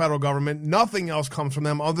the federal government. Nothing else comes from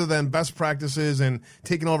them other than best practices and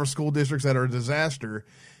taking over school districts that are a disaster,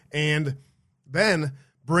 and then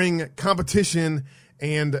bring competition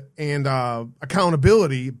and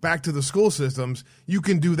accountability back to the school systems. You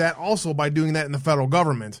can do that also by doing that in the federal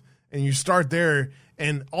government. And you start there,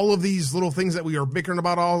 and all of these little things that we are bickering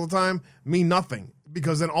about all the time mean nothing,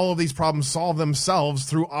 because then all of these problems solve themselves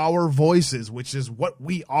through our voices, which is what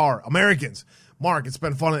we are, Americans. Mark, it's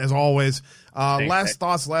been fun as always. Last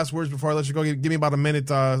thoughts, last words before I let you go. Give me about a minute.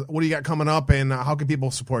 What do you got coming up, and how can people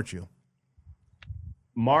support you?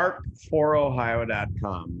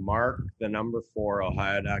 Mark4ohio.com. Mark, the number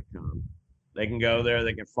 4ohio.com. They can go there.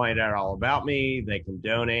 They can find out all about me. They can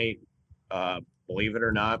donate. Believe it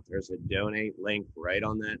or not, there's a donate link right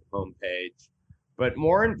on that homepage. But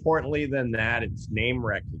more importantly than that, it's name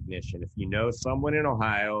recognition. If you know someone in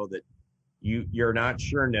Ohio that you're not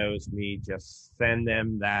sure knows me, just send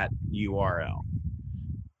them that URL.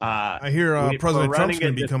 I hear President Trump's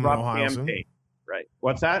going to be coming to Ohio soon. Right.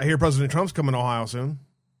 What's that? I hear President Trump's coming to Ohio soon.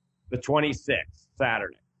 The 26th,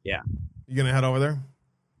 Saturday. Yeah. You going to head over there?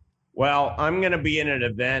 Well, I'm going to be in an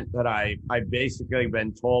event that I basically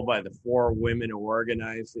been told by the 4 women who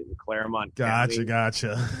organized it in Claremont County.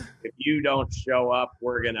 Gotcha. If you don't show up,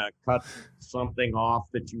 we're going to cut something off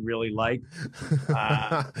that you really like.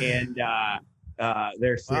 And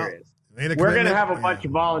they're serious. Well, we're going to have a bunch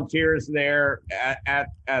of volunteers there at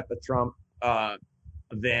the Trump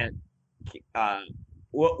event.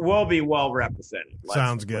 We'll be well represented.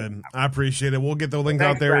 Sounds good. I appreciate it. We'll get the link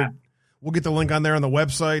out there. Brad. We'll get the link on there on the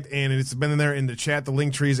website, and it's been in there in the chat, the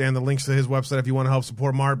link trees and the links to his website if you want to help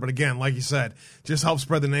support Mark. But again, like you said, just help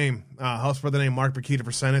spread the name. Help spread the name Mark Bakita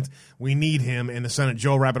for Senate. We need him in the Senate.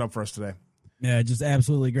 Joe, wrap it up for us today. Yeah, just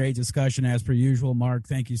absolutely great discussion as per usual. Mark,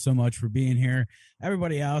 thank you so much for being here.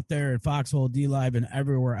 Everybody out there at Foxhole D Live and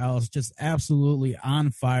everywhere else, just absolutely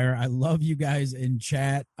on fire. I love you guys in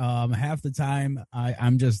chat. Half the time,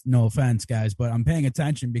 I'm just, no offense, guys, but I'm paying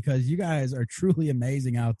attention because you guys are truly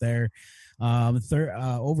amazing out there.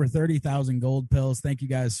 Over 30,000 gold pills. Thank you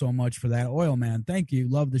guys so much for that. Oil Man, thank you.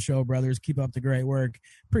 Love the show, brothers. Keep up the great work.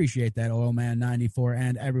 Appreciate that, Oil Man 94,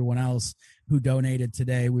 and everyone else who donated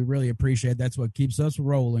today. We really appreciate it. That's what keeps us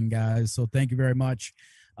rolling, guys. So thank you very much.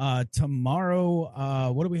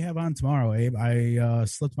 Tomorrow, what do we have on tomorrow, Abe? I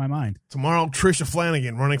slipped my mind. Tomorrow, Tricia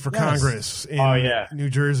Flanagan running for Congress in New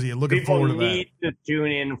Jersey. Looking forward to that. People need to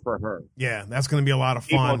tune in for her. Yeah, that's going to be a lot of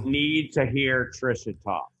fun. People need to hear Tricia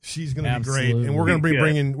talk. She's going to be great, and we're going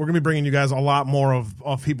to be bringing you guys a lot more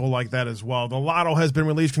of people like that as well. The lotto has been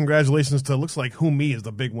released. Congratulations to, looks like Who Me is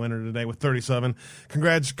the big winner today with 37.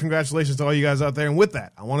 Congratulations to all you guys out there. And with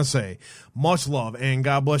that, I want to say much love and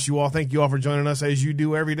God bless you all. Thank you all for joining us as you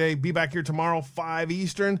do every day. Be back here tomorrow, 5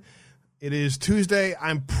 Eastern. It is Tuesday.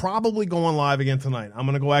 I'm probably going live again tonight. I'm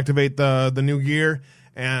going to go activate the new gear,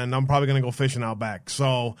 and I'm probably going to go fishing out back.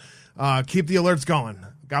 So keep the alerts going.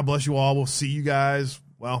 God bless you all. We'll see you guys,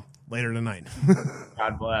 well, later tonight.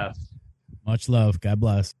 God bless. Much love. God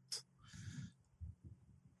bless.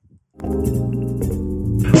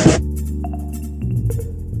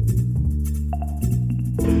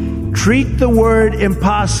 Treat the word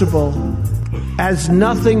impossible as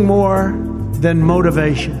nothing more than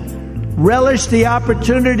motivation. Relish the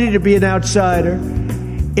opportunity to be an outsider.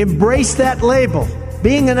 Embrace that label.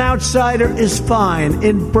 Being an outsider is fine.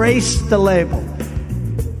 Embrace the label.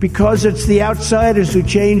 Because it's the outsiders who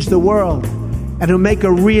change the world and who make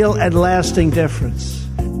a real and lasting difference.